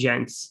always,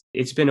 gents,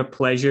 it's been a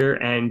pleasure,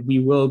 and we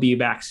will be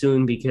back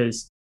soon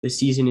because the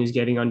season is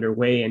getting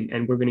underway,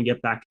 and we're going to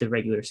get back to the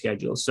regular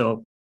schedule.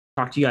 So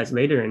talk to you guys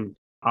later, and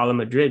Ala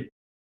Madrid.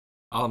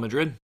 Ala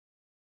Madrid.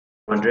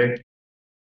 Madrid.